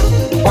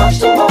time. Watch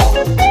the roll,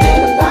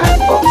 stand in line,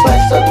 roll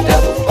slice of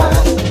devil's pie.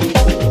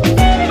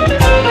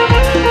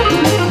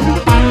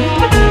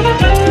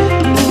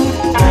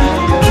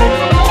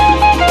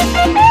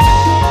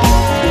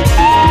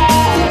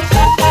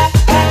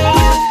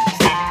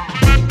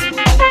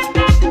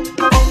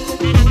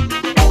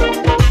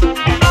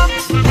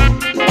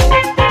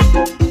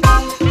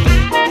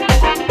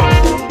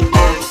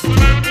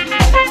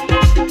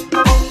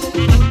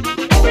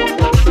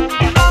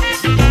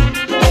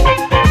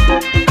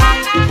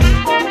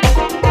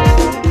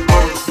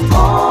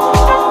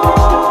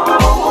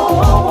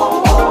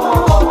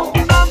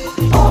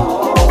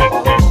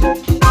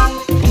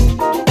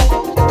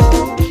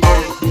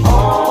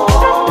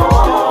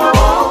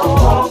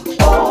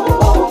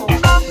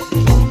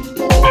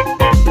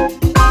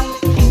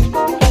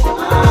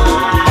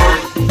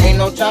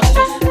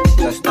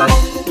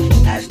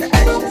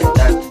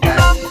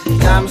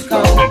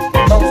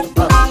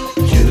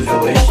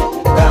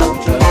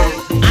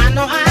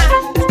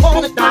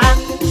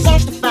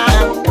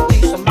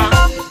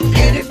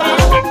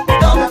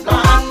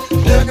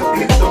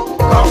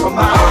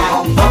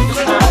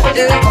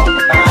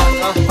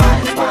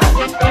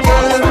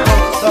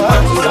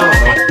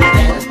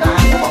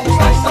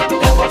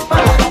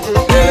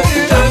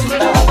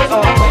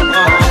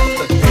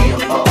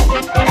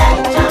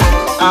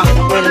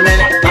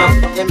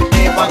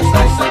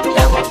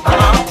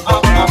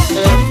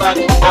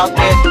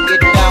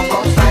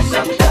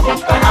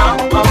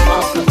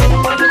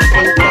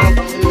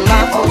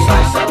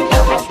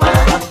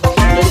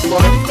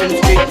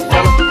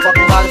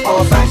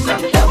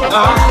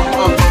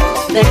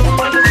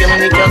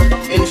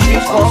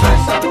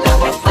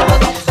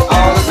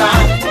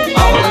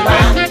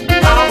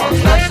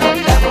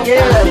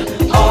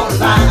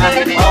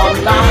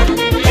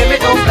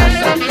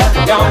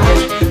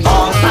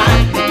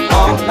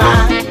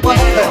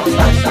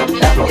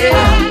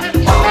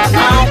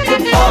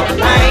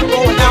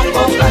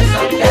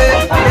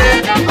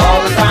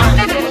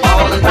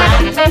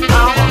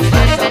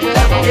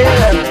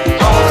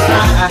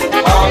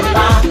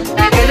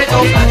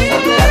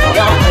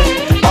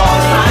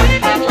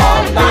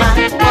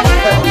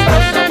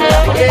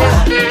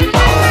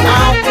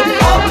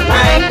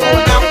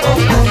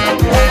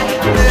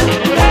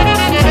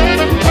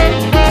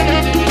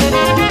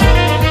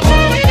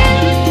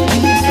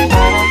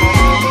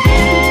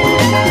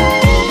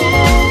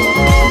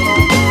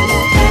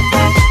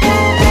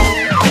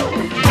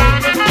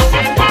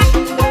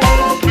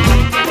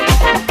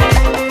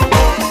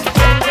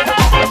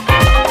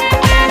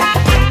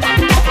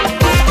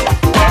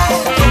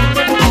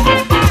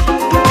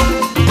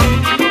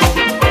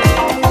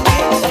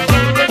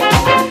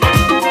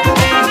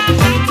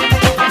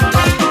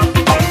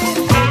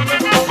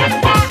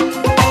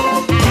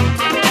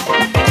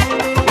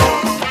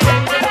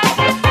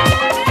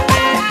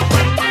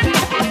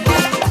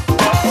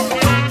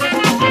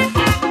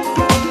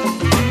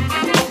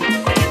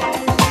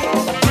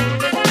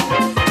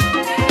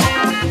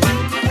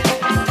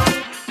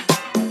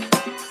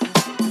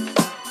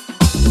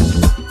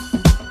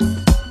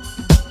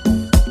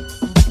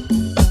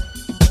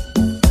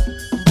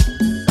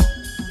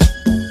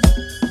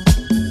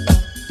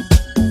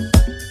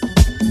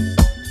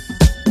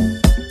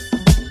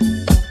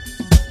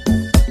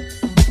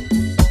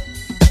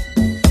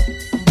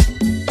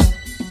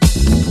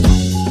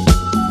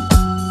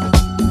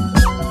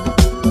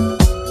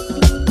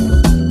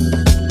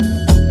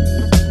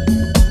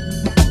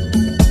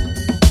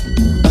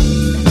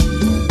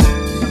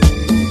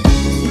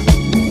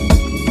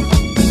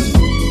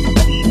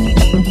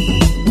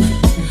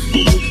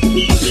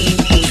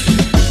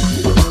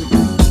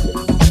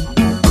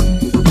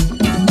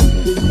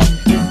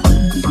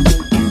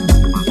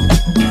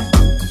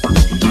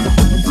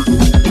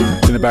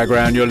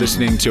 Background, you're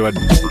listening to a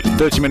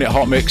 30-minute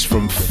hot mix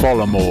from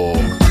Folamour.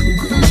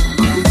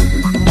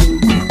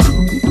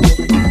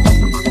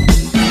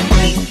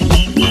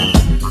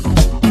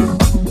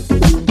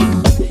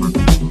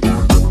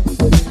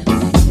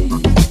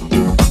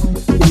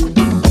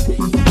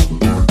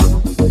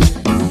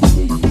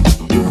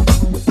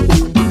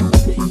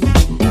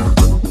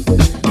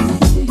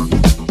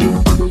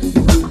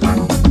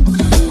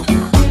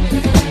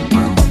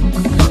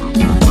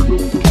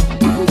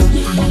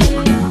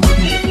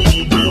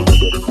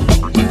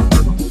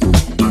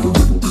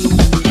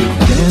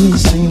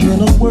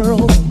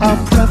 world, our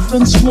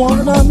preference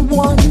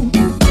one-on-one.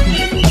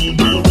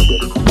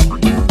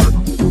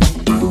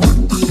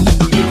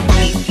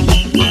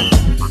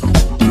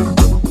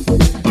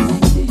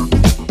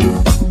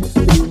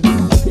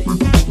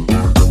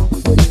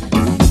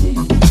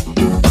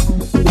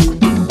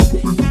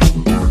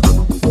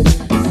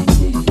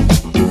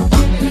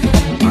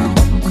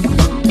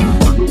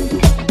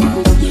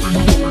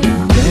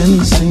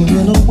 Dancing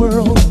in a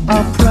world,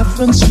 our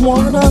preference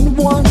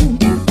one-on-one.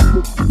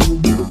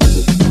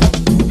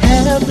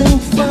 Having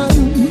fun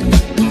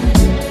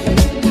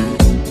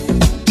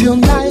till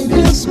night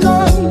is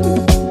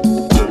gone.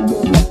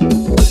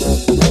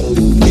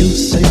 You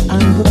say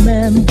I'm the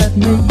man that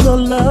made your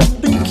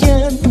love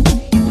begin.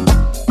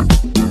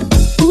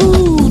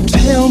 Ooh,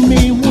 tell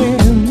me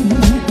when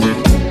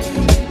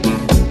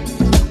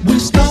we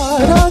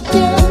start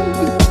again.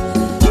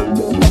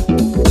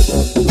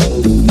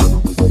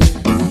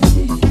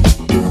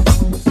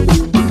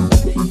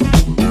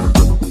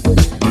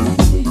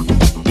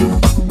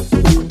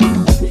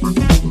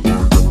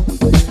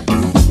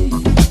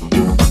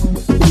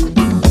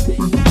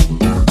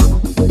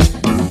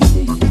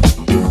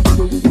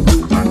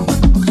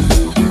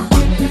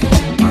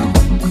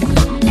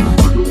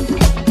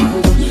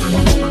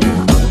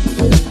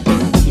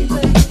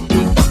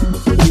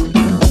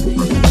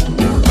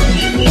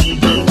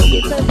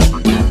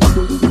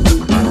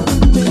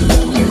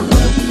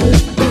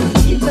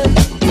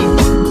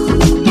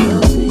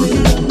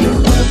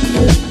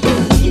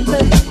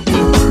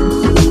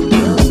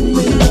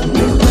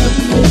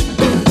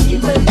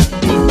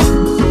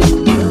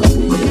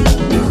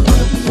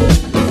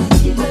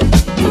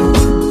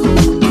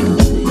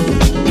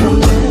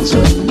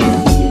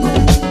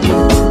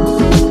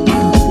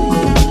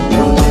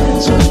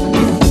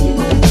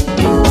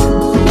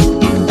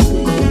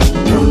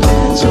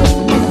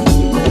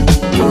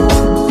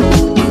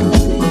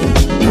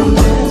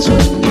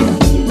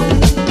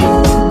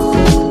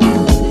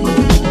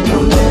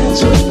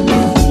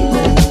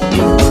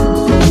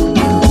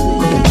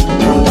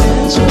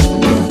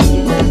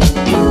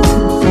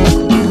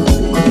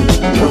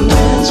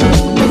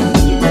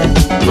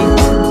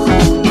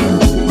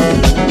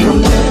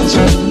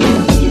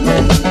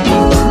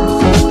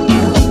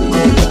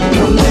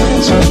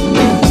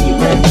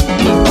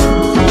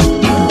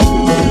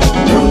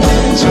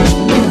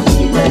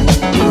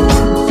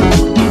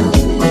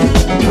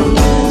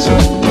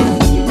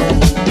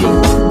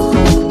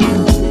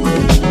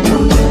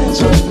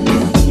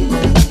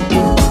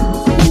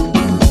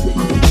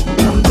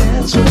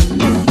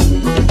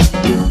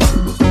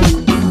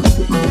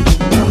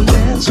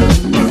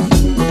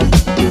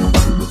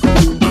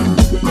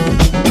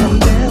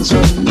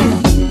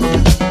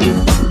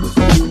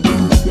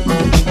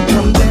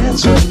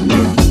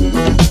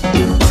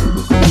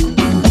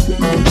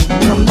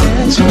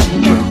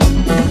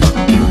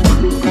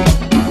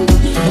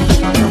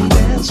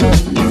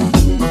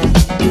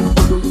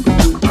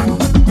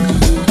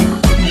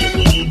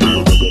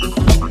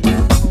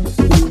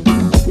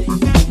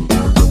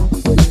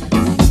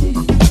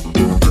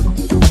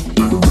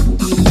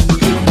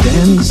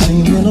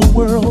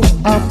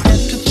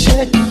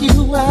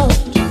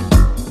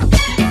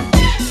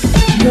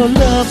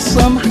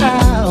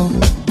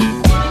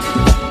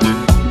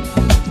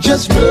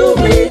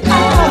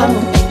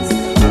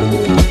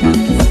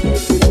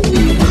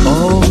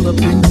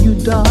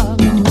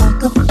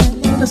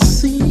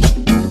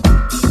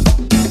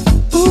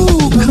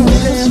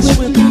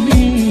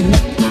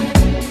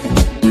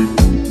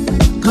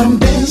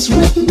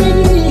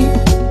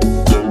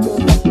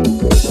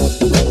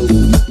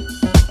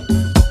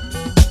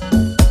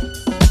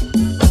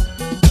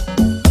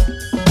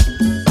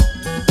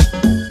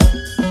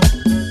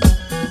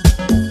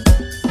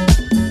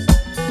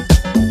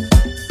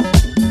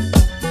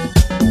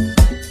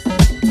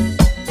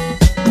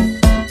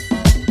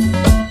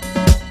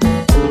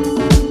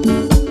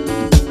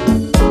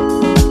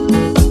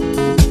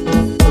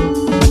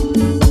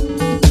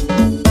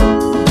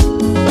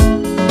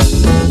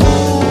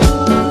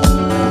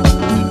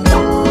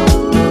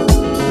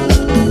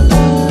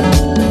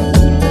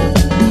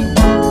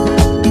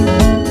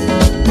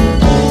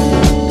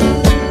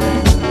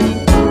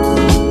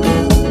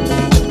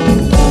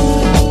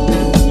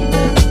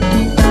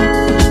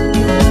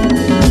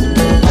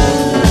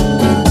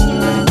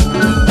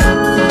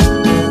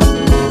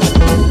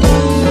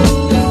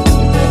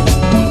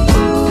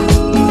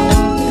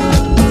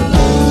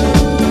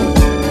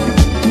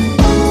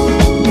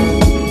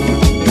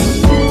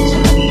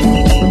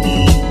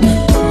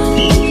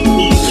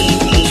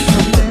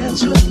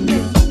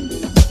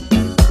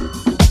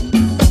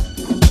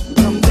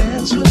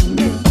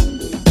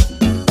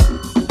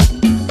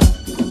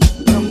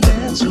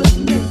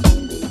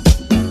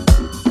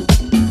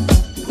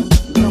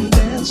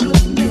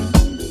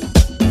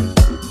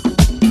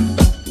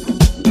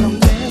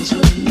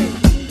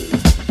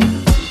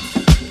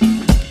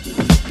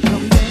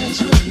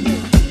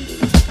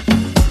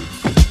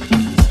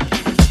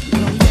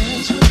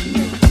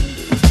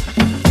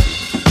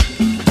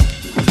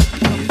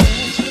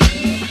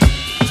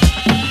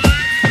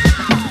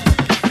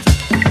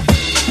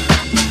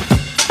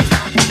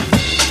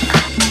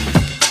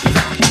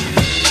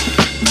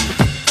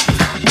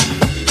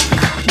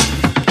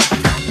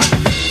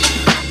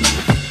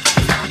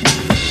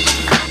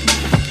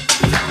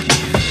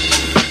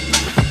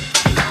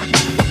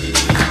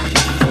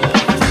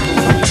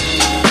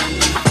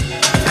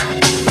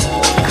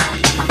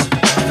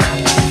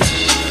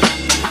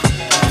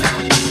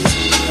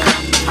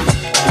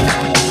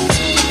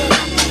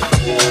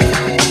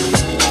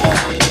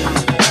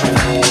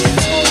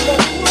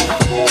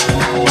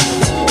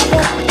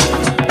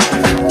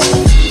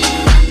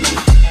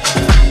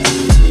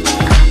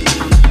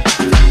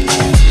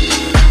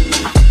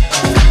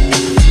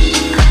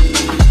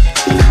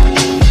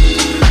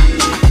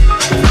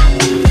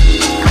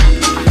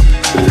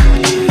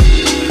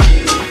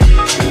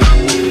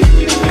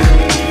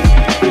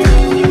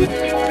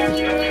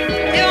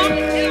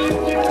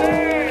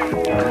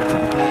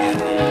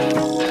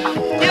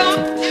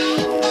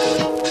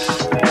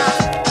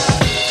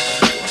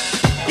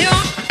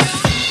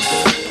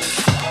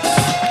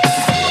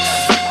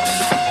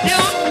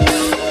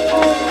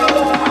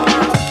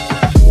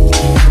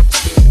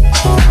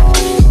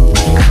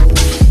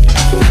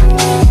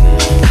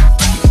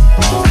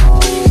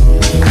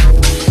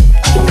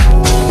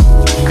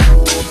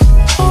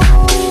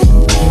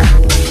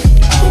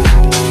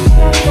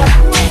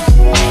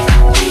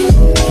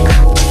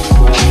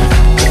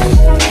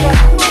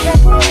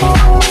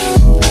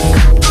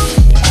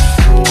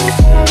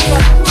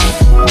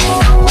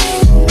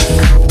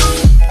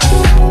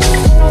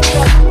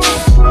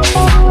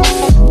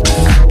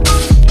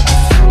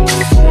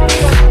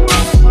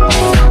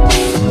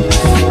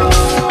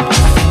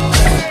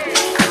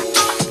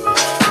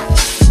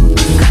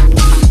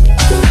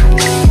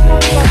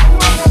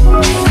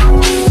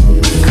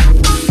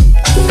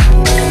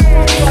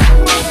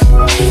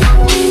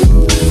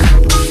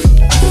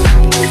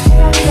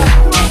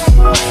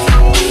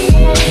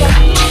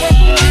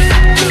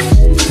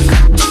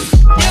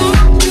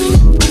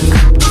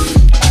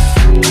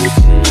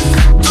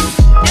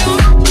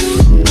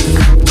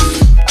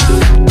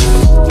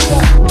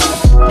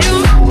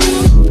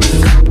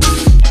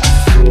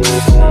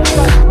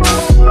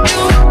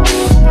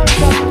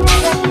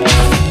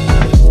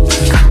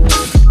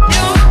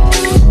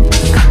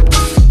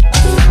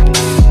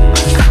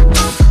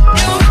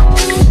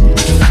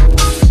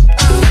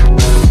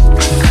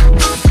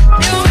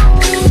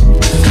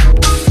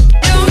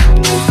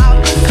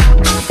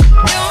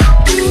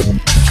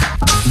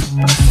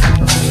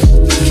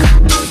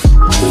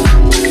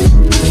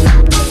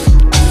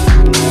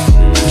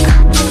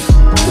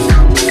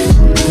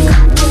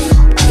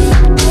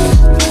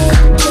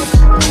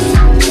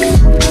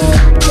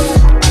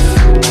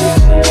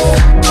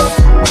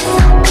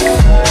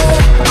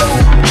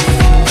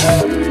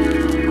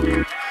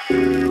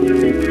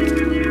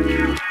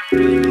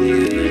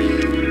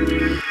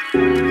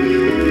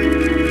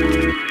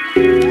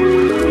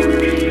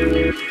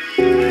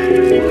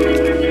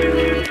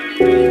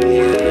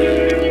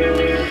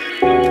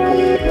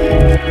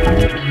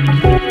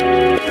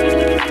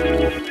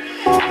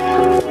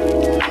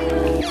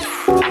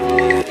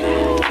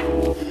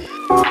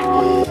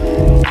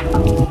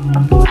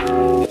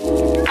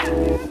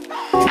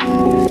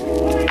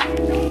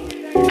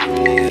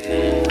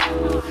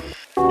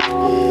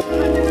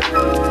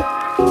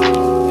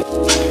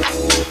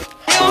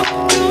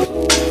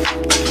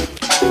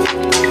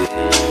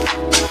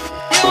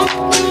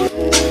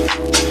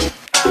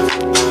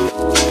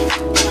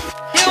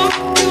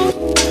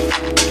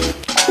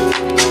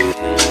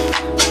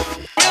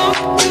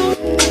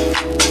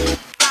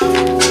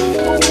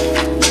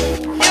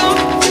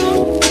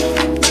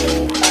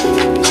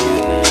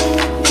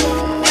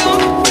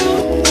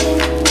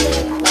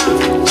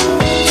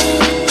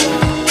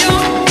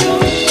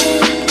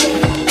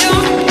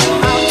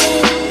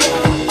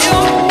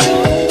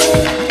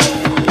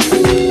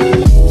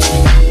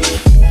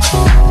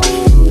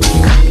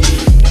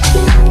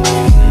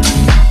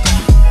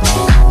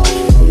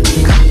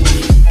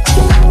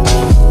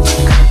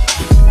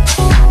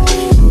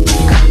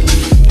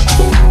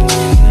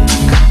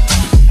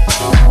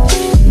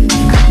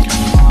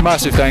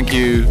 massive thank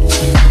you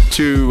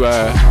to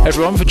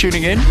everyone for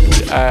tuning in.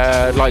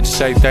 I'd like to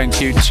say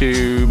thank you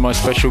to my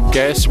special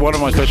guest, one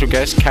of my special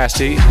guests,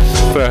 Cassy,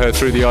 for her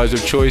Through the Eyes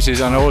of Choices,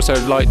 and I also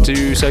like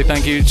to say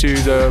thank you to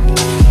the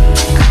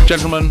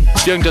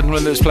young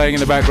gentleman that's playing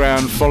in the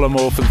background,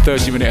 Folamour, for the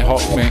 30-minute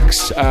hot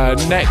mix.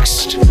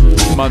 Next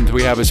month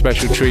we have a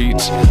special treat.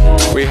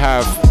 We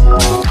have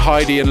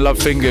Heidi and Love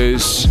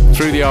Fingers,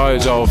 Through the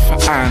Eyes of,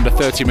 and a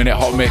 30-minute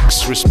hot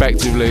mix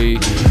respectively.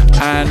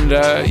 And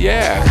I'm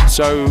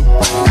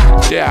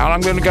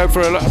going to go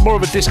for more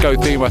of a disco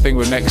theme, I think,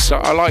 with next.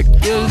 I like,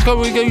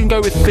 we can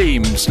go with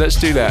themes. Let's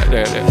do that.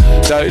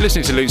 Yeah. So,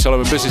 listening to Luke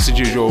Solomon, business as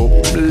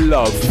usual.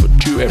 Love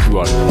to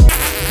everyone.